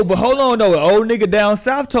pussy. No, but hold on though. An old nigga down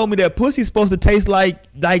south told me that pussy's supposed to taste like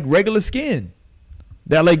regular skin.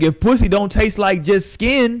 That like if pussy don't taste like just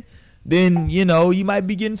skin, then you know you might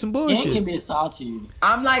be getting some bullshit. It can be salty.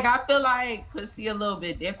 I'm like, I feel like pussy a little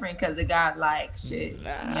bit different because it got like shit. You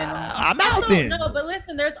know? I'm out then. No, but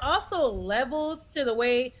listen, there's also levels to the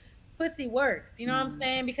way pussy works. You know what I'm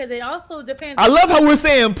saying? Because it also depends. I love how we're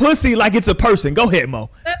saying pussy like it's a person. Go ahead, Mo.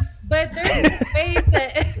 But there's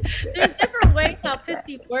different ways how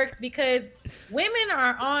pussy works because women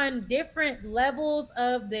are on different levels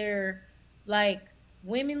of their like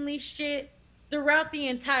womanly shit throughout the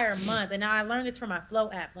entire month. And now I learned this from my Flow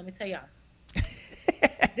app. Let me tell y'all.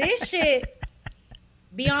 This shit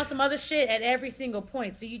be on some other shit at every single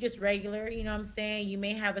point. So you just regular, you know what I'm saying? You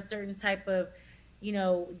may have a certain type of, you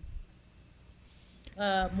know,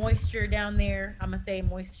 moisture down there. I'm gonna say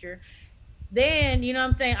moisture. Then, you know what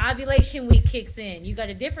I'm saying, ovulation week kicks in. You got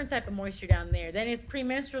a different type of moisture down there. Then it's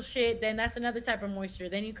premenstrual shit. Then that's another type of moisture.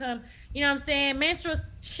 Then you come, you know what I'm saying, menstrual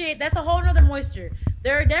shit. That's a whole nother moisture.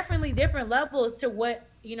 There are definitely different levels to what,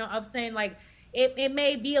 you know, I'm saying, like, it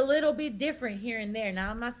may be a little bit different here and there. Now,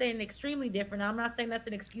 I'm not saying extremely different. I'm not saying that's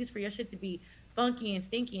an excuse for your shit to be funky and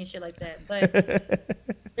stinky and shit like that. But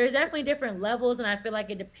there's definitely different levels, and I feel like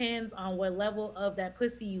it depends on what level of that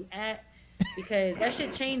pussy you at, because that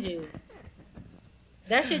shit changes.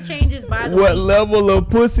 That shit changes by the what level of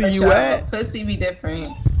pussy you at? Pussy be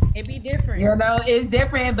different. It be different. You know, it's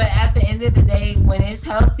different, but at the end of the day, when it's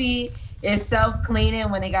healthy, it's self-cleaning,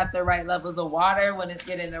 when it got the right levels of water, when it's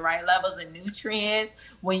getting the right levels of nutrients,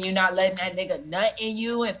 when you're not letting that nigga nut in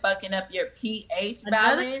you and fucking up your pH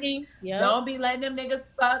balance. Don't be letting them niggas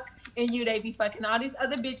fuck in you. They be fucking all these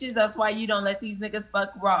other bitches. That's why you don't let these niggas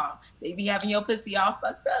fuck raw. They be having your pussy all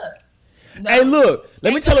fucked up. No. Hey, look,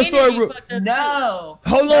 let me tell a story. No.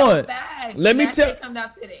 Hold on. Facts. Let me tell. Come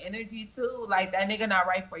down to the energy too. Like that nigga not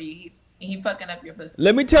right for you. He fucking up your pussy.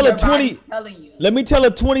 Let me tell a 20. Let me tell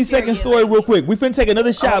a 20-second story real quick. We finna take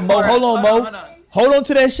another shot, Mo. Hold on, Mo. Hold on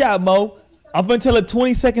to that shot, Mo. I'm finna tell a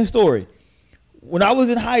 20-second story. When I was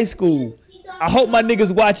in high school, I hope my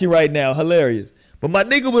niggas watching right now. Hilarious. But my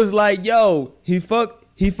nigga was like, yo, he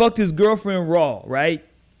fucked his girlfriend raw, right?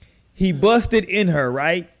 He busted in her,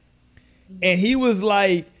 right? And he was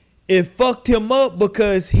like, it fucked him up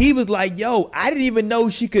because he was like, yo, I didn't even know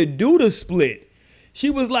she could do the split. She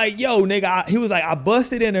was like, yo, nigga, he was like, I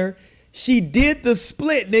busted in her. She did the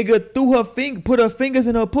split, nigga, threw her put her fingers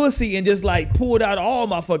in her pussy and just like pulled out all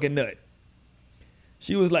my fucking nut.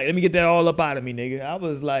 She was like, let me get that all up out of me, nigga. I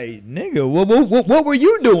was like, nigga, what were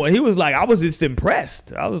you doing? He was like, I was just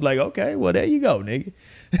impressed. I was like, okay, well, there you go, nigga.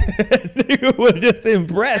 Nigga was just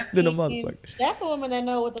impressed in the motherfucker. That's a woman that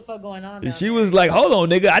know what the fuck going on. She was like, hold on,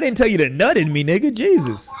 nigga. I didn't tell you to nut in me, nigga.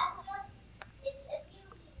 Jesus.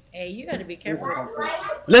 Hey, you gotta be careful.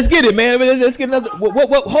 Let's get it, man. Let's get another.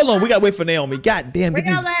 What? Hold on. We gotta wait for Naomi. Goddamn. Get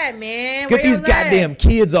these, that, man. Get these goddamn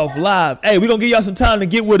kids off live. Hey, we gonna give y'all some time to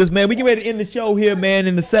get with us, man. We get ready to end the show here, man,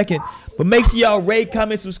 in a second. But make sure y'all rate,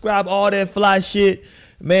 comment, subscribe, all that fly shit.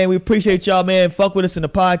 Man, we appreciate y'all, man. Fuck with us in the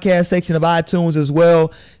podcast section of iTunes as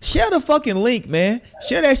well. Share the fucking link, man.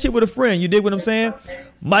 Share that shit with a friend. You dig what I'm saying?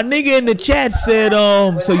 My nigga in the chat said,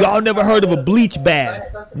 so y'all never heard of a bleach bath.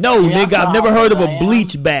 No, nigga, I've never heard of a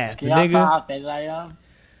bleach bath, nigga.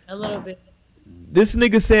 A little bit. This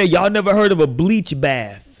nigga said y'all never heard of a bleach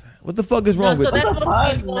bath. What the fuck is wrong with this?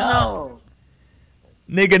 No.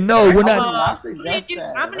 Nigga, no, we're not. I'm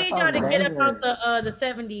gonna need y'all to get up out the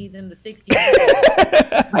 70s and the 60s.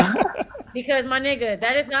 Because my nigga,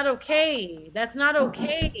 that is not okay. That's not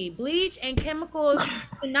okay. Bleach and chemicals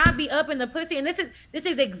should not be up in the pussy. And this is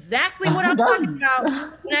exactly what I'm talking about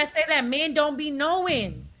when I say that men don't be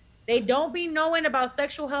knowing. They don't be knowing about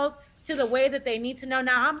sexual health to the way that they need to know.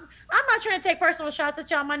 Now, I'm not trying to take personal shots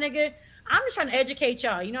at y'all, my nigga. I'm just trying to educate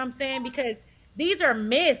y'all. You know what I'm saying? Because these are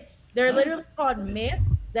myths. They're literally called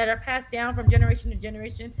myths that are passed down from generation to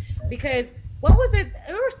generation. Because what was it?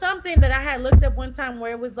 There was something that I had looked up one time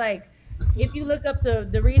where it was like, if you look up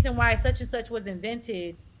the reason why such and such was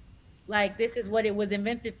invented, like this is what it was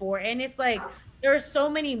invented for. And it's like there are so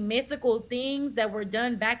many mythical things that were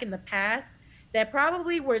done back in the past that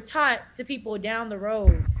probably were taught to people down the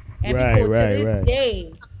road. And people to this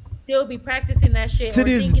day still be practicing that shit. To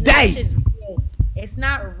this day. It's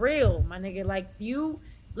not real, my nigga. Like you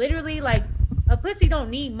literally, like a pussy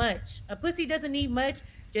don't need much. A pussy doesn't need much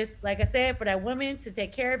just like I said, for that woman to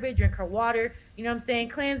take care of it, drink her water, you know what I'm saying?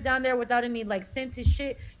 Cleanse down there without any like scented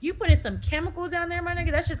shit. You put in some chemicals down there, my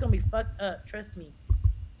nigga, that's just gonna be fucked up. Trust me.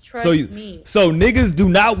 Trust me. So niggas do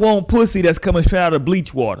not want pussy that's coming straight out of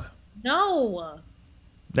bleach water. No.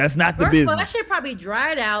 That's not the First business. of all, that shit probably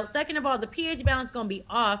dried out. Second of all, the pH balance gonna be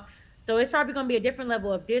off. So it's probably gonna be a different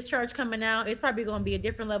level of discharge coming out. It's probably gonna be a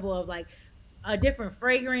different level of like a different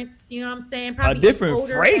fragrance. You know what I'm saying? Probably a different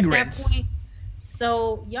fragrance.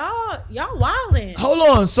 So y'all wildin'. Hold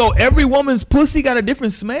on. So every woman's pussy got a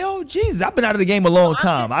different smell? Jesus, I've been out of the game a long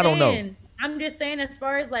time. I don't know. I'm just saying, as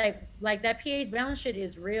far as like that pH balance shit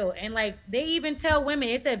is real, and like they even tell women,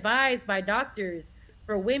 it's advised by doctors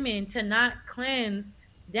for women to not cleanse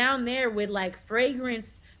down there with like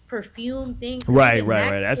fragrance, perfume things. Right.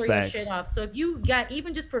 That's facts. Shit off. So if you got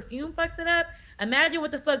even just perfume fucks it up, imagine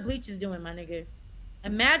what the fuck bleach is doing, my nigga.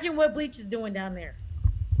 Imagine what bleach is doing down there.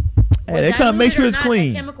 Hey, they trying to make sure it's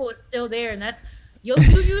clean. That chemical is still there, and that's you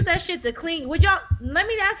use that shit to clean. Would y'all? Let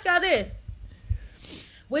me ask y'all this.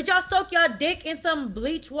 Would y'all soak y'all dick in some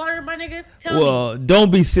bleach water, my nigga? Tell me.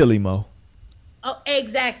 Don't be silly, Mo. Oh,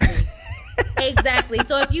 exactly. Exactly.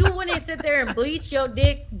 So if you want to sit there and bleach your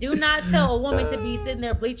dick, do not tell a woman to be sitting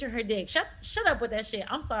there bleaching her dick. Shut up with that shit.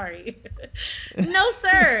 I'm sorry. No,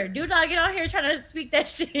 sir. Do not get on here trying to speak that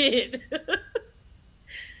shit.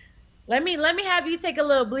 Let me have you take a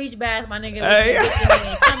little bleach bath, my nigga. Hey.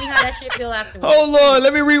 Tell me how that shit feel afterwards. Hold on.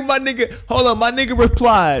 Let me read my nigga. Hold on. My nigga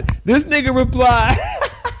replied. This nigga replied.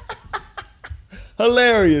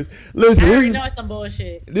 Hilarious. Listen, I already know it's some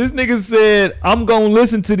bullshit. This nigga said, I'm gonna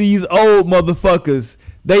listen to these old motherfuckers.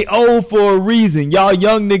 They old for a reason. Y'all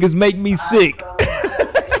young niggas make me sick.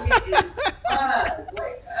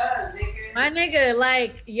 My nigga,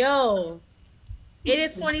 like, yo, it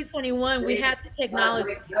is 2021. We have the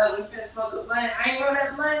technology.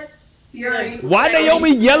 Why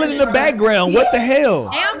Naomi yelling in the background? What the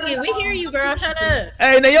hell? Naomi, we hear you, girl. Shut up.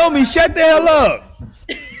 Hey, Naomi, shut the hell up.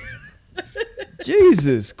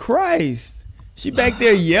 Jesus Christ. She back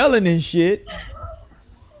there yelling and shit.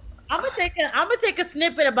 I'm gonna take a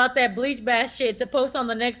snippet about that bleach bath shit to post on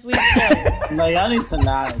the next week's show. No, y'all need to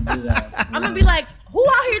not do that. I'm gonna be like, who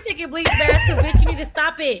out here taking bleach baths? Cause bitch, you need to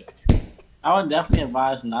stop it. I would definitely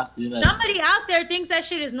advise not to do that. Somebody out there thinks that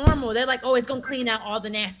shit is normal. They're like, oh, it's gonna clean out all the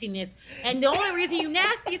nastiness. And the only reason you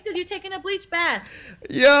nasty is because you're taking a bleach bath.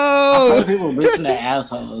 Yo. I heard people bleaching their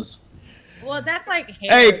assholes. Well, that's like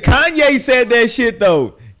hair. Hey, Kanye said that shit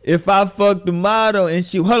though. If I fuck the model and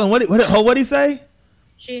she hold on, what he say?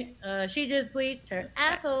 She just bleached her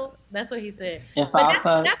asshole. That's what he said. If but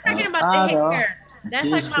that's talking about the hair. That's she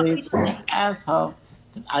talking about bleached her asshole.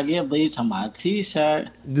 I get bleach on my t-shirt.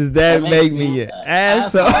 Does that make me an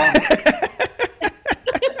asshole?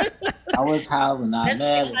 I was howling, not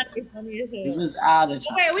mad. It was out of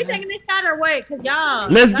Wait, are we taking this shot or wait? Cause y'all.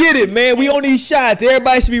 Let's get it, man. We on these shots.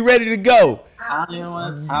 Everybody should be ready to go. I don't even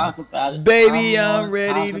want to talk about it. Baby, I'm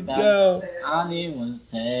ready to go. I don't even want to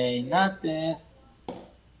say nothing.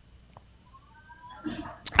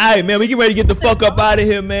 Alright, man, we get ready to get the fuck up out of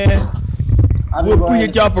here, man. We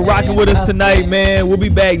appreciate y'all for rocking with us tonight, man. We'll be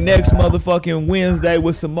back next motherfucking Wednesday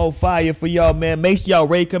with some more fire for y'all, man. Make sure y'all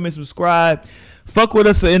rate, comment, subscribe. Fuck with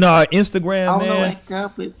us in our Instagram, man. I wanna wake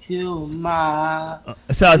up with you, my.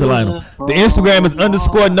 Shout out to Lionel. The Instagram is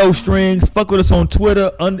 _NoStrings. Fuck with us on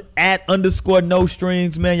Twitter at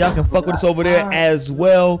 _NoStrings, man. Y'all can fuck with us over there as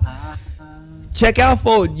well. Check out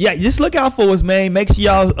just look out for us, man. Make sure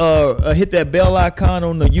y'all hit that bell icon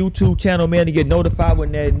on the YouTube channel, man, to get notified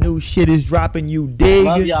when that new shit is dropping. You dig?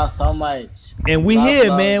 Love y'all so much. And we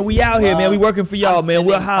man. We out here, man. We working for y'all, man.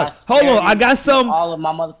 We're hot. Hold on, I got some. All of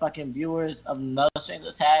my motherfucking viewers of No Strings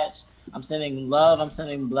Attached. I'm sending love. I'm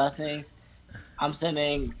sending blessings. I'm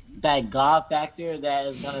sending that God factor that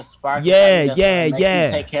is gonna spark. You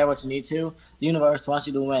take care of what you need to. The universe wants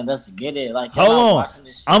you to win. Let's get it. Like, hold on.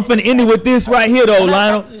 I'm finna end it with this right here, though,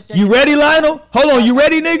 Lionel. You ready, Lionel? Hold on. You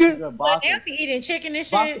ready, nigga? Like, Nancy eating chicken and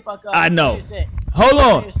shit. I know. Hold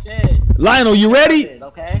on. Lionel, you ready?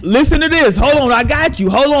 Okay. Listen to this. Hold on. I got you.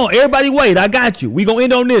 Hold on. Everybody wait. I got you. We gonna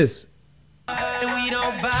end on this. We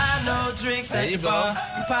don't buy no drinks at the bar.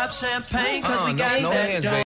 We pop champagne cause we got that dough.